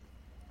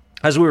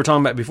 as we were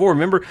talking about before.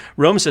 Remember,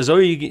 Rome says,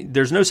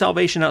 there's no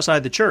salvation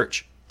outside the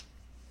church,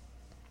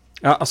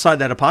 outside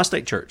that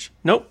apostate church.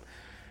 Nope.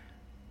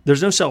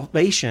 There's no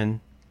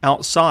salvation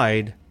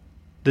outside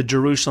the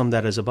Jerusalem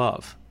that is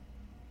above,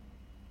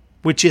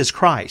 which is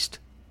Christ,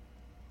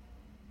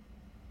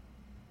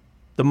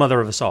 the mother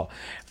of us all.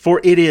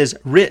 For it is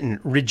written,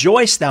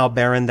 Rejoice, thou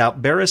barren, thou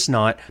bearest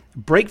not.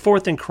 Break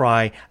forth and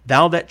cry,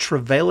 thou that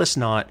travailest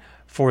not.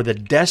 For the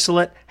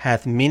desolate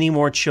hath many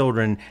more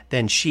children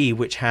than she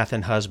which hath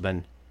an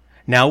husband.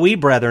 Now we,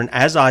 brethren,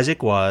 as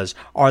Isaac was,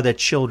 are the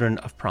children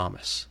of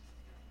promise.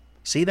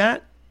 See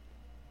that?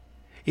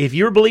 If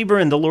you're a believer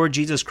in the Lord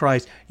Jesus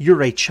Christ,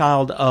 you're a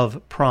child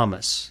of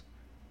promise,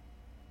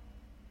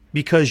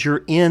 because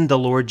you're in the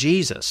Lord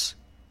Jesus,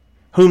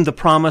 whom the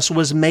promise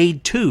was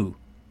made to.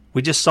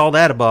 We just saw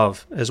that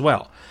above as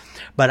well.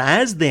 But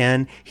as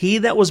then, he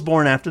that was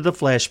born after the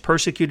flesh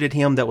persecuted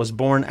him that was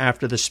born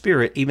after the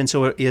Spirit, even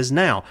so it is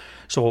now.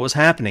 So what was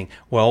happening?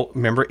 Well,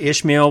 remember,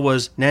 Ishmael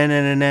was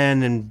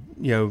and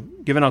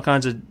giving all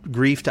kinds of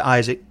grief to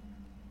Isaac.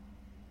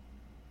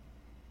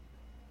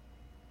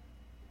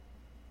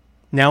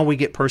 Now we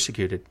get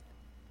persecuted.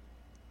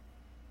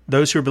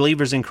 Those who are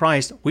believers in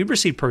Christ, we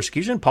receive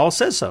persecution. Paul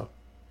says so.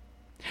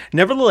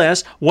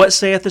 Nevertheless, what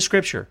saith the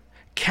Scripture?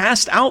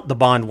 Cast out the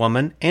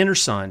bondwoman and her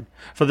son,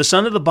 for the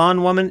son of the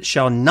bondwoman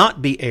shall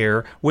not be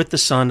heir with the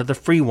son of the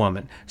free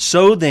woman.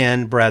 So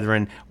then,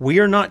 brethren, we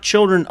are not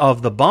children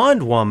of the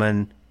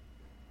bondwoman,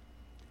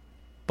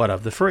 but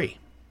of the free.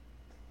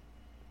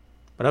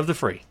 But of the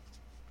free.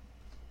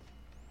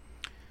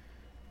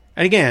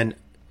 And again,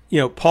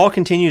 Paul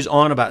continues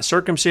on about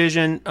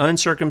circumcision,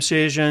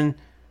 uncircumcision,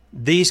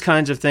 these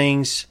kinds of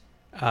things.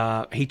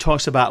 He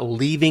talks about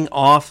leaving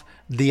off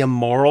the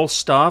immoral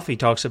stuff. He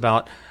talks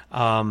about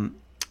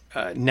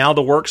now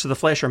the works of the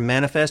flesh are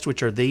manifest,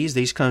 which are these.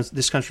 This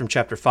comes from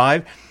chapter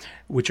 5,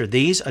 which are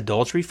these: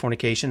 adultery,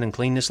 fornication,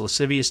 uncleanness,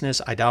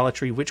 lasciviousness,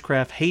 idolatry,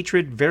 witchcraft,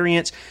 hatred,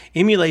 variance,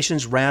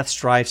 emulations, wrath,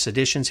 strife,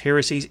 seditions,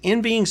 heresies,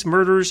 envyings,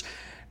 murders,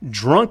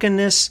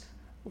 drunkenness,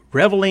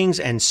 revelings,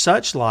 and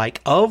such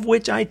like, of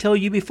which I tell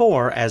you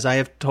before, as I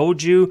have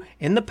told you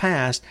in the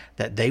past,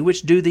 that they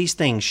which do these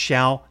things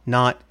shall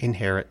not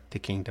inherit the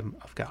kingdom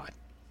of God.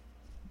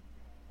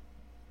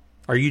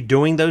 Are you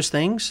doing those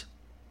things?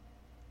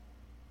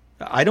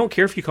 I don't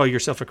care if you call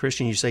yourself a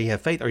Christian, you say you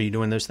have faith. Are you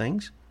doing those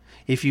things?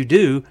 If you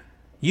do,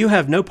 you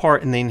have no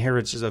part in the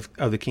inheritance of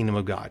the kingdom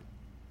of God.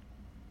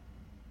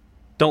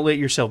 Don't let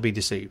yourself be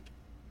deceived.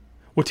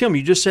 Well, Tim,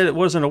 you just said it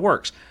wasn't a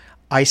works.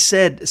 I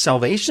said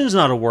salvation is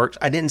not a works.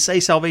 I didn't say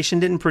salvation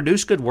didn't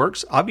produce good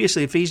works.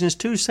 Obviously, Ephesians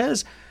 2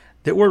 says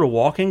that we're to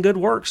walk in good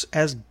works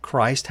as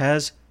Christ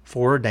has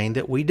foreordained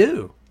that we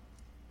do.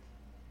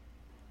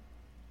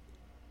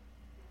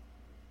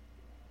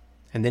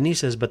 And then he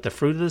says, but the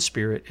fruit of the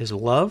Spirit is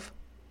love,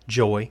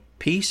 joy,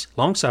 peace,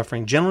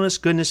 long-suffering, gentleness,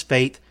 goodness,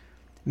 faith,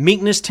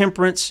 meekness,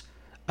 temperance.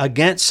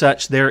 Against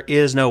such there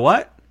is no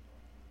what?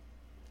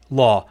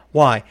 Law.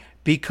 Why?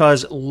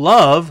 Because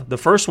love, the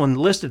first one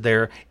listed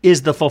there,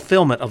 is the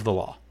fulfillment of the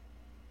law.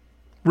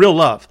 Real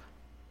love.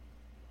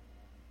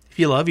 If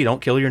you love, you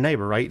don't kill your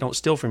neighbor, right? You don't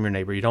steal from your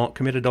neighbor. You don't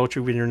commit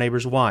adultery with your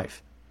neighbor's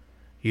wife.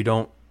 You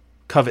don't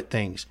covet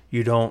things.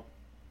 You don't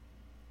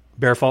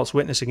bear false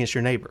witness against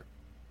your neighbor.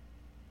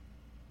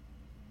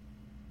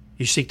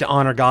 You seek to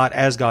honor God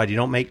as God. You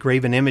don't make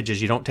graven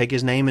images. You don't take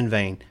His name in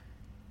vain.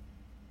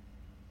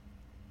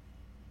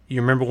 You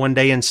remember one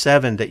day in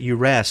 7 that you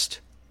rest,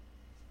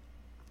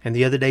 and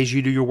the other days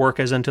you do your work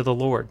as unto the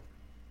Lord.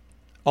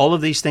 All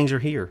of these things are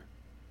here.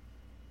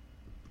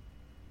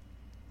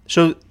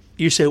 So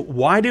you say,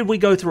 why did we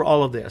go through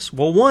all of this?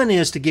 Well, one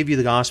is to give you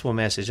the gospel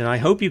message, and I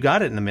hope you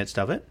got it in the midst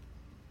of it.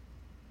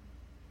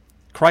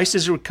 Christ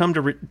has come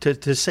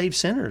to save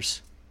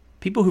sinners,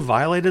 people who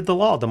violated the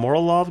law, the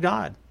moral law of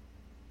God.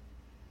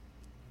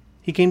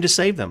 He came to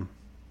save them.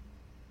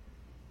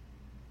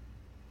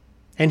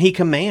 And He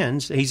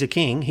commands, He's a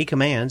king, He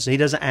commands, He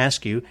doesn't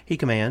ask you, He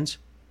commands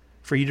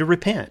for you to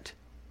repent,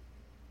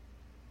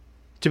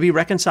 to be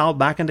reconciled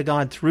back unto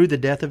God through the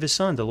death of His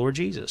Son, the Lord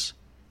Jesus.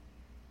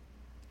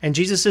 And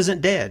Jesus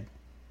isn't dead.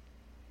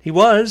 He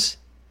was,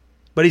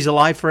 but He's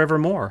alive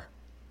forevermore.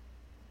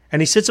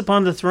 And He sits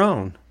upon the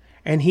throne,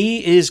 and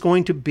He is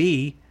going to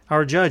be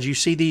our judge. You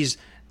see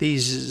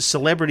these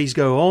celebrities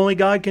go, only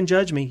God can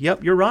judge me.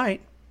 Yep, you're right.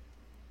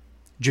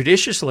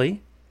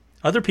 Judiciously,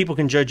 other people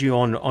can judge you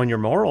on your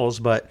morals,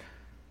 but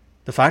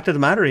the fact of the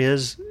matter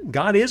is,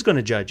 God is going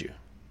to judge you.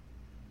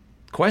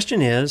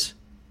 Question is,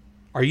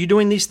 are you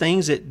doing these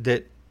things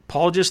that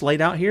Paul just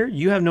laid out here?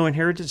 You have no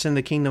inheritance in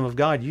the kingdom of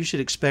God. You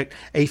should expect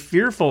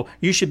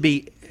you should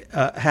be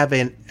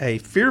having a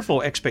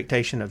fearful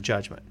expectation of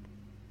judgment.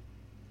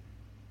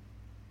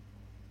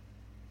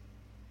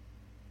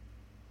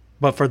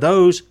 But for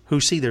those who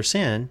see their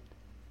sin,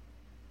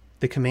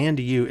 the command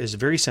to you is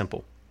very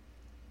simple.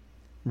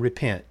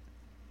 Repent.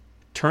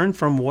 Turn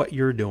from what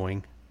you're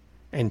doing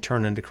and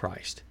turn unto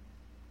Christ.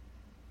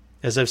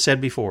 As I've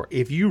said before,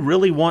 if you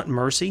really want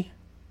mercy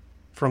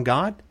from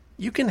God,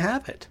 you can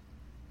have it.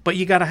 But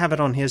you got to have it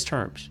on His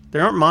terms. They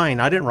aren't mine.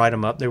 I didn't write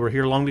them up. They were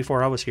here long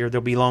before I was here. They'll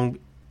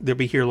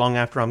be here long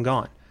after I'm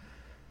gone.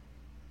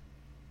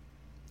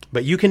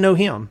 But you can know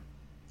Him.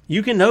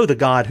 You can know the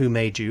God who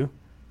made you.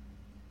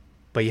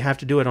 But you have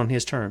to do it on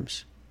His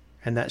terms.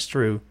 And that's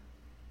through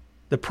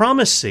the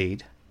promised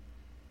seed,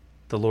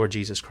 the Lord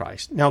Jesus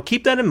Christ. Now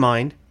keep that in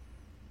mind,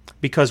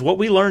 because what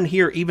we learned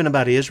here even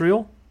about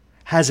Israel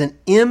has an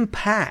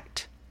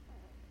impact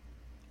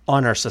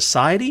on our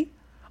society,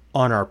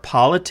 on our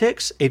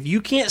politics. If you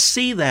can't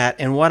see that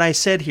in what I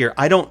said here,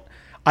 I don't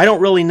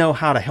really know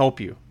how to help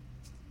you.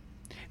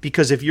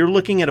 Because if you're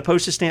looking at a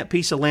postage stamp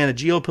piece of land, a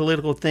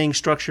geopolitical thing,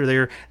 structure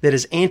there that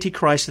is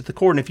antichrist at the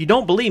core, and if you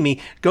don't believe me,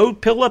 go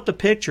pull up the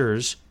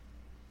pictures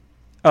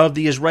of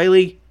the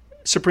Israeli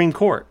Supreme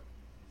Court.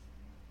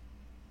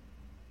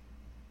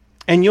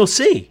 And you'll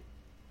see,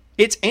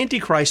 it's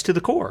antichrist to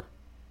the core.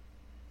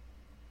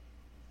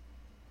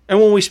 And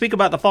when we speak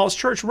about the false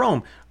church,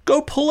 Rome,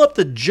 go pull up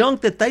the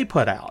junk that they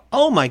put out.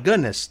 Oh my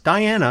goodness.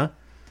 Diana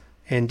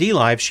in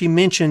D-Live, she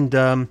mentioned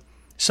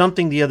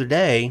something the other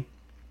day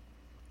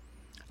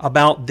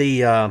about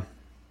the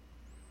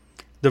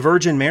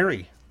Virgin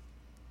Mary.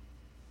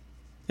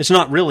 It's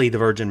not really the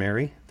Virgin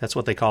Mary. That's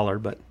what they call her,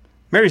 but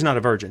Mary's not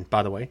a virgin,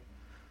 by the way.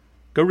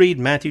 Go read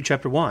Matthew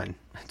chapter 1.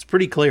 It's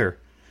pretty clear.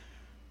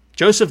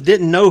 Joseph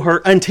didn't know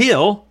her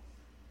until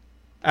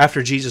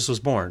after Jesus was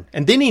born.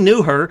 And then he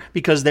knew her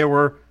because there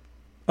were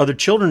other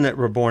children that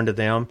were born to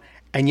them.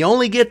 And you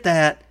only get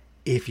that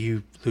if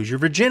you lose your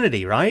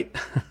virginity, right?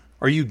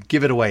 Or you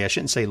give it away. I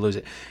shouldn't say lose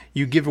it.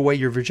 You give away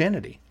your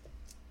virginity.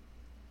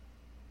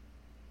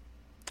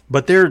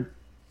 But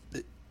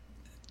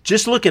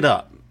just look it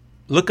up.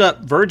 Look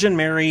up Virgin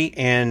Mary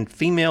and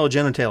female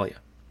genitalia.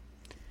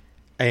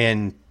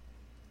 And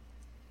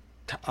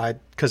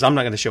because I'm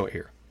not going to show it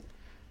here.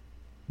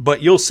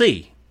 But you'll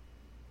see.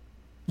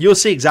 You'll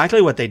see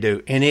exactly what they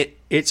do. And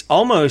it's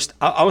almost,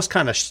 I was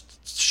kind of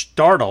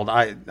startled.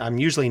 I'm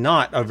usually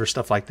not over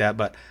stuff like that,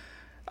 but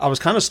I was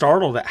kind of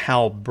startled at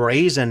how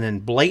brazen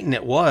and blatant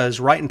it was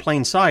right in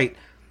plain sight.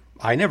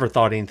 I never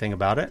thought anything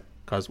about it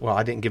because, well,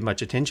 I didn't give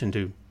much attention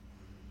to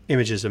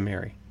images of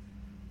Mary.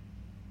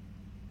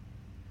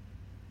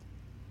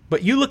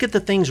 But you look at the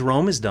things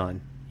Rome has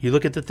done. You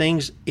look at the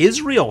things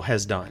Israel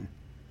has done.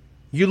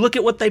 You look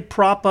at what they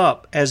prop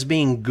up as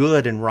being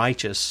good and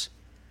righteous,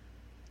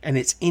 and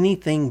it's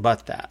anything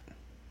but that.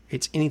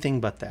 It's anything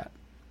but that.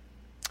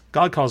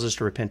 God calls us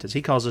to repentance.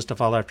 He calls us to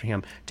follow after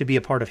Him, to be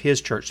a part of His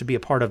church, to be a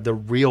part of the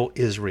real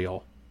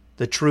Israel,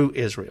 the true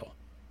Israel,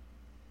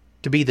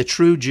 to be the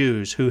true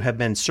Jews who have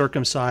been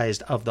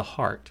circumcised of the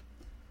heart.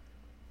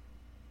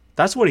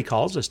 That's what He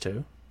calls us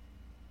to.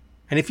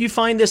 And if you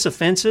find this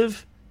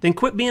offensive, then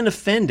quit being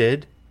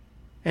offended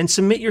and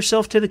submit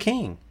yourself to the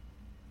King.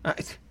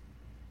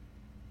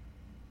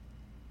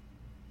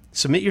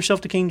 Submit yourself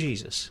to King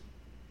Jesus.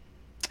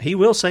 He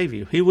will save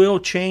you. He will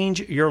change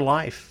your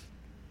life.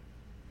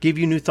 Give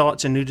you new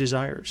thoughts and new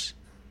desires.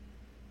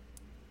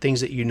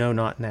 Things that you know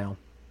not now.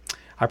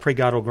 I pray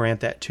God will grant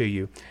that to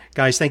you.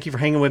 Guys, thank you for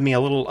hanging with me a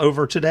little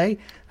over today.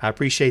 I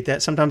appreciate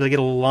that. Sometimes I get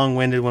a little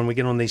long-winded when we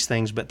get on these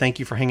things, but thank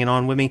you for hanging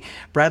on with me.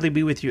 Bradley will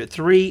be with you at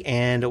 3,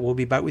 and we'll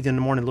be back with you in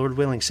the morning, Lord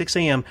willing, 6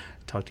 a.m.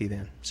 Talk to you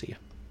then. See you.